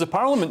the Houses of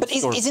Parliament. But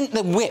isn't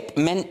the whip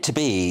meant to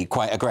be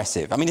quite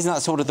aggressive? I mean, isn't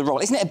that sort of the role?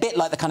 Isn't it a bit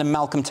like the kind of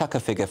Malcolm Tucker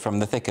figure from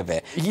The Thick of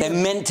It? Yeah.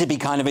 They're meant to be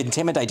kind of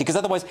intimidating, because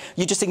otherwise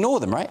you just ignore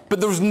them, right?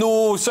 But there's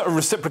no sort of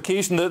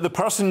reciprocation. The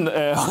person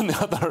on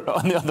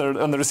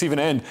the receiving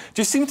end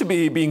just seemed to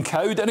be being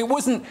cowed, and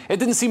it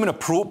didn't seem an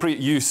appropriate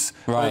use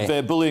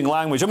of bullying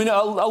language. I mean,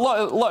 a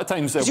lot of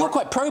times... you're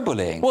quite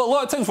pro-bullying. Well, a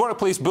lot of times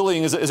workplace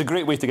bullying is a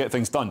great way to get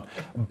things done.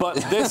 But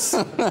this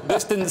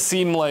didn't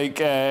seem like...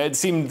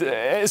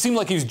 It seemed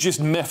like he was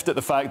just miffed at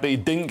the fact that he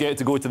didn't get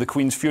to go to the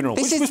Queen's funeral,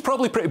 which was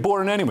probably pretty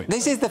boring anyway.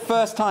 This is the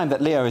first time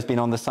that Leo has been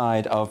on the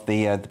side of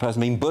the person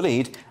being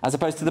bullied as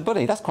opposed to the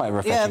bully. That's quite a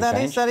refreshing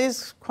change. That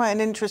is quite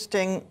an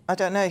interesting... I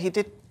don't know, he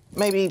did...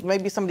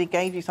 Maybe somebody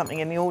gave you something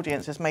in the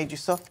audience that's made you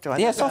softer.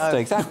 Softer,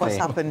 exactly. What's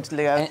happened,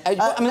 Leo?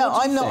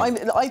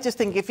 I just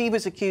think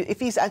if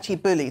he's actually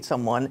bullied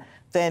someone,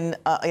 then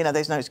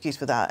there's no excuse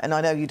for that. And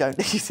I know you don't.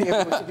 You see,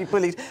 everyone should be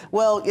bullied.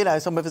 Well,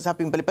 some of us have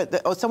been bullied,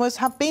 or some of us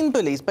have been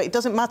bullies. But it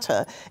doesn't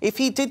matter if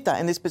he did that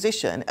in this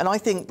position. And I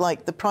think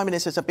the prime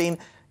ministers have been.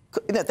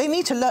 They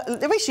need to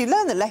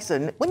learn the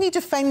lesson. When you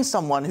defend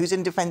someone who's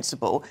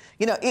indefensible,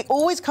 it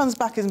always comes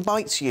back and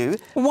bites you.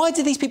 Why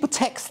do these people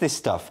text this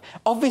stuff?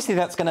 Obviously,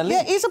 that's going to lead.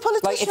 Yeah, he's a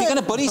politician. If you're going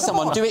to bully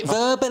someone, do it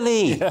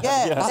verbally.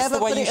 That's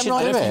the way you should do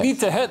it. If you need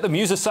to hit them,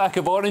 use a sack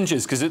of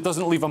oranges, because it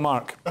doesn't leave a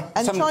mark.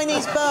 And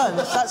Chinese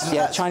burns.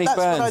 Chinese burns.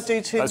 That's what I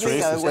do too. That's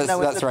racist.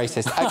 That's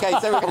racist. OK,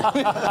 so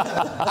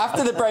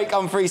after the break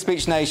on Free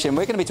Speech Nation,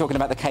 we're going to be talking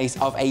about the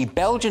case of a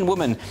Belgian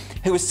woman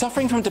who was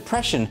suffering from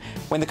depression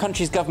when the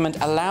country's government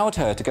allowed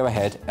her to go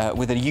ahead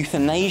with a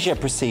euthanasia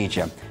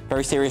procedure.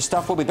 Very serious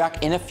stuff. We'll be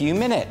back in a few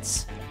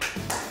minutes.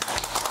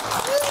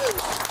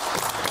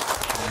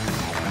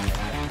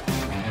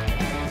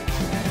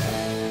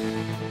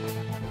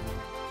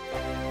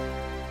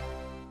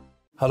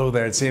 Hello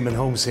there, it's Eamon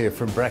Holmes here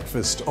from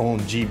Breakfast on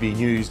GB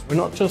News. We're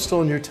not just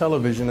on your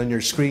television and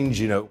your screens,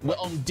 We're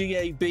on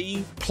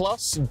DAB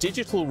plus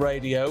digital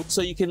radio,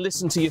 so you can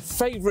listen to your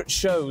favourite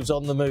shows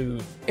on the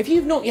move. If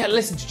you've not yet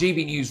listened to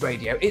GB News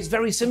Radio, it's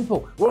very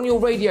simple. We're on your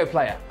radio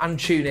player and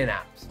TuneIn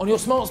apps, on your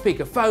smart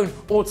speaker, phone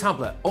or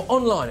tablet, or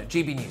online at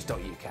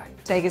gbnews.uk.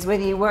 Take us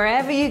with you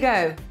wherever you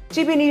go.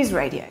 GB News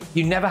Radio.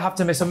 You never have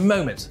to miss a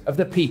moment of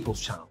the People's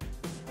Channel.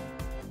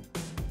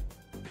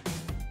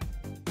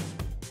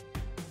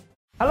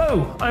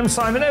 Hello, I'm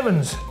Simon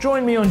Evans.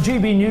 Join me on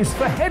GB News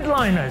for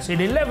Headliners at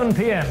 11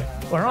 p.m,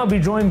 where I'll be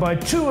joined by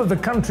two of the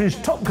country's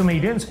top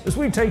comedians as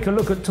we take a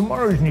look at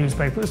tomorrow's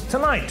newspapers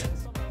tonight.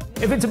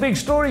 If it's a big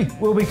story,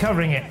 we'll be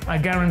covering it, I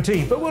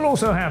guarantee, but we'll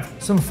also have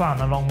some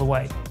fun along the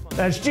way.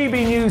 That's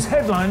GB News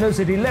Headliners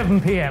at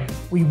 11 p.m.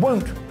 We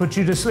won't put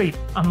you to sleep,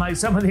 unlike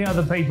some of the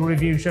other paper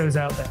review shows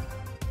out there.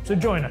 So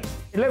join us,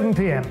 11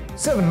 p.m,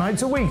 7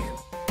 nights a week.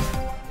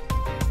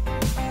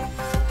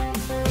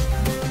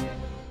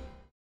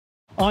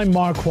 I'm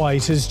Mark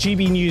White. As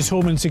GB News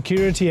Home and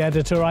Security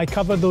Editor, I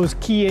cover those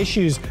key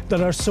issues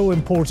that are so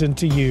important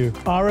to you.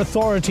 Our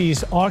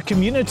authorities, our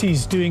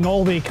communities doing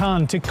all they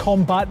can to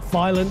combat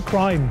violent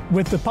crime.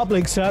 With the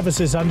public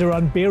services under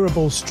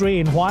unbearable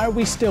strain, why are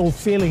we still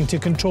failing to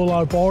control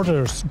our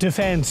borders?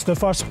 Defence, the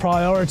first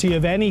priority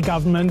of any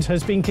government,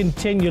 has been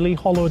continually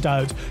hollowed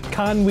out.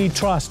 Can we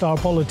trust our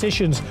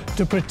politicians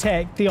to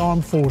protect the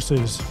armed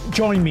forces?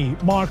 Join me,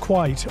 Mark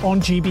White,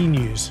 on GB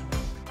News.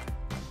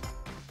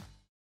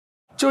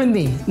 Join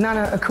me,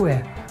 Nana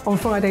Akue, on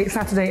Friday,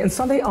 Saturday and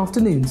Sunday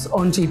afternoons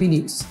on GB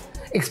News.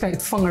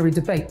 Expect fiery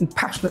debate and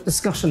passionate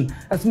discussion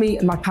as me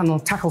and my panel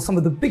tackle some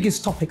of the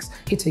biggest topics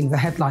hitting the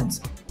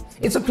headlines.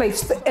 It's a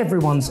place for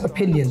everyone's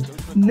opinion.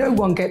 No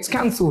one gets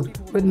cancelled,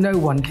 but no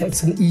one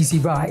gets an easy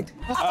ride.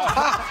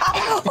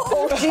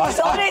 Oh, she's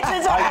on it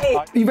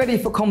today! Be ready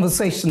for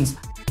conversations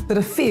that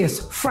are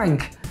fierce,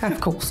 frank, and of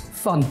course,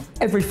 fun.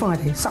 Every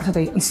Friday,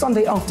 Saturday and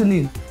Sunday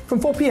afternoon from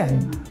 4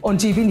 p.m. on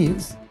GB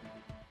News.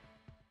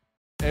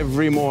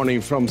 Every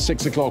morning from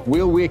 6 o'clock,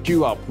 we'll wake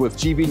you up with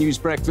GB News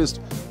Breakfast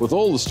with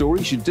all the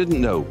stories you didn't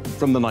know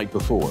from the night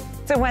before.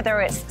 So whether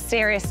it's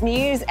serious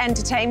news,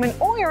 entertainment,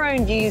 or your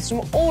own views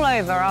from all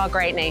over our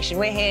great nation,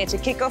 we're here to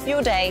kick off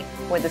your day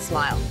with a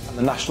smile. And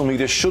the national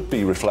media should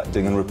be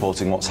reflecting and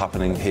reporting what's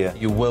happening here.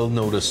 You will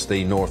notice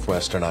the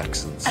northwestern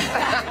accents.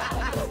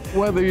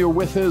 Whether you're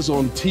with us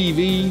on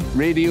TV,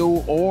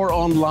 radio, or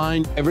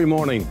online, every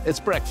morning, it's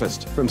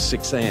breakfast from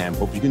 6 a.m.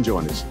 Hope you can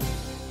join us.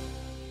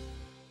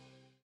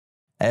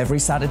 Every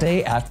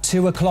Saturday at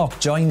 2 o'clock,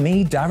 join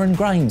me, Darren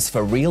Grimes,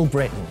 for Real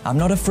Britain. I'm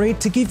not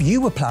afraid to give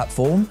you a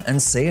platform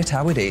and say it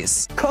how it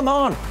is. Come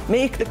on,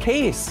 make the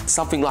case.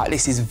 Something like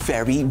this is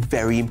very,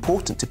 very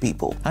important to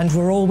people. And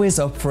we're always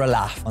up for a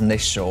laugh on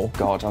this show.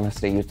 God,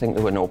 honestly, you'd think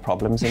there were no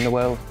problems in the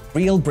world.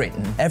 Real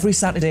Britain, every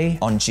Saturday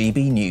on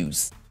GB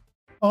News.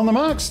 On the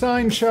Mark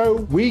Steyn Show,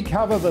 we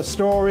cover the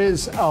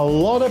stories a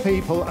lot of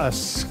people are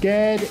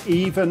scared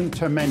even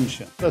to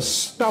mention. The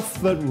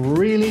stuff that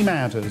really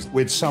matters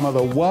with some of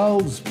the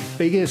world's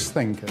biggest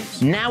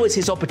thinkers. Now is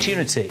his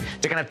opportunity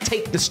to kind of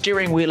take the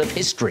steering wheel of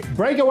history.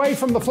 Break away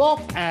from the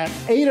flop at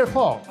 8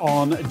 o'clock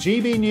on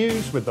GB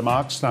News with the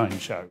Mark Steyn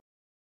Show.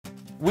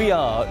 We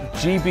are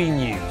GB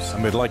News.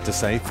 And we'd like to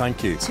say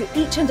thank you to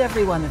each and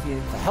every one of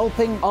you for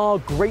helping our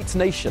great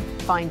nation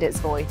find its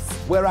voice.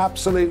 We're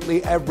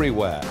absolutely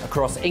everywhere.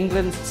 Across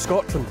England,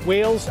 Scotland,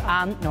 Wales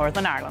and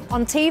Northern Ireland.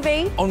 On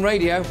TV, on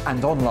radio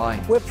and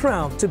online. We're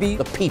proud to be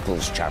the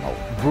People's Channel,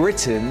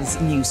 Britain's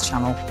news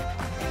channel.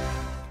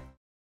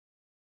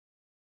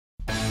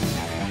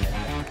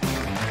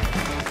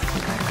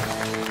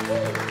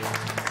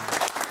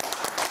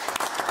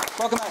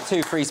 Welcome back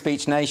to Free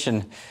Speech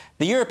Nation.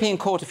 The European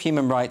Court of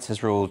Human Rights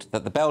has ruled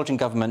that the Belgian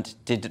government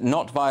did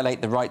not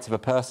violate the rights of a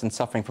person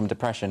suffering from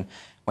depression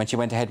when she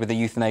went ahead with a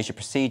euthanasia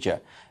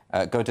procedure.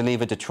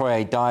 Godelieve de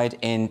Troyes died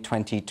in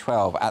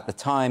 2012. At the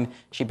time,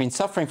 she'd been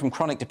suffering from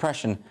chronic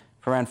depression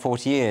for around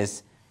 40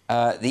 years.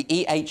 The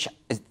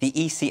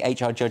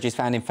ECHR judges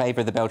found in favour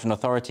of the Belgian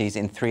authorities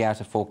in 3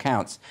 out of 4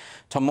 counts.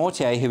 Tom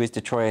Mortier, who is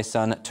de Troyes'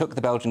 son, took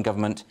the Belgian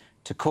government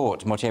to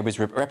court. Mortier was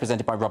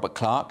represented by Robert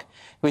Clark,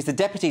 who is the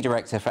Deputy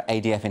Director for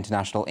ADF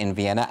International in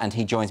Vienna, and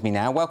he joins me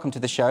now. Welcome to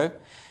the show.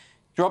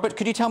 Robert,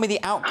 could you tell me the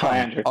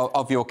outcome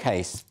of your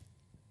case?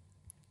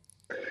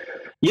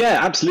 Yeah,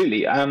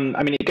 absolutely. I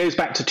mean, it goes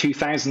back to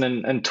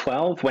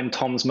 2012 when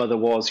Tom's mother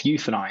was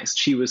euthanized.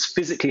 She was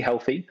physically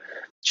healthy.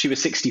 She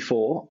was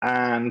 64,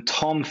 and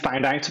Tom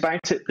found out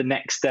about it the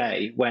next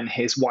day when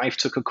his wife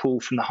took a call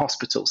from the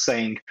hospital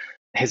saying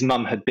his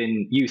mum had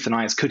been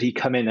euthanized. Could he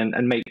come in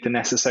and make the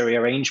necessary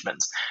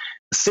arrangements?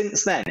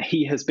 Since then,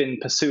 he has been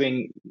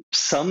pursuing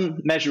some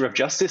measure of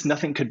justice.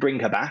 Nothing could bring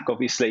her back,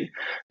 obviously,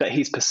 but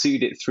he's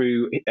pursued it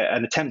through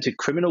an attempted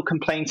criminal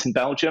complaint in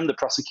Belgium. The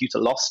prosecutor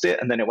lost it,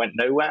 and then it went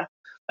nowhere.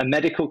 A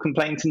medical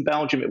complaint in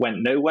Belgium, it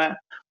went nowhere.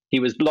 He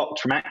was blocked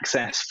from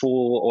access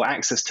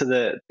to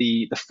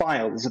the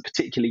file. There's a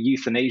particular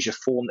euthanasia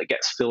form that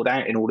gets filled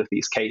out in all of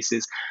these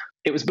cases.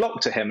 It was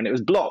blocked to him, and it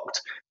was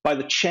blocked by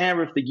the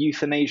chair of the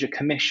Euthanasia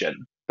Commission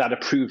that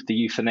approved the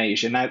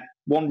euthanasia. Now,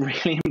 one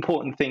really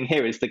important thing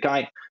here is the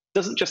guy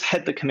doesn't just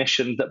head the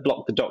commission that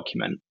blocked the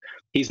document.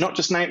 He's not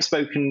just an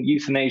outspoken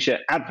euthanasia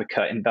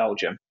advocate in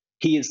Belgium.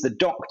 He is the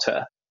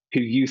doctor who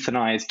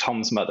euthanized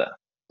Tom's mother.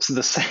 So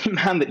the same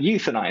man that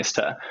euthanized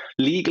her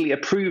legally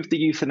approved the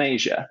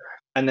euthanasia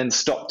and then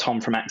stopped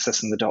Tom from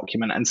accessing the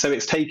document. And so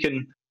it's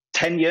taken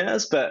 10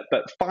 years, but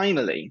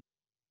finally,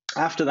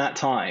 after that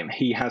time,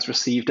 he has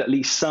received at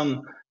least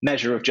some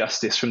measure of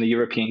justice from the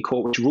European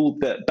Court, which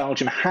ruled that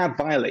Belgium had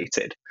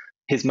violated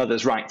his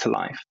mother's right to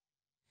life.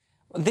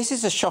 This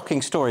is a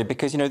shocking story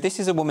because, you know, this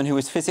is a woman who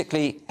was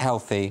physically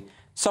healthy,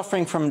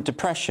 suffering from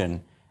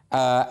depression,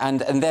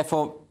 and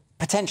therefore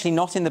potentially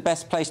not in the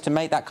best place to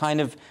make that kind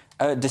of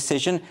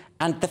decision.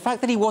 And the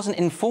fact that he wasn't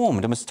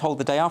informed and was told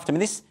the day after, I mean,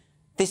 this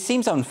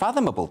seems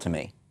unfathomable to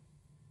me.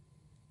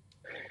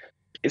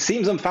 It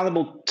seems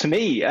unfathomable to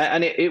me,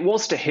 and it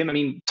was to him. I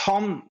mean,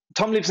 Tom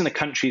lives in a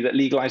country that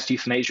legalized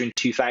euthanasia in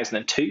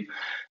 2002.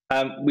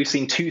 We've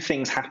seen two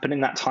things happen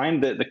in that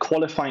time. The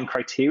qualifying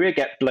criteria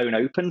get blown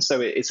open.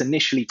 So it's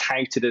initially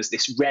touted as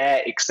this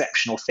rare,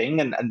 exceptional thing.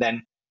 And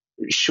then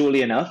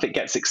surely enough, it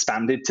gets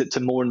expanded to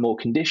more and more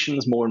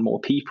conditions, more and more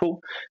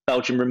people.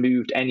 Belgium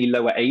removed any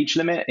lower age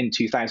limit in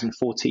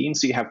 2014.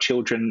 So you have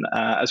children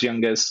as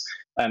young as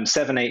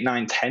 7, 8,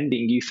 9, 10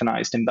 being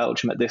euthanized in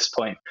Belgium at this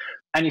point.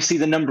 And you see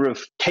the number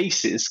of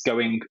cases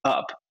going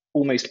up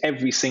almost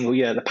every single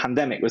year. The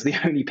pandemic was the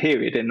only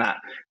period in that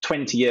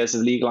 20 years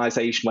of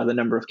legalization where the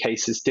number of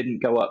cases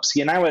didn't go up. So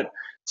you're now at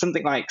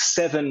something like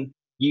 7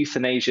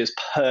 euthanasias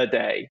per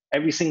day.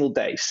 Every single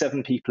day,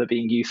 7 people are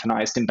being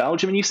euthanized in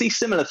Belgium. And you see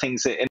similar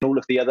things in all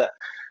of the other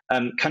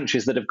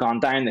countries that have gone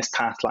down this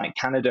path, like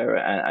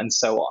Canada and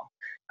so on.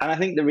 And I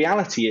think the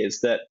reality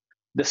is that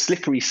the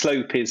slippery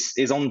slope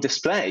is on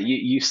display.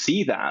 You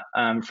see that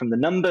from the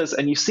numbers,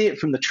 and you see it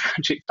from the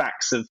tragic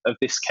facts of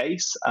this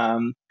case.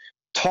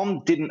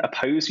 Tom didn't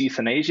oppose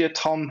euthanasia.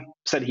 Tom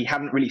said he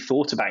hadn't really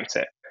thought about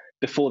it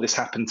before this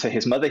happened to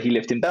his mother. He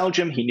lived in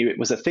Belgium. He knew it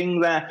was a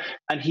thing there,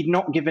 and he'd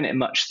not given it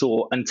much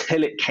thought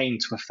until it came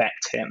to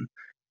affect him.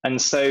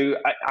 And so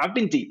I've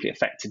been deeply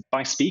affected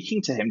by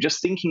speaking to him,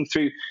 just thinking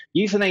through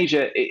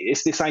euthanasia.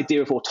 It's this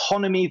idea of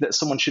autonomy, that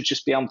someone should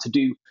just be able to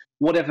do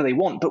whatever they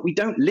want. But we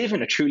don't live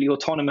in a truly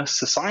autonomous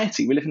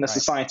society. We live in a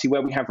society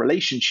where we have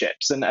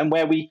relationships and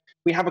where we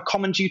have a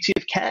common duty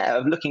of care,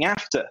 of looking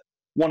after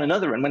one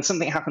another. And when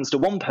something happens to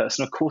one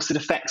person, of course, it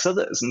affects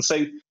others. And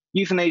so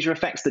euthanasia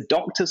affects the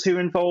doctors who are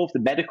involved,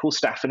 the medical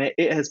staff, and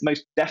it has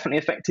most definitely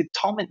affected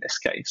Tom in this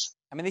case.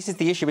 I mean, this is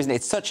the issue, isn't it?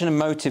 It's such an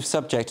emotive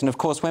subject. And of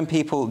course, when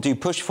people do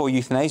push for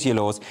euthanasia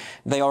laws,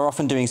 they are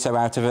often doing so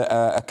out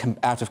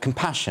of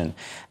compassion.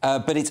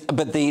 But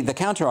the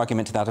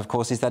counter-argument to that, of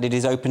course, is that it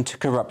is open to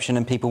corruption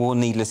and people will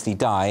needlessly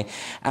die.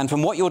 And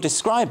from what you're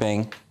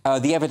describing,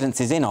 the evidence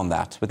is in on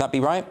that. Would that be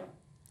right?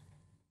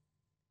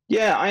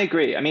 Yeah, I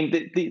agree. I mean,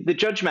 the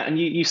judgment, and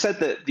you said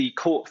that the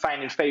court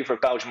found in favour of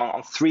Belgium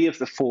on 3 of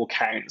the 4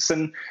 counts,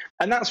 and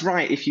that's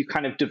right if you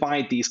kind of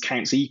divide these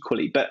counts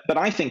equally. But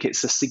I think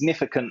it's a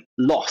significant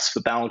loss for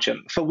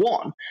Belgium. For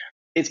one,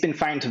 it's been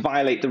found to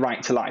violate the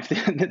right to life.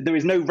 There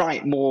is no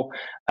right more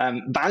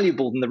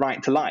valuable than the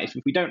right to life.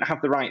 If we don't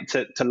have the right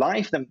to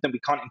life, then we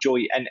can't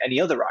enjoy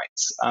any other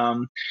rights.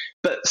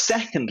 But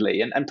secondly,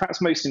 and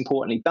perhaps most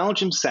importantly,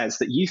 Belgium says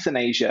that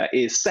euthanasia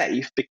is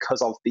safe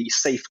because of the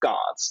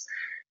safeguards.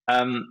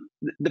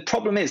 The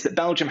problem is that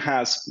Belgium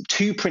has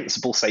 2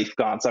 principal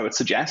safeguards, I would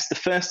suggest. The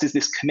first is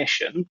this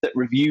commission that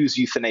reviews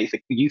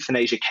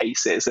euthanasia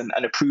cases and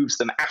approves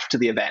them after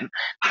the event.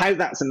 How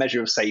that's a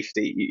measure of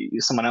safety,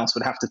 someone else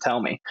would have to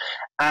tell me.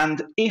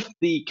 And if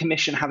the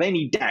commission have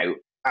any doubt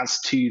as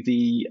to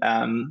the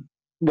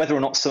whether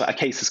or not a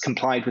case has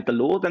complied with the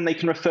law, then they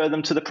can refer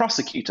them to the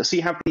prosecutor. So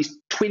you have these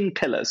twin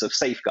pillars of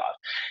safeguard.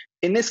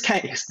 In this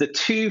case, the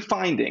 2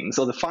 findings,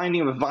 or the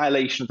finding of a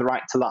violation of the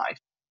right to life,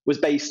 was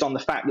based on the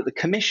fact that the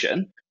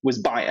commission was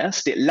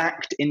biased. It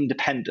lacked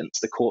independence,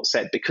 the court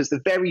said, because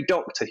the very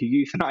doctor who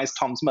euthanized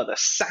Tom's mother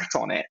sat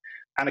on it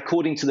and,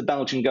 according to the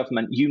Belgian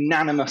government,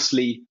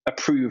 unanimously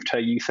approved her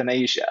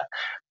euthanasia.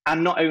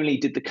 And not only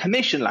did the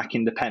commission lack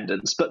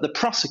independence, but the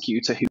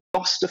prosecutor, who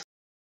lost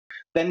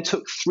then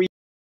took 3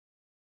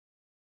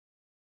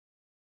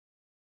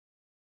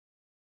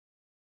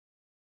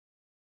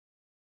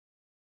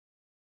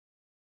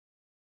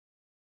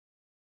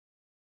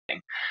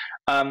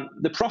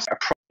 the prosecutor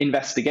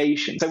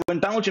investigation. So when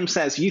Belgium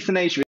says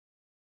euthanasia,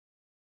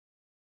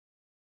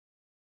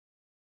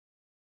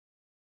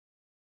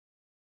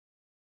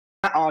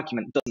 that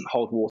argument doesn't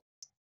hold water.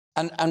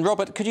 And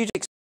Robert, could you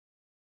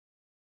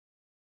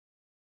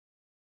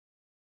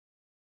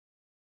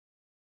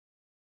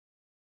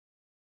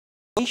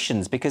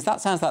explain, because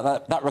that sounds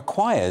like that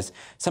requires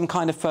some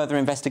kind of further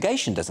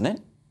investigation, doesn't it?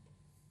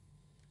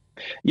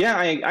 Yeah,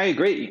 I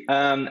agree.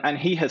 And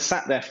he has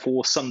sat there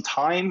for some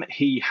time.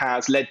 He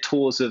has led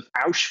tours of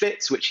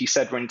Auschwitz, which he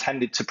said were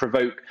intended to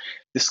provoke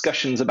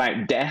discussions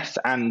about death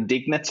and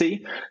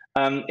dignity.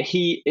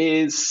 He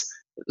is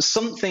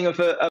something of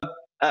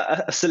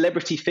a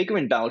celebrity figure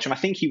in Belgium. I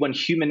think he won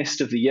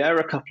Humanist of the Year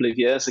a couple of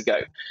years ago.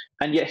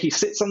 And yet he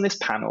sits on this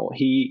panel.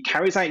 He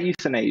carries out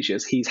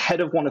euthanasias. He's head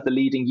of one of the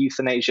leading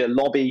euthanasia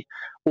lobby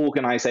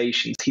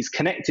organizations. He's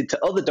connected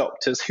to other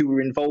doctors who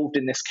were involved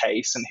in this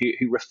case and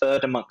who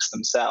referred amongst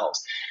themselves.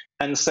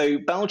 And so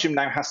Belgium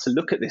now has to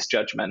look at this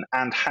judgment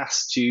and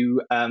has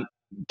to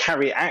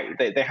carry it out.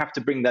 They have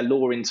to bring their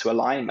law into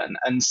alignment.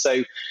 And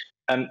so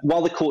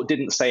while the court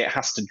didn't say it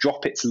has to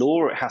drop its law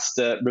or it has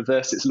to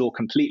reverse its law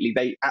completely,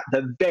 they, at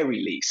the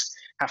very least,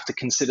 have to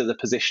consider the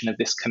position of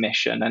this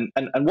commission.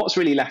 And what's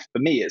really left for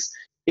me is,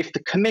 if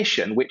the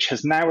commission, which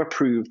has now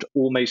approved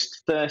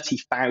almost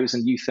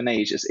 30,000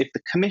 euthanasias, if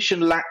the commission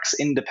lacks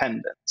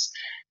independence,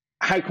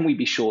 how can we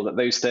be sure that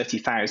those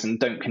 30,000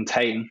 don't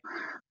contain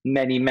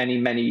many, many,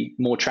 many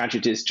more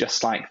tragedies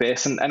just like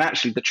this? And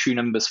actually, the true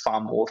number's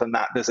far more than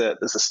that. There's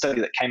a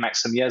study that came out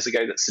some years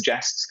ago that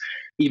suggests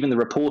even the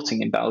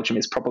reporting in Belgium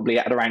is probably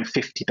at around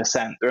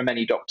 50%. There are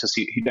many doctors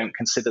who don't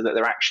consider that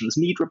their actions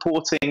need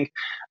reporting.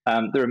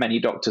 There are many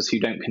doctors who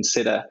don't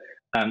consider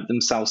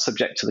themselves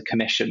subject to the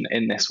commission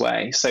in this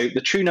way. So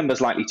the true number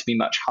is likely to be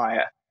much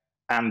higher.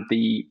 And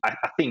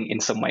I think in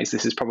some ways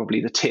this is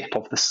probably the tip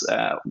of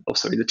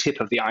the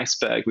tip of the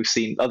iceberg. We've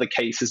seen other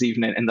cases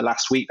even in the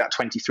last week. That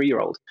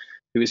 23-year-old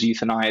who was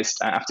euthanized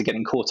after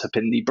getting caught up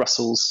in the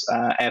Brussels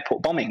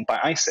airport bombing by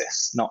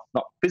ISIS, not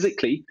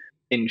physically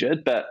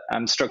injured, but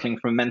struggling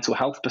from a mental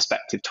health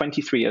perspective.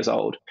 23 years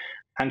old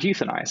and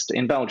euthanized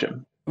in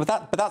Belgium.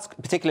 But that's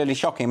particularly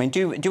shocking. I mean,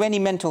 do any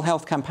mental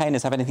health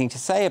campaigners have anything to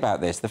say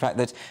about this? The fact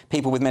that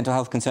people with mental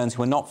health concerns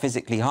who are not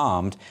physically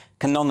harmed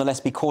can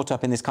nonetheless be caught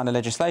up in this kind of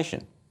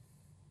legislation?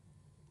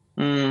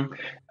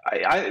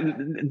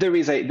 There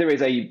is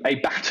a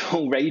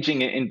battle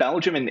raging in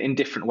Belgium in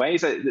different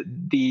ways.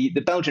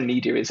 The Belgian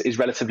media is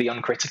relatively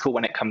uncritical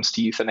when it comes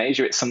to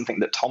euthanasia. It's something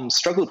that Tom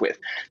struggled with.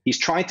 He's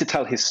tried to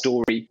tell his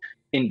story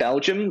in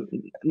Belgium,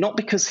 not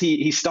because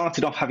he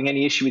started off having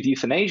any issue with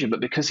euthanasia,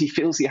 but because he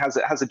feels he has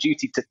a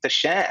duty to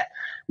share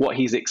what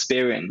he's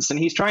experienced. And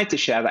he's tried to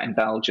share that in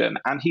Belgium,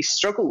 and he's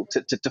struggled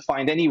to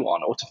find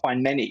anyone or to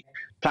find many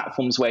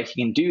platforms where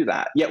he can do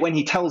that. Yet when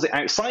he tells it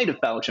outside of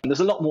Belgium,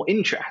 there's a lot more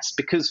interest,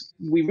 because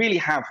we really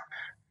have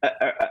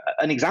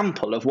an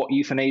example of what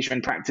euthanasia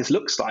in practice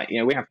looks like. You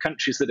know, we have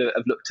countries that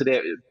have looked at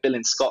it, Bill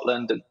in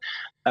Scotland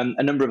and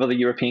a number of other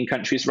European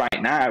countries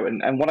right now.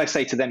 And what I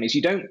say to them is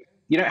you don't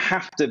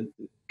have to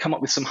come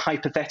up with some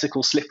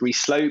hypothetical slippery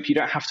slope. You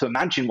don't have to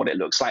imagine what it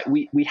looks like.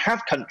 We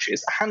have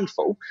countries, a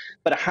handful,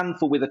 but a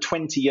handful with a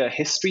 20-year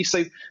history.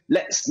 So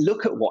let's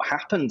look at what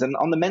happened. And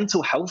on the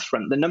mental health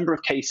front, the number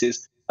of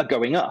cases are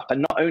going up.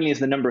 And not only is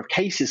the number of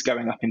cases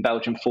going up in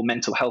Belgium for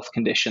mental health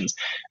conditions,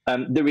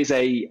 there is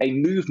a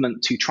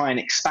movement to try and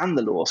expand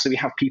the law. So we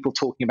have people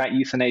talking about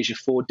euthanasia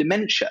for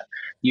dementia.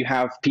 You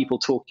have people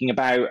talking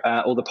about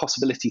or the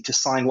possibility to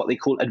sign what they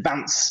call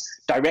advance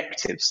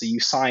directives. So you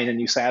sign and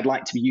you say, I'd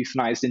like to be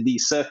euthanized in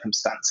these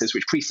circumstances,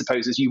 which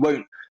presupposes you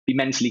won't be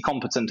mentally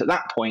competent at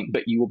that point,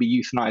 but you will be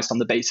euthanized on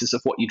the basis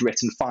of what you'd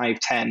written 5,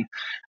 10,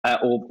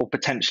 or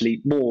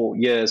potentially more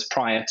years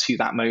prior to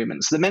that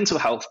moment. So the mental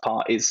health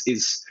part is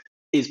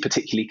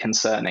particularly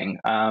concerning.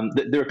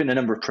 There have been a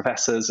number of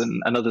professors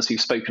and others who've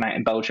spoken out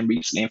in Belgium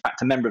recently. In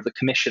fact, a member of the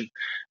commission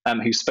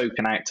who's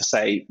spoken out to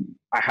say,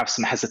 I have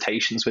some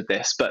hesitations with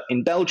this. But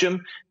in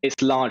Belgium,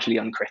 it's largely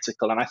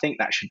uncritical. And I think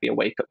that should be a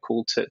wake-up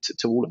call to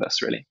all of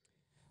us, really.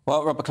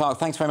 Well, Robert Clark,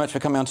 thanks very much for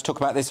coming on to talk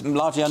about this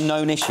largely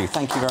unknown issue.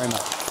 Thank you very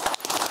much.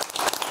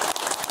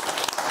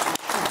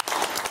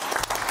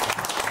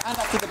 And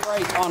after the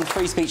break on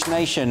Free Speech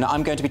Nation,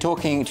 I'm going to be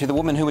talking to the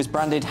woman who was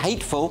branded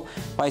hateful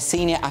by a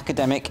senior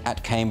academic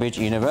at Cambridge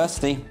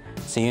University.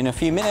 See you in a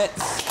few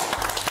minutes.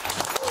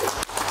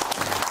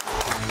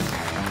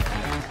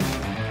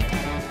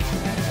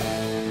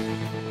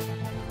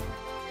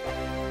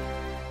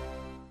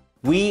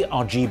 We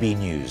are GB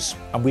News,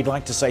 and we'd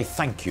like to say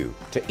thank you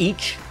to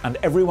each and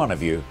every one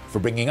of you for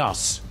bringing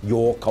us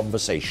your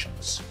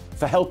conversations,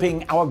 for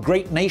helping our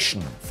great nation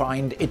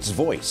find its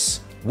voice.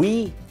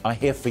 We are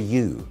here for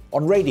you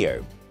on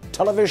radio,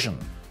 television,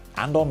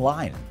 and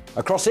online,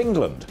 across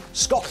England,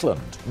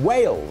 Scotland,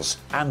 Wales,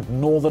 and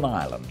Northern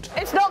Ireland.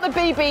 It's not the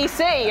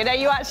BBC, you know,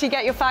 you actually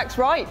get your facts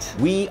right.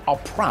 We are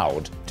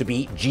proud to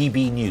be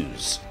GB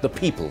News, the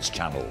People's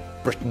Channel,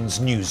 Britain's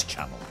news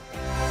channel.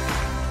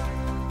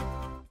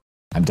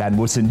 I'm Dan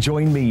Wootton.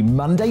 Join me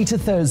Monday to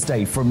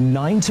Thursday from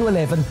 9 to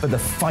 11 for the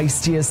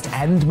feistiest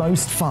and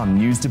most fun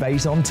news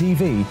debate on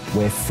TV,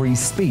 where free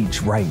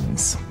speech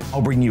reigns.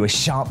 I'll bring you a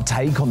sharp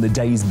take on the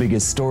day's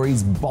biggest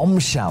stories,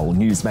 bombshell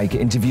newsmaker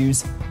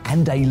interviews,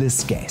 and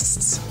A-list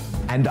guests.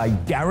 And I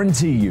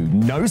guarantee you,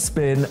 no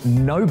spin,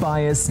 no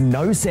bias,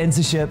 no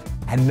censorship,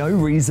 and no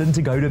reason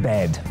to go to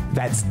bed.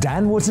 That's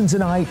Dan Wootton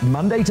Tonight,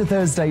 Monday to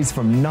Thursdays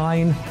from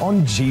 9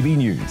 on GB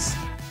News.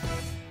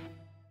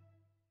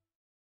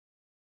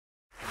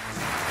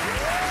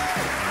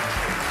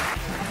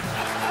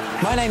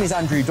 My name is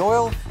Andrew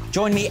Doyle.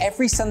 Join me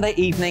every Sunday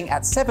evening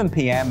at 7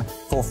 p.m.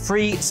 for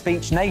Free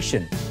Speech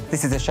Nation.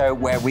 This is a show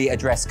where we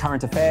address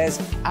current affairs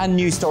and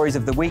news stories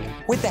of the week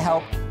with the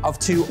help of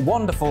two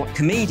wonderful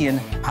comedian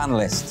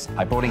panellists.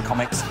 I brought in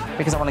comics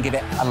because I want to give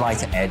it a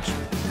lighter edge,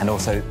 and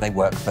also they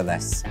work for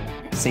less.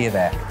 See you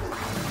there.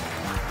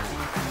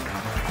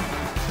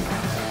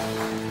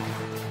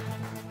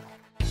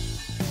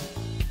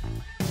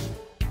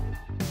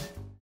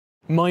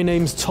 My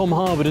name's Tom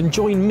Harwood, and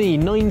join me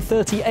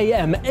 9:30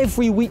 a.m.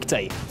 every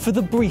weekday for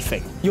The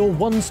Briefing, your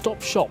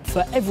one-stop shop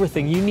for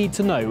everything you need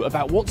to know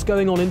about what's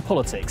going on in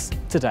politics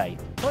today.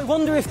 I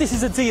wonder if this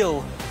is a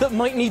deal that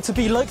might need to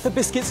be like the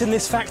biscuits in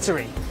this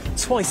factory,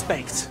 twice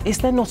baked. Is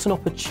there not an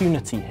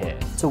opportunity here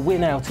to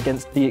win out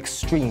against the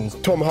extremes?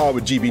 Tom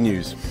Harwood, GB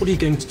News. What are you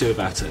going to do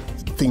about it?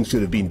 Things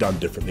should have been done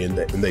differently, and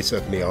they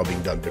certainly are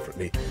being done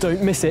differently.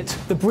 Don't miss it.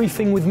 The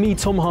Briefing with me,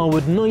 Tom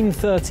Harwood,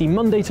 9:30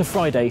 Monday to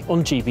Friday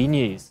on GB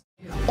News.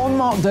 On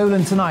Mark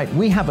Dolan tonight,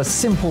 we have a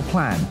simple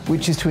plan,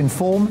 which is to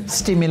inform,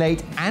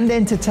 stimulate and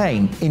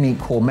entertain in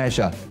equal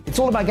measure. It's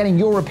all about getting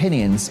your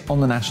opinions on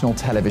the national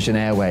television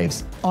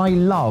airwaves. I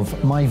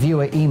love my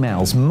viewer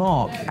emails,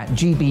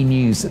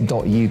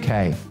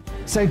 mark@gbnews.uk.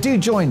 So do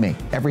join me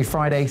every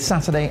Friday,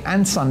 Saturday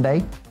and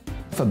Sunday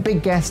for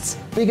big guests,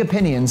 big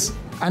opinions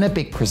and a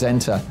big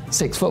presenter.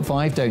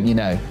 6'5", don't you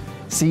know?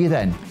 See you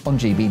then on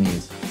GB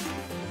News.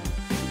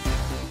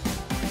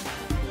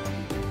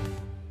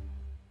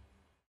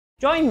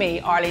 Join me,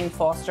 Arlene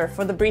Foster,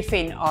 for the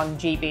briefing on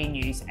GB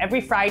News.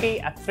 Every Friday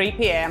at 3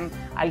 p.m,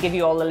 I'll give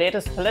you all the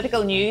latest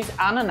political news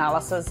and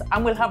analysis,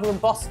 and we'll have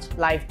robust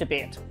live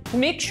debate. To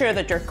make sure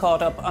that you're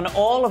caught up on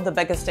all of the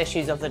biggest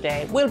issues of the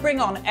day, we'll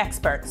bring on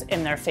experts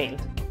in their field.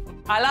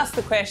 I'll ask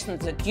the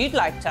questions that you'd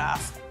like to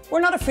ask. We're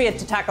not afraid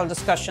to tackle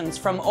discussions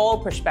from all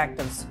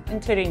perspectives,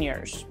 including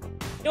yours.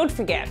 Don't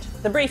forget,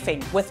 the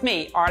briefing with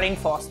me, Arlene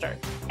Foster,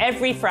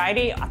 every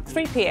Friday at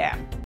 3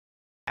 p.m.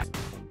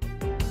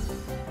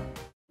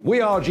 We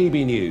are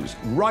GB News,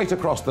 right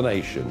across the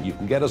nation. You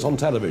can get us on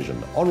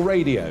television, on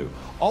radio,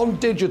 on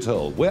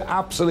digital. We're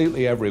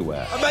absolutely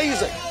everywhere.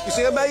 Amazing! You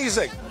see,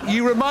 amazing!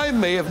 You remind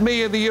me of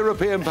me in the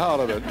European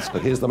Parliament.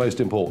 But here's the most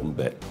important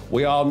bit.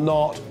 We are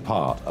not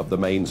part of the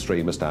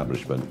mainstream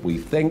establishment. We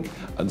think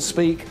and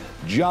speak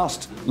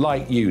just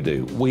like you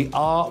do. We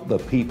are the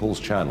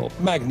People's Channel.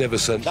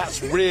 Magnificent.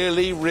 That's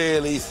really,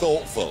 really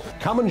thoughtful.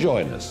 Come and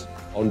join us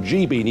on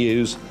GB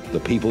News,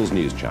 the People's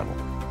News Channel.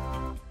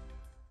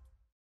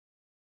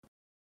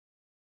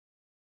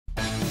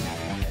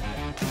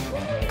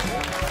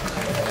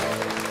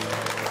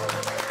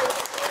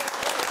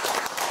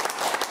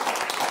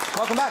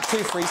 Welcome back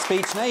to Free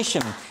Speech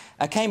Nation.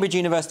 Cambridge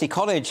University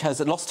College has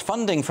lost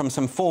funding from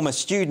some former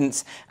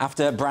students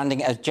after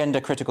branding a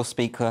gender-critical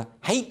speaker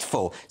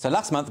hateful. So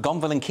last month,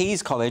 Gonville and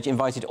Caius College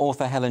invited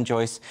author Helen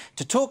Joyce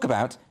to talk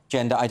about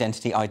gender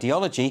identity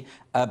ideology.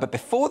 But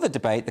before the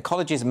debate, the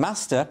college's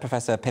master,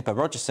 Professor Pippa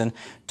Rogerson,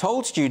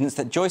 told students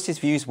that Joyce's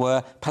views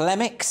were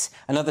polemics.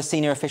 Another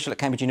senior official at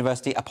Cambridge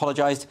University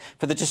apologised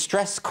for the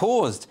distress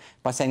caused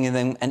by sending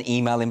them an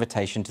email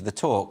invitation to the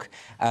talk.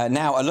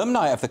 Now,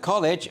 alumni of the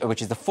college,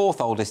 which is the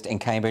fourth oldest in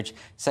Cambridge,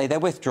 say they're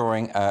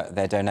withdrawing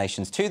their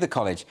donations to the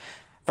college.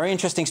 Very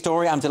interesting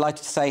story. I'm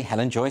delighted to say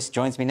Helen Joyce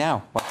joins me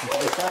now. Welcome to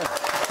the show.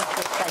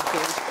 Thank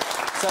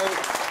you.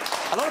 So,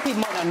 a lot of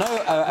people might not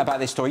know about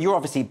this story. You're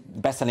obviously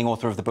best-selling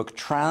author of the book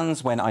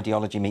Trans, When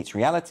Ideology Meets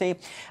Reality,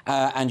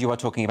 and you are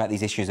talking about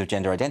these issues of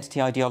gender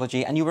identity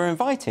ideology, and you were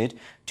invited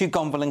to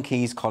Gonville and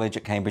Caius College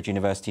at Cambridge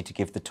University to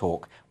give the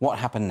talk. What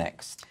happened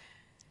next?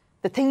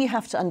 The thing you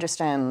have to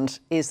understand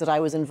is that I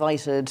was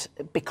invited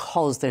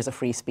because there's a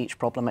free speech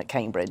problem at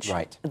Cambridge.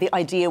 Right. The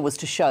idea was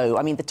to show,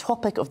 I mean, the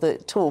topic of the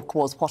talk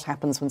was what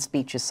happens when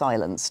speech is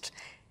silenced.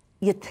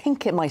 You'd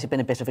think it might have been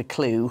a bit of a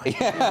clue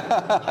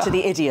to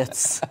the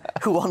idiots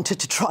who wanted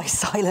to try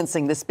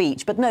silencing the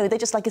speech. But no, they're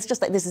just like, it's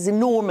just like this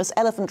enormous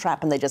elephant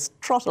trap and they just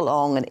trot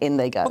along and in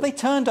they go. Well, they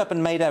turned up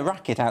and made a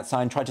racket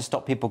outside and tried to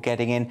stop people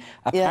getting in.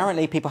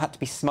 Apparently, people had to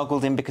be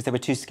smuggled in because they were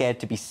too scared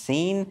to be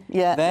seen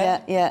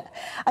there.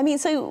 I mean,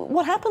 so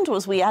what happened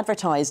was we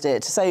advertised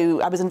it. So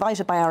I was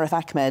invited by Arif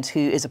Ahmed, who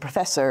is a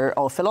professor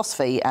of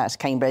philosophy at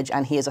Cambridge,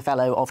 and he is a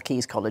fellow of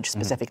Caius College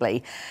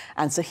specifically.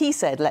 And so he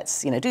said,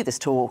 let's, do this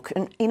talk.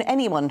 And,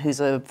 anyone who's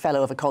a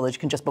fellow of a college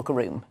can just book a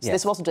room. So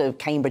this wasn't a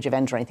Cambridge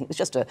event or anything. It was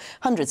just a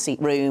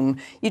 100-seat room.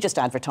 You just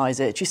advertise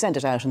it. You send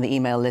it out on the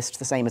email list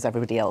the same as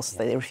everybody else.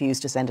 They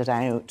refused to send it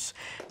out.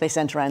 They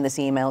sent around this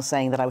email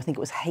saying that I would think it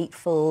was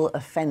hateful,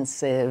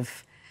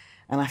 offensive,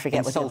 and I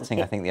forget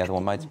insulting, I think the other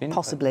one might have been.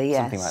 Possibly, yes.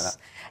 Something like that.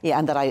 Yeah,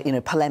 and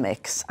that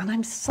polemics. And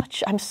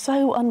I'm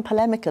so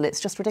unpolemical, it's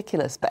just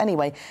ridiculous. But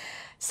anyway,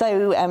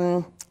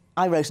 so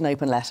I wrote an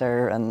open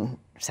letter and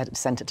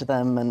sent it to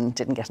them and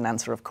didn't get an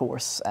answer, of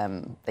course.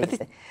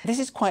 This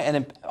is quite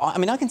I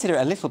mean, I consider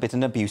it a little bit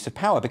an abuse of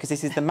power because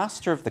this is the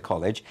master of the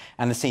college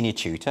and the senior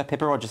tutor,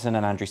 Pippa Rogerson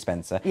and Andrew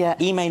Spencer,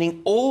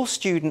 emailing all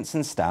students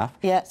and staff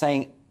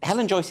saying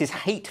Helen Joyce is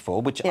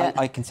hateful, which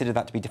I consider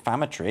that to be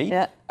defamatory.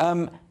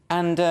 And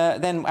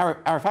then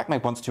Arif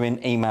Ahmed wants to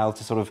email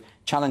to sort of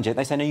challenge it.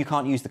 They say, no, you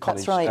can't use the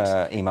college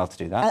email to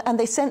do that. And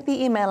they sent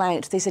the email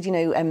out. They said,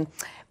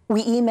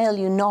 we email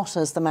you not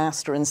as the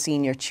master and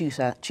senior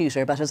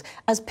tutor but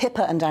as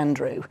Pippa and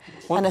Andrew.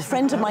 And a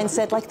friend of mine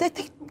said, like, they're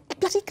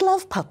bloody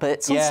glove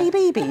puppets on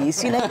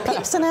CBeebies,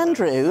 Pips and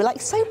Andrew, like,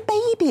 so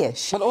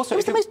babyish. But also, it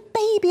was the most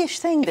babyish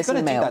thing, this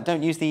email. Do that,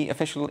 don't use the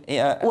official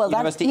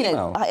university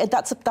email.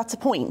 That's a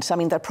point. I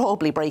mean, they're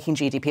probably breaking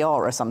GDPR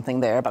or something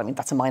there, but I mean,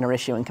 that's a minor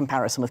issue in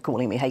comparison with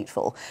calling me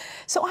hateful.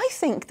 So I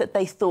think that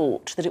they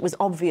thought that it was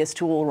obvious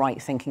to all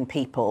right-thinking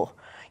people.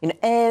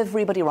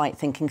 Everybody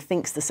right-thinking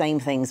thinks the same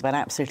things about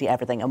absolutely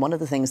everything. And one of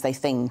the things they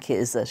think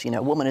is that,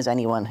 a woman is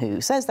anyone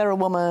who says they're a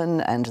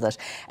woman, and that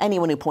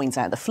anyone who points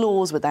out the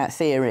flaws with that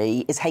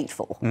theory is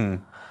hateful.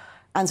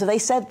 And so they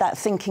said that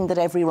thinking that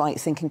every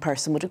right-thinking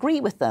person would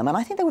agree with them. And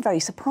I think they were very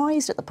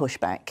surprised at the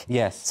pushback.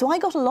 Yes. So I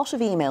got a lot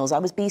of emails. I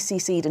was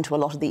BCC'd into a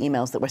lot of the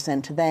emails that were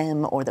sent to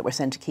them or that were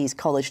sent to Caius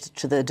College,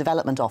 to the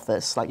development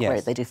office, like where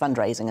they do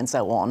fundraising and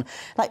so on.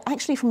 Like,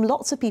 actually from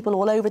lots of people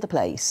all over the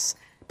place.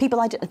 People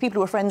who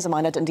were friends of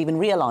mine, I didn't even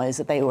realise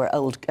that they were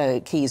old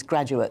Caius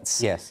graduates.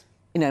 Yes.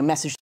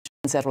 Messaged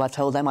said, well, I've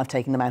told them I've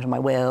taken them out of my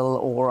will,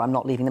 or I'm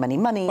not leaving them any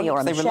money, or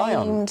I'm they ashamed. rely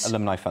on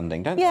alumni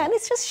funding, don't they? Yeah, and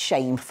it's just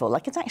shameful.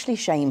 Like, it's actually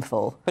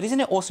shameful. But isn't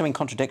it also in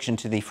contradiction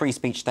to the free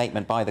speech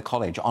statement by the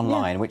college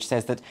online, which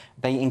says that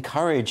they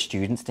encourage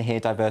students to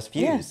hear diverse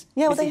views?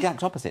 Yeah, well, it's the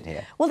exact opposite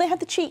here. Well, they had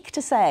the cheek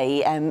to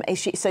say,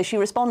 so she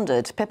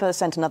responded. Pippa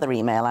sent another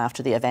email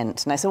after the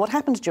event. Now, so what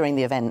happened during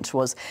the event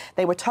was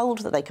they were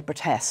told that they could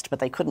protest, but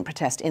they couldn't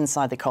protest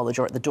inside the college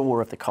or at the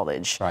door of the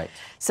college. Right.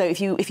 So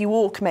if you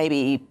walk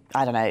maybe,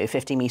 I don't know,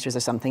 50 metres or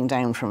something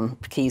down from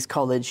Keyes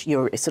College,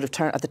 you're sort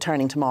of at the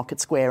turning to Market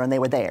Square, and they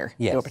were there.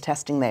 Yes. They were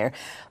protesting there.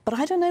 But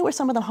I don't know, were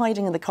some of them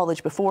hiding in the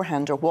college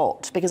beforehand or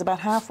what? Because about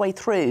halfway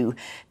through,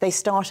 they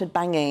started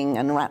banging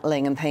and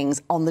rattling and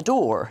things on the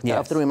door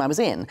of the room I was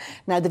in.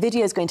 Now, the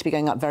video is going to be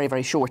going up very,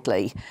 very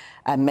shortly,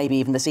 maybe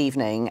even this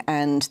evening.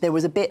 And there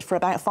was a bit for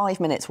about 5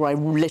 minutes where I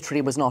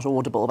literally was not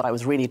audible, but I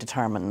was really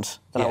determined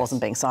that I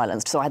wasn't being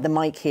silenced. So I had the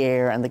mic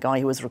here, and the guy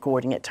who was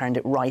recording it turned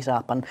it right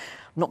up. And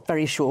I'm not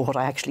very sure what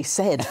I actually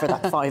said for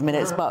that 5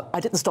 minutes, but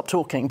I didn't stop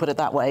talking, put it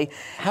that way.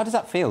 How does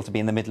that feel to be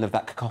in the middle of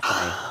that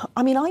cacophony?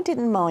 I mean, I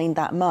didn't mind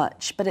that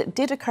much, but it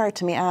did occur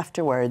to me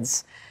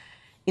afterwards,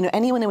 you know,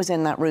 anyone who was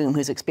in that room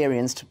who's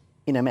experienced,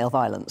 you know, male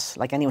violence,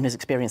 like anyone who's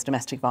experienced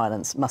domestic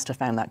violence, must have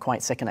found that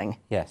quite sickening.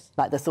 Yes.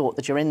 Like the thought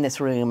that you're in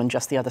this room and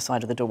just the other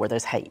side of the door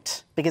there's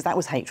hate. Because that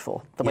was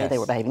hateful, the way they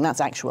were behaving.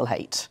 That's actual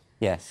hate.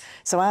 Yes.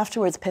 So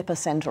afterwards, Pippa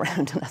sent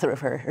around another of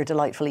her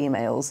delightful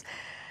emails.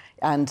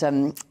 And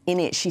in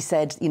it, she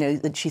said, you know,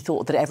 that she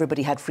thought that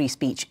everybody had free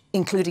speech,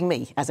 including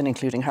me, as in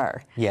including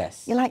her.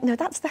 Yes. You're like, no,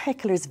 that's the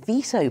heckler's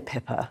veto,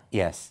 Pippa.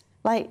 Yes.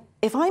 Like,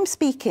 if I'm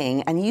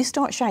speaking and you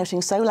start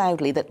shouting so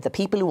loudly that the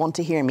people who want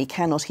to hear me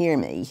cannot hear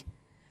me,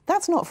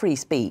 that's not free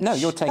speech. No,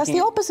 you're taking... That's the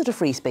opposite of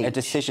free speech. A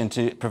decision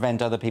to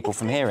prevent other people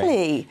from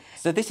hearing.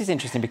 So this is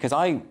interesting because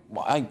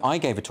I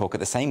gave a talk at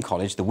the same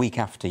college the week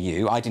after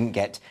you. I didn't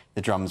get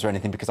the drums or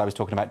anything because I was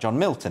talking about John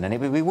Milton, and it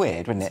would be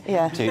weird, wouldn't it?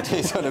 Yeah.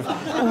 To sort of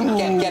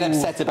get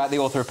upset about the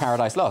author of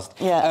Paradise Lost.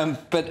 Yeah.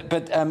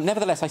 But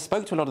nevertheless, I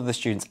spoke to a lot of the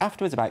students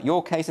afterwards about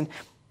your case, and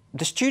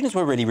the students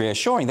were really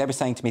reassuring. They were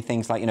saying to me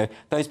things like, you know,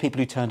 those people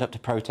who turned up to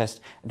protest,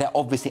 they're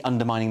obviously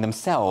undermining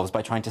themselves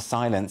by trying to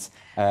silence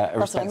a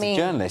respected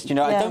journalist. You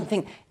know, I don't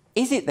think...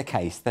 Is it the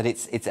case that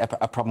it's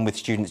a problem with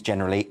students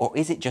generally, or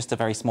is it just a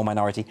very small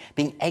minority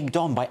being egged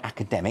on by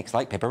academics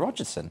like Pippa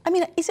Rogerson? I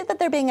mean, is it that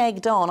they're being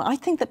egged on? I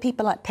think that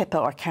people like Pippa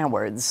are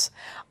cowards.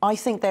 I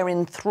think they're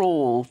in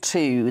thrall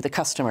to the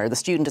customer, the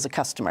student as a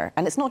customer.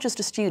 And it's not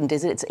just a student,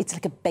 is it? It's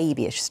like a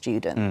babyish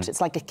student.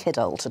 It's like a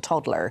kidult, a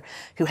toddler,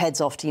 who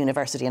heads off to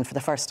university, and for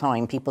the first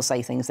time people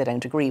say things they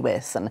don't agree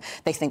with, and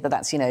they think that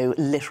that's, you know,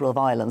 literal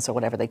violence or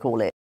whatever they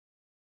call it.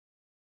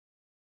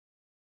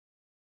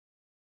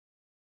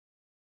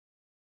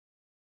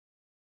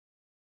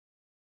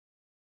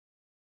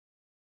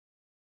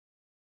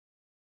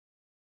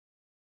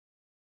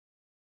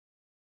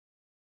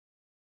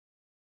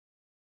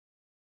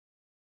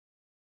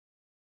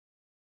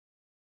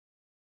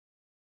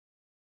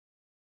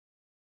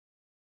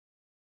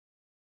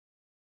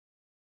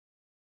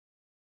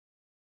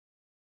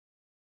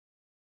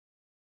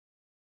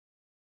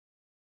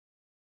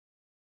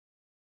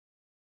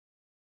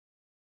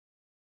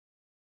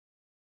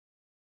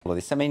 All of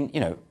this. I mean,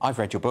 you know, I've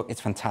read your book. It's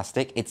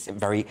fantastic. It's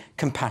very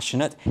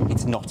compassionate.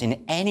 It's not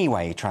in any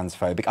way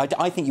transphobic.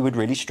 I think you would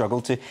really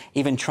struggle to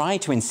even try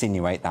to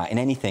insinuate that in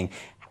anything.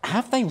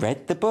 Have they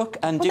read the book?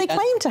 And well, they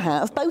claim to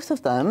have, both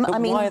of them. But I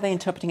mean, why are they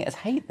interpreting it as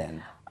hate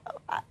then?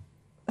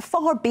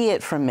 Far be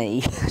it from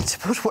me to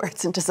put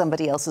words into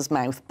somebody else's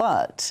mouth,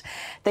 but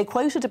they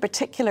quoted a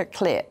particular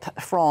clip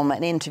from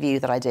an interview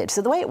that I did.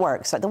 So the way it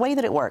works, like the way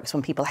that it works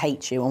when people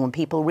hate you and when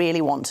people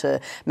really want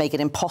to make it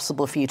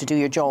impossible for you to do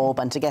your job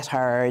and to get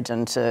heard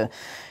and to,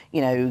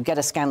 you know, get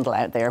a scandal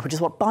out there, which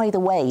is what, by the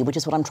way, which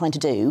is what I'm trying to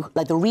do.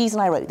 Like, the reason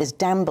I wrote this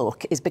damn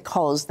book is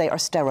because they are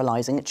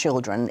sterilising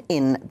children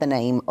in the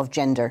name of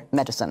gender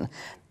medicine.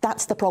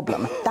 That's the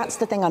problem. That's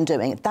the thing I'm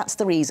doing. That's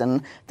the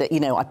reason that, you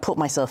know, I put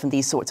myself in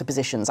these sorts of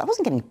positions. I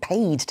wasn't getting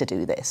paid to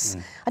do this.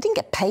 I didn't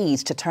get paid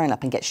to turn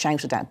up and get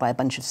shouted at by a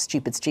bunch of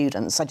stupid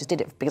students. I just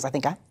did it because I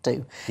think I have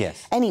to.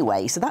 Yes.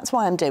 Anyway, so that's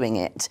why I'm doing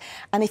it.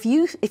 And if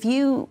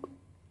you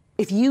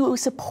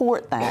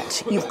support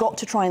that, you've got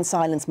to try and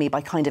silence me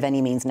by kind of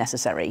any means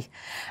necessary.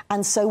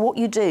 And so what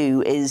you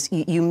do is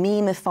you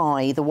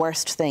memify the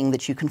worst thing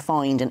that you can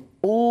find in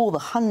all the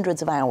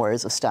hundreds of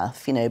hours of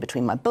stuff, you know,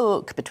 between my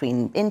book,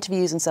 between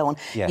interviews and so on.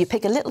 Yes. You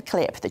pick a little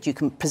clip that you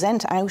can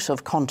present out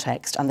of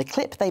context, and the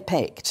clip they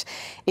picked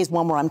is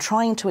one where I'm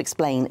trying to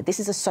explain this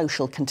is a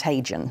social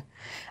contagion.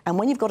 And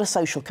when you've got a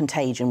social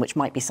contagion, which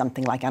might be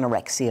something like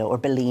anorexia or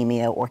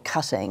bulimia or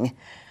cutting,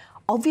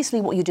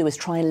 obviously what you do is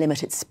try and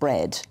limit its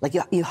spread. Like,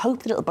 you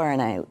hope that it'll burn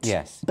out.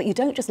 Yes. But you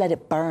don't just let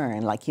it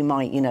burn like you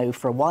might, you know,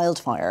 for a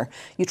wildfire.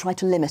 You try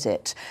to limit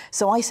it.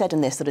 So I said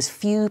in this that as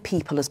few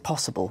people as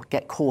possible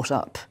get caught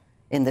up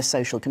in this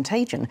social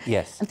contagion.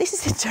 Yes. And this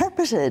is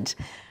interpreted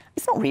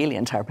it's not really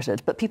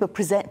interpreted, but people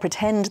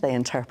pretend they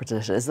interpret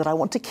it as that I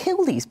want to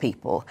kill these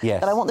people,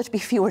 that I want there to be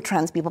fewer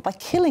trans people by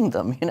killing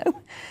them, you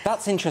know?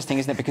 That's interesting,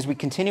 isn't it? Because we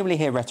continually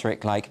hear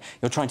rhetoric like,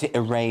 you're trying to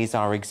erase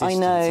our existence. I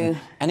know.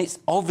 And it's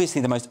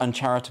obviously the most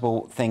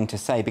uncharitable thing to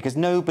say, because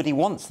nobody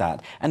wants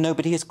that, and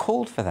nobody has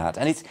called for that.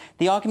 And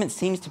the argument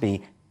seems to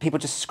be people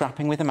just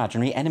scrapping with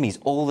imaginary enemies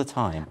all the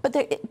time. But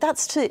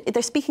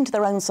they're speaking to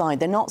their own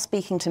side. They're not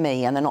speaking to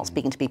me, and they're not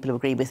speaking to people who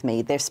agree with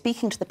me. They're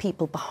speaking to the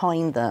people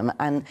behind them,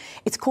 and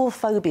it's called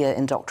phobia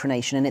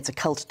indoctrination, and it's a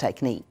cult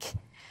technique.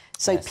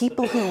 So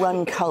people who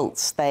run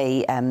cults,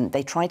 they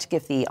try to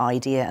give the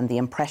idea and the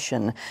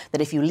impression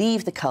that if you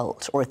leave the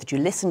cult, or if you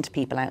listen to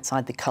people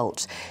outside the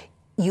cult,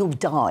 you'll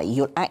die.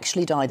 You'll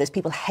actually die. Those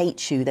people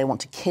hate you. They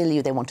want to kill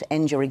you. They want to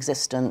end your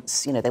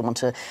existence. You know, they want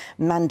to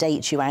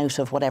mandate you out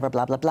of whatever,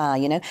 blah, blah, blah,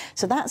 you know.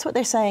 So that's what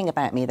they're saying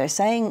about me. They're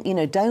saying, you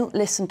know, don't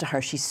listen to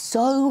her. She's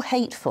so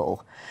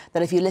hateful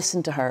that if you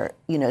listen to her,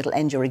 you know, it'll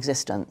end your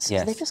existence.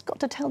 Yes. So they've just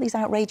got to tell these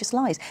outrageous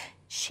lies.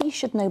 She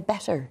should know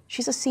better.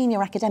 She's a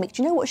senior academic.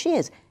 Do you know what she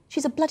is?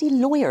 She's a bloody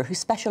lawyer who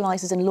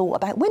specialises in law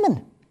about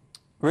women.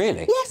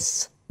 Really?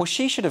 Yes. Well,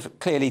 she should have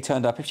clearly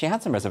turned up if she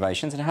had some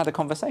reservations and had a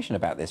conversation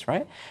about this,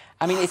 right?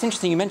 I mean, it's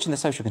interesting, you mentioned the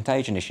social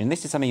contagion issue, and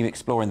this is something you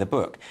explore in the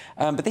book,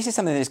 but this is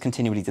something that is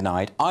continually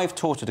denied. I've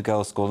taught at a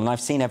girls' school, and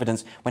I've seen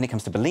evidence when it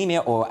comes to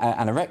bulimia or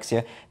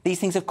anorexia. These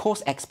things, of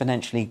course,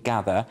 exponentially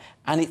gather,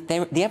 and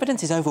the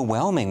evidence is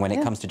overwhelming when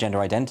it comes to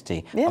gender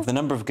identity, of the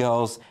number of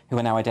girls who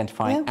are now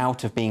identifying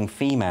out of being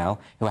female,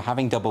 who are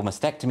having double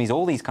mastectomies,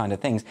 all these kind of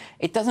things.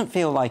 It doesn't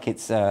feel like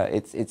it's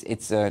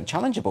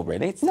challengeable,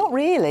 really. It's not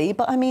really,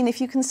 but I mean,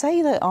 if you can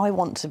say that I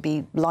want to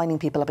be lining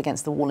people up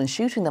against the wall and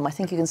shooting them, I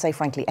think you can say,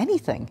 frankly,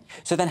 anything.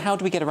 So then how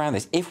do we get around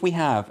this? If we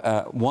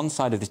have one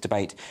side of this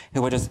debate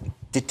who are just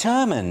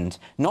determined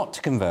not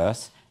to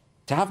converse,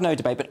 to have no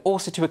debate, but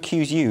also to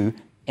accuse you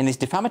in this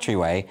defamatory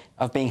way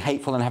of being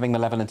hateful and having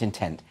malevolent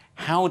intent,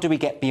 how do we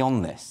get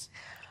beyond this?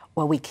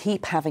 Well, we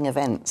keep having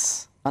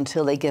events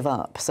until they give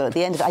up. So at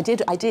the end of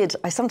it,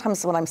 I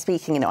sometimes when I'm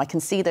speaking, you know, I can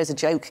see there's a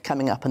joke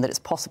coming up and that it's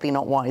possibly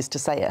not wise to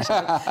say it.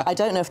 I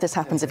don't know if this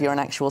happens if you're an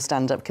actual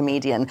stand-up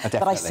comedian,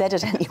 but I said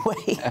it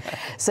anyway.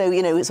 So,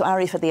 you know, so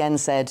Arif at the end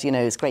said, you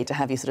know, it's great to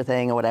have you sort of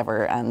thing or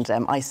whatever, and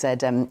I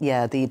said,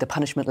 yeah, the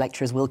punishment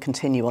lectures will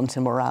continue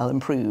until morale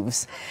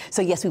improves.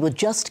 So yes, we will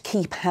just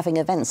keep having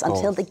events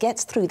until it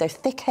gets through their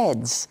thick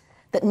heads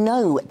that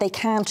no, they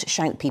can't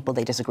shout people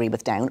they disagree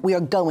with down. We are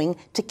going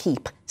to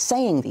keep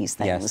saying these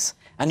things. Yes.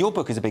 And your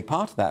book is a big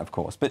part of that, of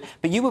course. But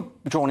you were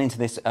drawn into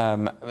this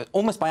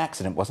almost by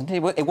accident, wasn't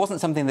it? It wasn't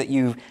something that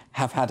you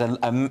have had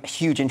a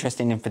huge interest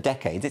in for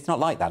decades. It's not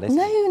like that, is it?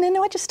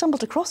 No, I just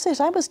stumbled across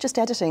it. I was just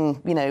editing,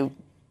 you know,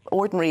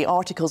 ordinary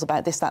articles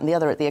about this, that and the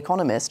other at The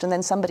Economist, and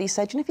then somebody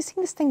said, you know, have you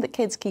seen this thing that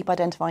kids keep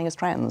identifying as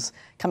trans?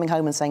 Coming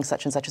home and saying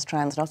such and such as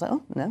trans. And I was like,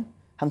 oh, no,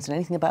 haven't seen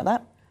anything about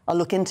that. I'll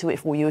look into it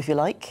for you if you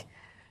like.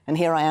 And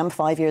here I am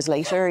 5 years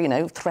later, you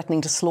know,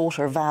 threatening to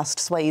slaughter vast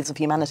swathes of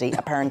humanity,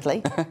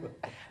 apparently.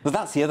 Well,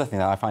 that's the other thing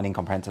that I find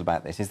incomprehensible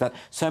about this, is that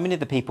so many of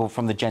the people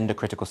from the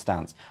gender-critical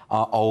stance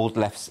are old,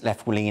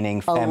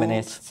 left-leaning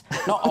feminists.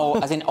 Not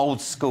old, as in old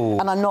school.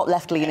 And I'm not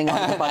left-leaning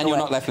either, by the way. And you're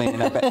not left-leaning,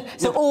 no, but...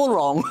 So all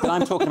wrong. But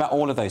I'm talking about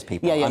all of those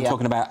people. Yeah, I'm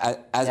talking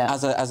about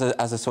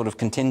as a sort of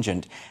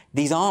contingent.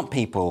 These aren't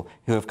people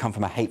who have come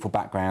from a hateful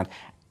background.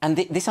 And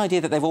this idea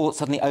that they've all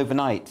suddenly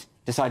overnight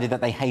decided that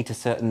they hate a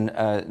certain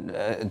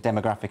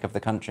demographic of the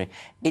country,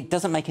 it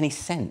doesn't make any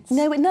sense.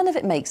 No, none of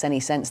it makes any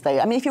sense, though.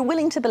 I mean, if you're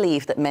willing to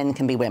believe that men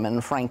can be women,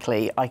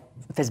 frankly,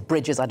 there's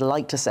bridges I'd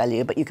like to sell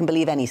you, but you can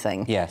believe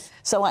anything. Yes.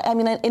 So, I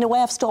mean, in a way,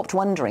 I've stopped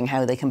wondering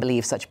how they can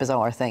believe such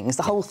bizarre things.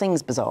 The whole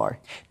thing's bizarre.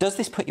 Does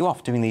this put you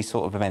off doing these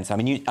sort of events? I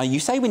mean, you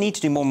say we need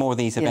to do more and more of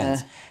these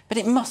events, but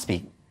it must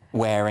be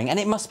wearing, and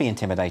it must be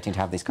intimidating to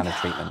have this kind of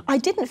treatment. I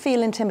didn't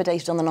feel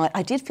intimidated on the night.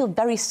 I did feel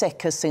very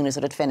sick as soon as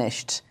it had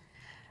finished.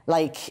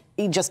 Like,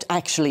 just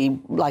actually,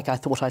 like I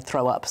thought I'd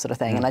throw up sort of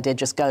thing, and I did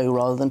just go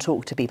rather than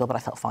talk to people, but I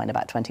felt fine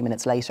about 20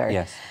 minutes later.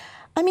 Yes.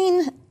 I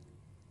mean,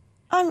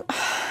 I'm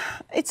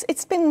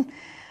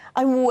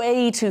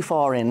way too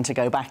far in to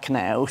go back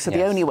now, so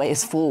the only way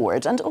is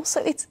forward, and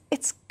also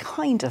it's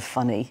kind of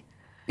funny.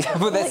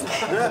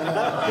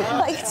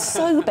 Like, it's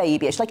so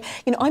babyish. Like,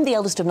 you know, I'm the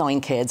eldest of 9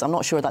 kids. I'm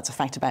not sure that's a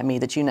fact about me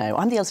that you know.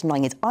 I'm the eldest of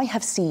 9 kids. I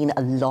have seen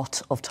a lot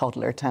of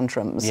toddler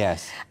tantrums.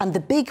 Yes. And the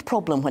big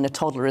problem when a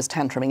toddler is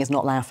tantruming is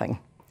not laughing.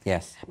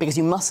 Yes. Because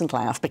you mustn't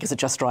laugh, because it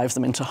just drives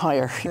them into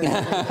higher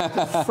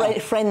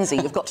frenzy.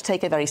 You've got to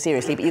take it very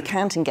seriously, but you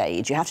can't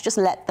engage. You have to just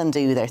let them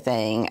do their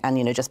thing and,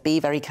 you know, just be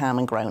very calm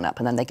and grown up,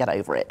 and then they get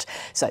over it.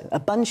 So a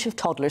bunch of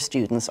toddler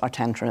students are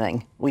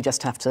tantruming. We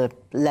just have to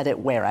let it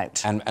wear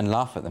out. And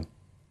laugh at them.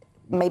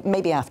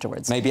 Maybe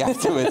afterwards. Maybe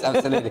afterwards,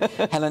 absolutely.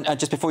 Helen,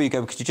 just before you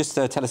go, could you just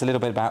tell us a little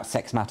bit about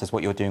Sex Matters,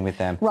 what you're doing with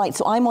them? Right,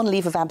 so I'm on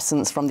leave of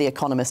absence from The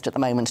Economist at the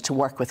moment to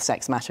work with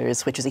Sex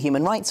Matters, which is a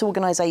human rights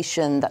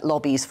organisation that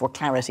lobbies for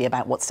clarity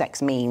about what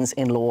sex means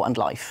in law and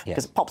life.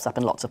 Because it pops up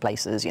in lots of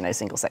places, you know,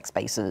 single-sex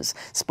spaces,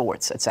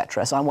 sports,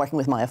 etc. So I'm working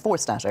with Maya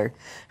Forstater,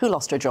 who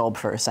lost her job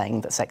for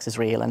saying that sex is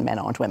real and men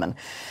aren't women,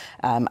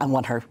 and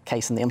won her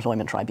case in the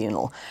Employment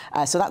Tribunal.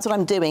 So that's what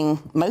I'm doing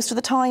most of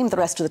the time. The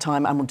rest of the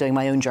time, I'm doing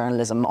my own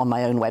journalism on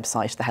my own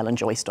website,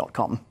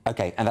 thehelenjoyce.com.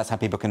 OK, and that's how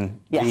people can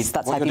read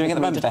that's what you're doing at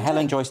the moment,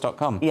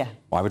 thehelenjoyce.com. Yeah.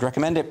 Well, I would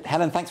recommend it.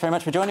 Helen, thanks very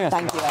much for joining us.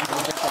 Thank you,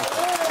 Andrew.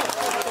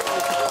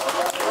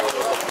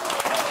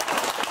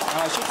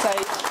 Now, I should say,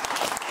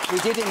 we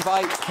did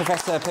invite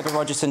Professor Pippa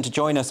Rogerson to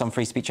join us on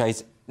Free Speech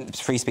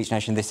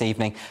Nation this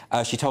evening.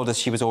 She told us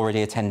she was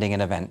already attending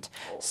an event.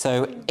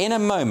 So, in a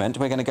moment,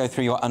 we're going to go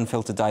through your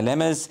unfiltered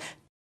dilemmas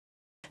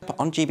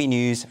on GB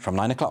News from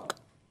 9 o'clock.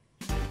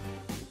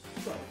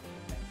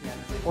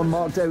 On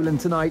Mark Dolan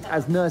tonight,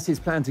 as nurses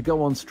plan to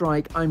go on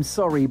strike, I'm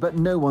sorry, but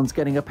no one's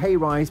getting a pay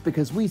rise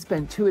because we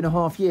spent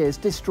 2.5 years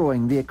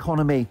destroying the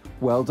economy.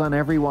 Well done,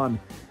 everyone.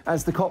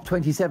 As the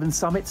COP27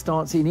 summit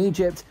starts in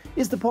Egypt,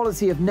 is the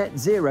policy of net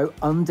zero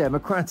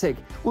undemocratic?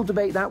 We'll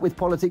debate that with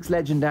politics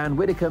legend Anne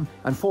Widdecombe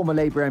and former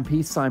Labour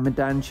MP Simon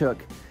Danczuk.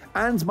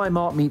 And my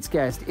Mark Meets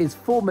guest is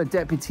former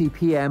Deputy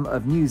PM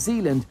of New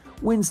Zealand,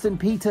 Winston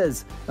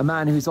Peters, a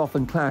man who's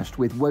often clashed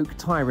with woke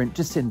tyrant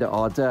Jacinda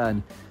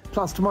Ardern.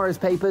 Plus tomorrow's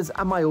papers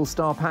and my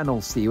all-star panel.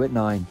 See you at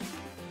 9.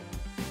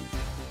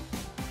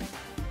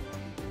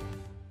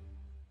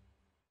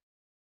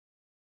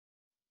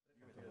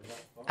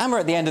 And we're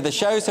at the end of the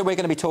show, so we're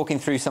going to be talking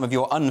through some of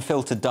your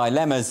unfiltered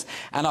dilemmas.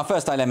 And our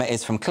first dilemma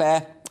is from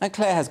Claire. And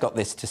Claire has got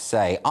this to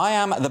say. I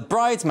am the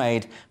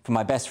bridesmaid for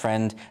my best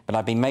friend, but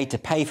I've been made to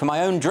pay for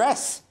my own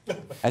dress.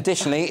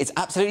 Additionally, it's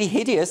absolutely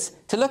hideous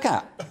to look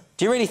at.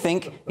 Do you really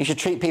think you should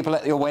treat people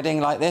at your wedding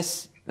like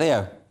this?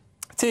 Leo?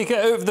 Take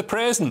it out of the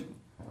present.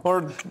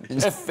 Or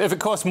if it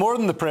costs more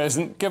than the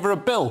present, give her a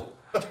bill.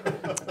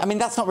 I mean,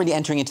 that's not really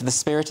entering into the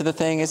spirit of the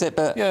thing, is it?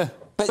 But yeah.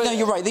 But no,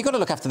 you're right. They've got to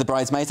look after the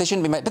bridesmaids. They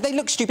shouldn't be made. But they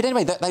look stupid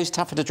anyway. Those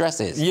taffeta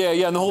dresses. Yeah,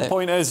 yeah. And the whole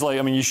point is, like,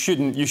 I mean, you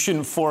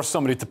shouldn't force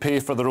somebody to pay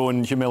for their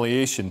own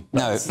humiliation.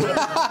 No.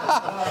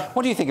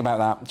 What do you think about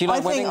that? Do you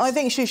like weddings? I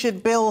think she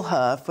should bill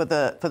her for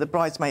the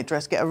bridesmaid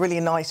dress. Get a really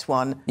nice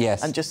one.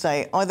 Yes. And just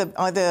say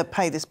either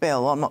pay this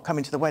bill or I'm not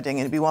coming to the wedding,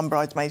 and it'd be one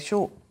bridesmaid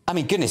short. I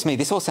mean, goodness me,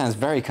 this all sounds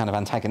very kind of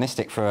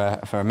antagonistic for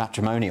a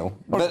matrimonial.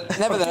 But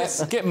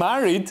nevertheless... Get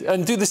married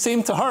and do the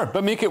same to her,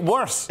 but make it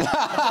worse.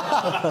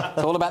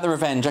 It's all about the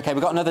revenge. OK,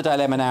 we've got another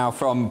dilemma now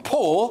from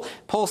Paul.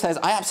 Paul says,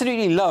 I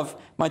absolutely love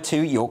my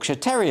 2 Yorkshire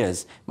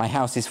Terriers. My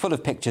house is full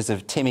of pictures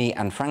of Timmy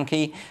and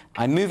Frankie.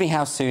 I'm moving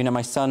house soon and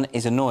my son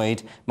is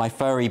annoyed my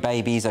furry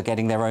babies are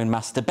getting their own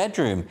master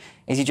bedroom.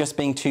 Is he just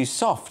being too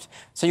soft?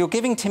 So you're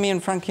giving Timmy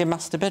and Frankie a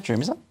master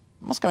bedroom, is that...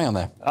 What's going on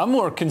there? I'm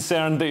more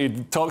concerned that he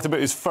talked about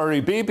his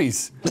furry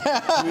babies.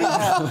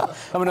 I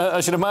mean,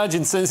 I should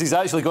imagine since he's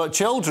actually got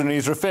children,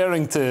 he's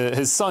referring to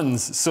his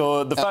sons.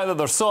 So the fact that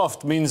they're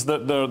soft means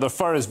that their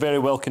fur is very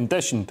well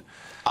conditioned.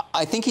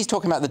 I think he's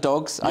talking about the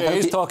dogs. Yeah,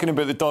 he's talking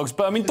about the dogs.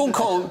 But I mean, don't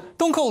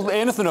call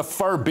anything a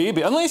fur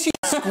baby unless you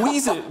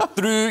squeeze it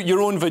through your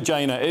own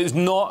vagina. It is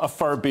not a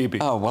fur baby.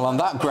 Oh well, on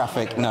that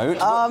graphic note.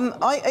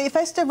 If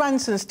Esther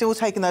Ranson's still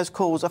taking those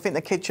calls, I think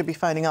the kid should be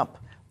phoning up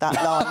that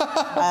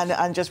line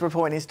and just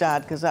reporting his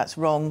dad, because that's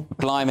wrong.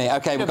 Blimey.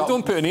 OK, yeah,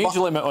 don't put an age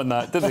limit on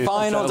that, do they?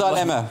 Final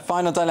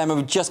dilemma.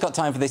 We've just got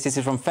time for this. This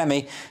is from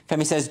Femi.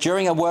 Femi says,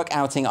 during a work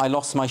outing, I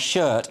lost my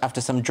shirt after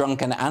some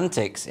drunken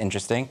antics.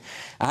 Interesting.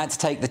 I had to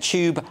take the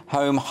tube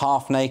home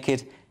half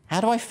naked.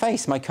 How do I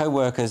face my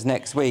co-workers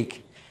next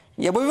week?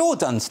 Yeah, we've all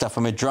done stuff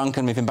when we're drunk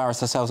and we've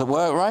embarrassed ourselves at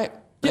work, right?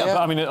 Yeah,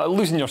 but I mean,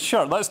 losing your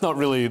shirt, that's not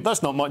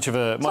much of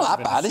a... It's not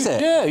that bad, is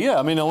it? Yeah, yeah.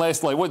 I mean,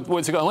 unless, like,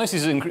 what's it got? Unless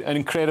he's an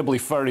incredibly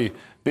furry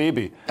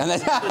baby.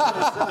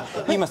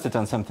 You must have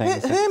done something.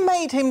 Who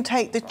made him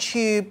take the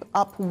tube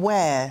up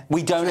where?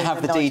 We don't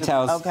have the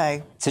details.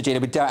 OK. So, Gina,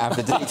 we don't have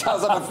the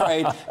details, I'm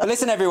afraid. But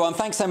listen, everyone,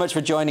 thanks so much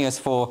for joining us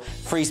for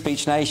Free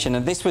Speech Nation.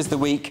 And this was the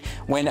week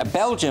when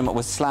Belgium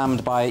was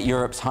slammed by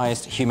Europe's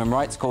highest human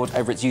rights court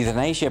over its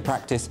euthanasia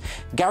practice.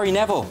 Gary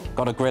Neville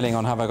got a grilling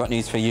on Have I Got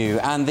News For You.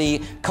 And the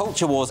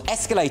culture wars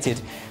escalated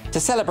to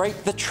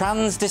celebrate the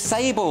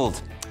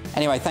trans-disabled.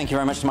 Anyway, thank you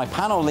very much to my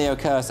panel, Leo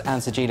Kearse and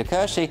Sajida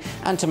Kershi,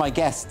 and to my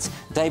guests,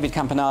 David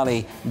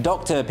Campanale,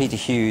 Dr. Peter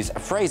Hughes,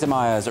 Fraser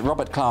Myers,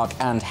 Robert Clark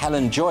and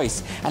Helen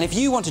Joyce. And if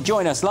you want to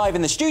join us live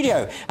in the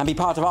studio and be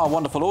part of our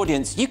wonderful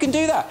audience, you can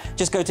do that.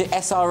 Just go to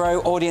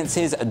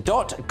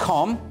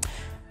sroaudiences.com.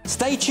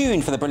 Stay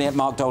tuned for the brilliant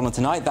Mark Dolan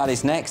tonight. That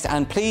is next.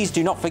 And please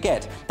do not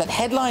forget that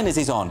Headliners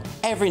is on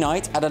every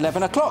night at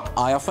 11 o'clock.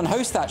 I often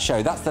host that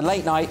show. That's the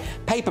late night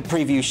paper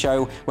preview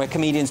show where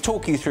comedians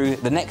talk you through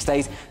the next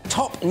day's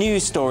top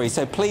news stories.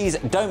 So please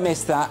don't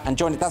miss that and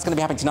join it. That's going to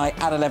be happening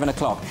tonight at 11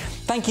 o'clock.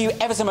 Thank you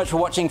ever so much for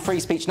watching Free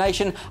Speech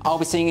Nation. I'll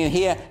be seeing you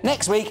here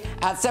next week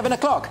at 7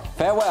 o'clock.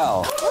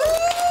 Farewell.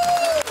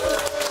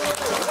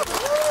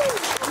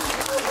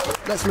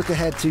 Let's look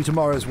ahead to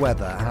tomorrow's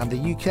weather, and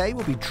the UK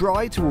will be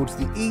dry towards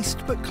the east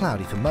but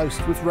cloudy for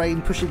most, with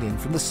rain pushing in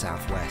from the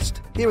southwest.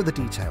 Here are the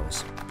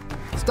details.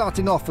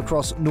 Starting off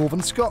across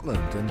northern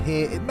Scotland, and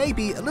here it may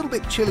be a little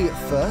bit chilly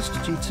at first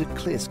due to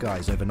clear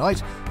skies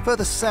overnight.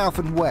 Further south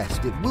and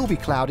west it will be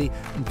cloudy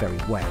and very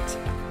wet.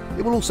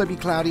 It will also be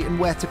cloudy and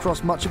wet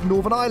across much of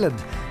Northern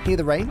Ireland. Here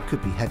the rain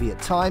could be heavy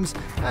at times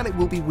and it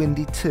will be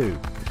windy too.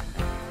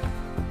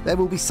 There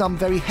will be some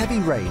very heavy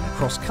rain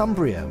across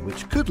Cumbria,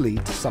 which could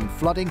lead to some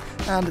flooding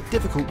and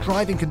difficult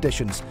driving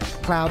conditions,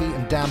 cloudy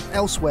and damp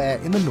elsewhere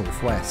in the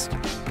northwest.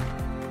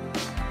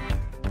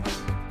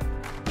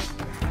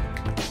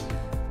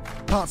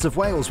 Parts of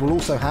Wales will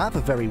also have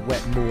a very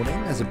wet morning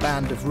as a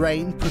band of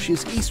rain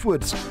pushes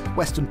eastwards.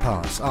 Western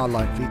parts are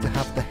likely to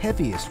have the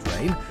heaviest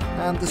rain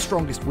and the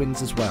strongest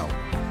winds as well.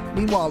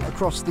 Meanwhile,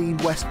 across the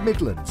West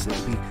Midlands, it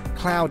will be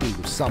cloudy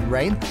with some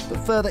rain,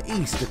 but further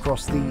east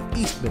across the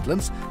East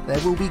Midlands, there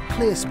will be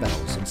clear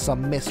spells and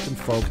some mist and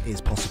fog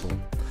is possible.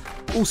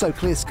 Also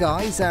clear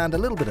skies and a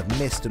little bit of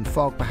mist and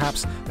fog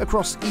perhaps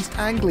across East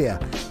Anglia.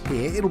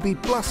 Here it'll be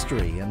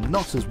blustery and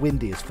not as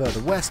windy as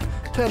further west,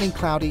 turning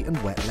cloudy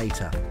and wet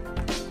later.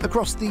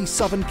 Across the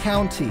southern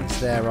counties,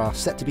 there are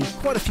set to be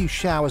quite a few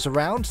showers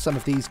around. Some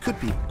of these could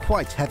be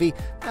quite heavy,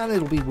 and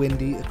it'll be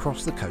windy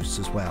across the coasts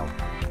as well.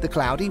 The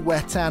cloudy,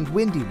 wet and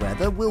windy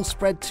weather will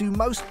spread to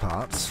most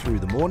parts through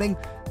the morning,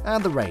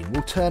 and the rain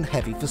will turn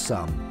heavy for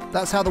some.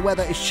 That's how the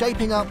weather is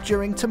shaping up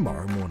during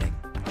tomorrow morning.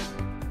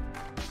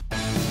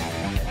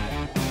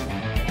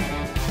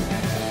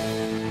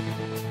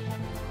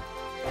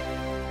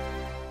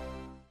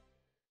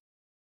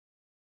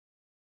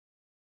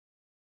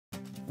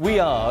 We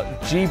are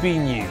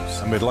GB News.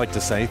 And we'd like to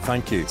say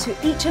thank you To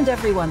each and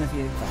every one of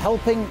you. for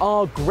helping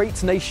our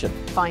great nation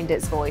Find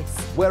its voice.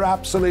 We're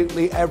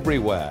absolutely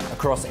everywhere.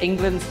 Across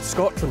England,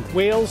 Scotland,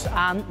 Wales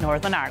and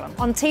Northern Ireland.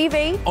 On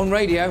TV, On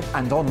radio.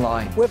 And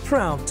online. we're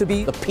proud to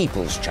be The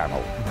People's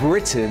Channel.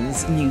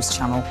 Britain's news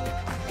channel.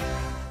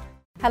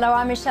 hello,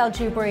 I'm Michelle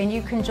Dewberry, and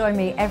you can join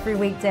me every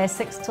weekday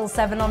 6 till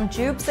 7 on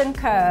Jubes and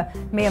Kerr.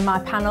 Me and my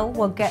panel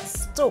will get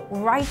stuck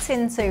right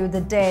into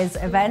the day's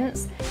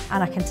events,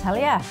 and I can tell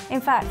you,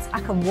 in fact,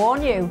 I can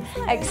warn you,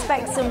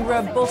 expect some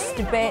robust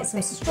debates,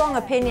 some strong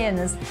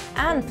opinions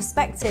and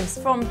perspectives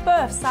from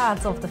both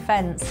sides of the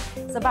fence.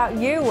 It's about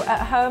you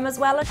at home as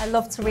well. I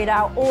love to read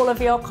out all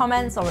of your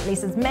comments, or at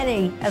least as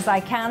many as I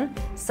can.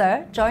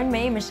 So join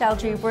me, Michelle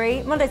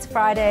Dewberry, Monday to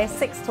Friday,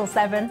 6 till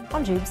 7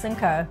 on Jubes and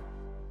Kerr.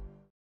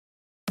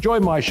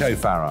 Join my show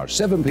Farage,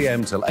 7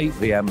 p.m. till 8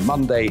 p.m.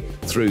 Monday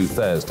through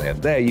Thursday, and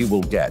there you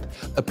will get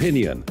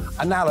opinion,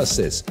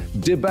 analysis,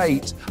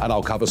 debate, and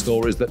I'll cover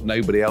stories that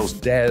nobody else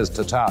dares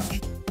to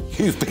touch.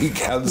 You've been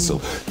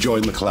cancelled.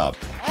 Join the club.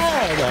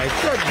 Oh my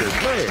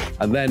goodness me.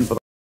 And then for the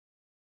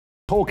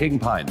talking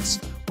pints,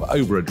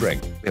 over a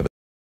drink, we have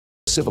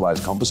a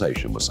civilized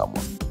conversation with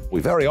someone. We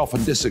very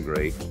often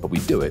disagree, but we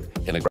do it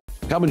in a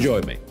great... Come and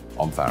join me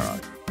on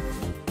Farage.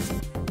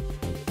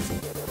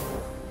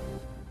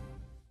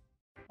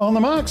 On the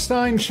Mark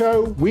Steyn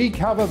Show, we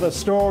cover the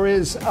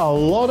stories a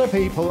lot of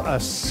people are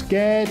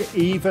scared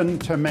even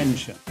to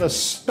mention. The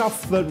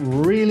stuff that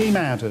really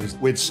matters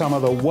with some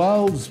of the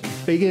world's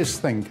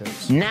biggest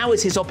thinkers. Now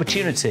is his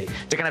opportunity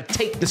to kind of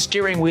take the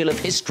steering wheel of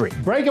history.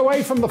 Break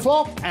away from the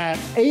flop at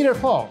 8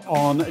 o'clock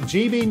on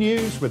GB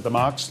News with the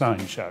Mark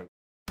Steyn Show.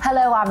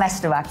 Hello, I'm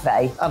Esther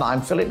McVeigh. And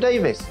I'm Philip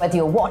Davis. Whether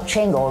you're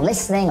watching or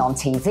listening on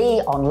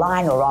TV,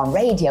 online or on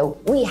radio,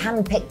 we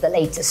handpick the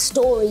latest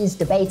stories,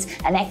 debates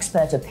and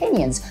expert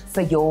opinions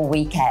for your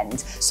weekend.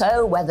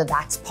 So whether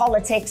that's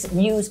politics,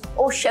 news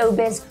or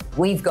showbiz,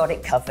 we've got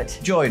it covered.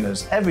 Join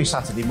us every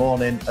Saturday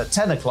morning at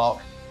 10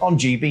 o'clock on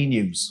GB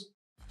News.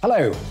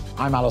 Hello,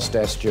 I'm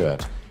Alastair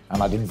Stewart,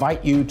 and I'd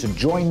invite you to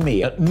join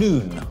me at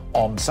noon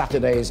on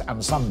Saturdays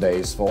and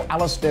Sundays for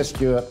Alastair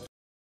Stewart.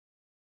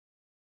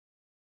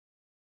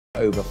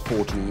 Over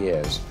 40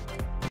 years.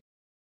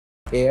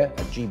 Here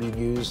at GB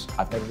News,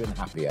 I've never been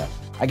happier.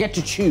 I get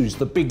to choose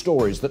the big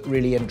stories that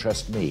really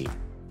interest me.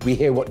 We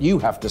hear what you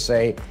have to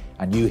say,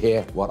 and you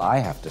hear what I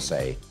have to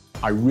say.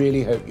 I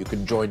really hope you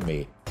can join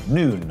me,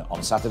 noon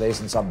on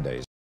Saturdays and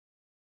Sundays.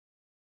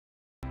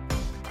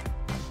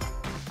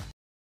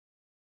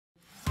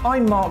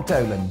 I'm Mark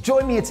Dolan.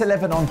 Join me at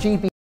 11 on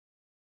GB.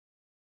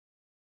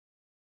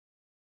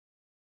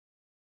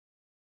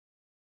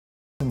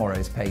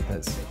 Tomorrow's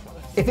papers.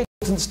 If it's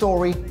an important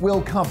story,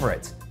 we'll cover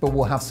it, but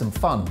we'll have some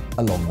fun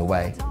along the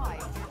way.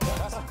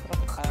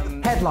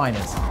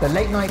 Headliners, the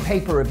late night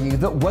paper review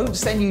that won't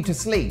send you to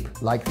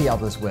sleep like the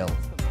others will.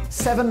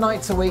 7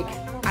 nights a week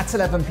at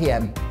 11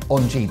 p.m.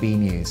 on GB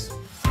News.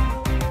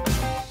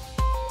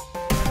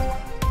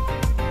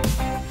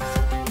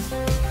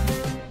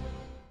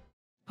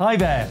 Hi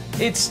there,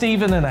 it's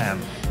Stephen and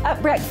Anne.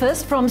 At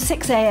breakfast from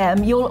 6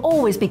 a.m, you'll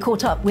always be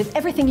caught up with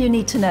everything you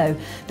need to know,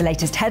 the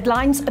latest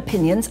headlines,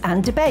 opinions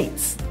and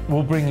debates.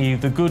 We'll bring you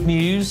the good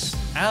news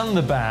and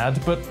the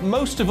bad, but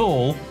most of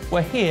all,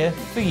 we're here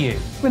for you.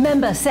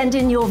 Remember, send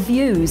in your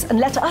views and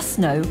let us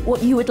know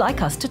what you would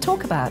like us to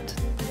talk about.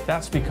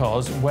 That's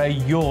because we're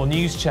your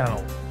news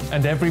channel.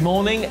 And every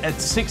morning at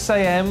 6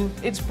 a.m,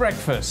 it's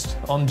breakfast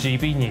on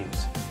GB News.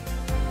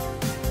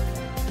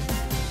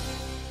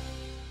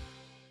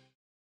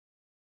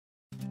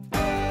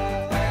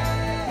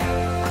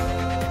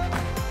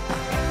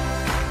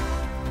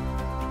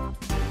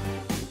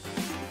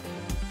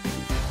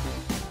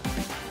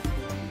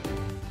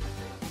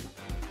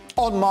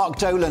 On Mark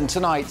Dolan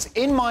tonight,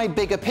 in my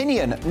big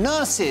opinion,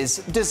 nurses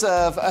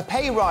deserve a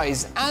pay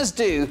rise, as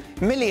do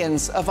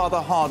millions of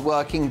other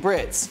hard-working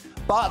Brits.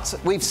 But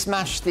we've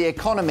smashed the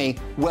economy.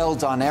 Well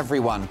done,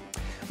 everyone.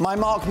 My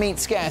Mark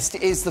Meets guest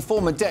is the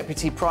former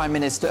Deputy Prime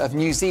Minister of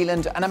New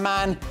Zealand and a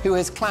man who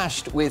has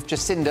clashed with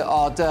Jacinda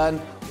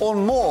Ardern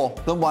on more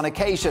than one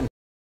occasion.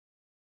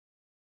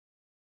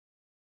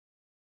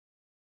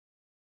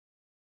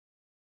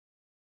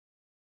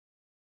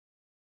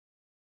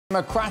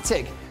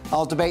 Democratic.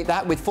 I'll debate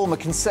that with former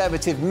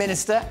Conservative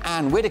Minister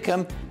Anne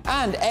Widdecombe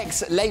and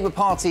ex-Labour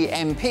Party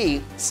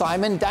MP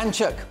Simon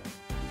Danczuk.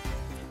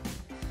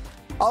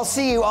 I'll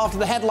see you after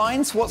the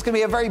headlines. What's going to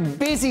be a very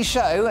busy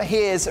show.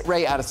 Here's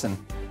Ray Addison.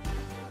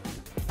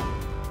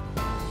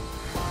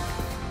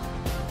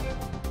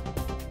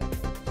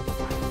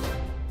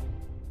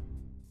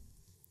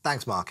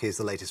 Thanks, Mark. Here's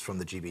the latest from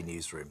the GB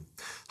newsroom.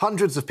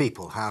 Hundreds of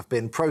people have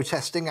been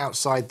protesting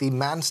outside the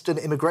Manston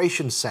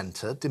Immigration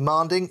Centre,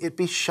 demanding it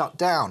be shut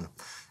down.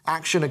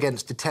 Action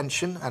against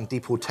detention and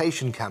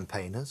deportation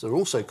campaigners are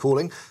also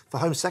calling for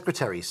Home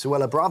Secretary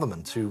Suella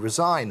Braverman to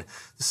resign.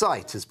 The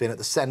site has been at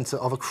the centre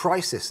of a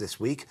crisis this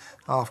week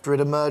after it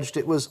emerged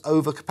it was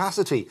over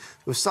capacity,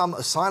 with some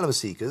asylum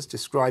seekers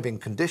describing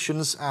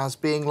conditions as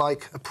being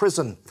like a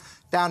prison.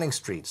 Downing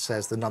Street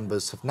says the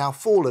numbers have now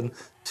fallen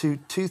to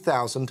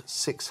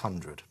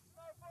 2,600.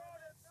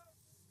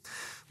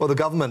 Well, the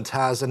government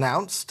has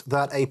announced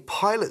that a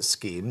pilot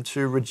scheme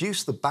to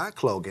reduce the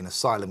backlog in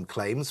asylum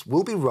claims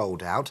will be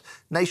rolled out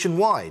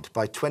nationwide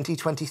by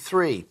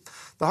 2023.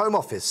 The Home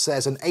Office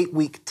says an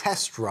 8-week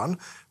test run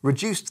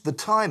reduced the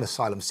time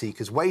asylum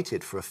seekers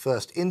waited for a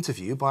first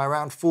interview by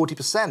around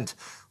 40%.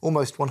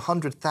 Almost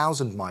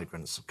 100,000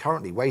 migrants are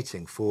currently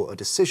waiting for a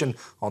decision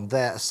on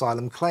their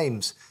asylum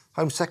claims.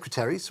 Home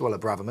Secretary Suella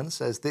Braverman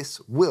says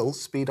this will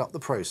speed up the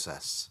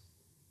process.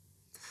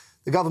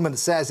 The government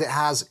says it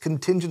has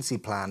contingency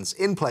plans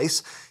in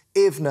place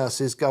if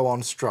nurses go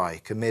on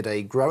strike amid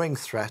a growing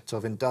threat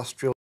of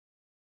industrial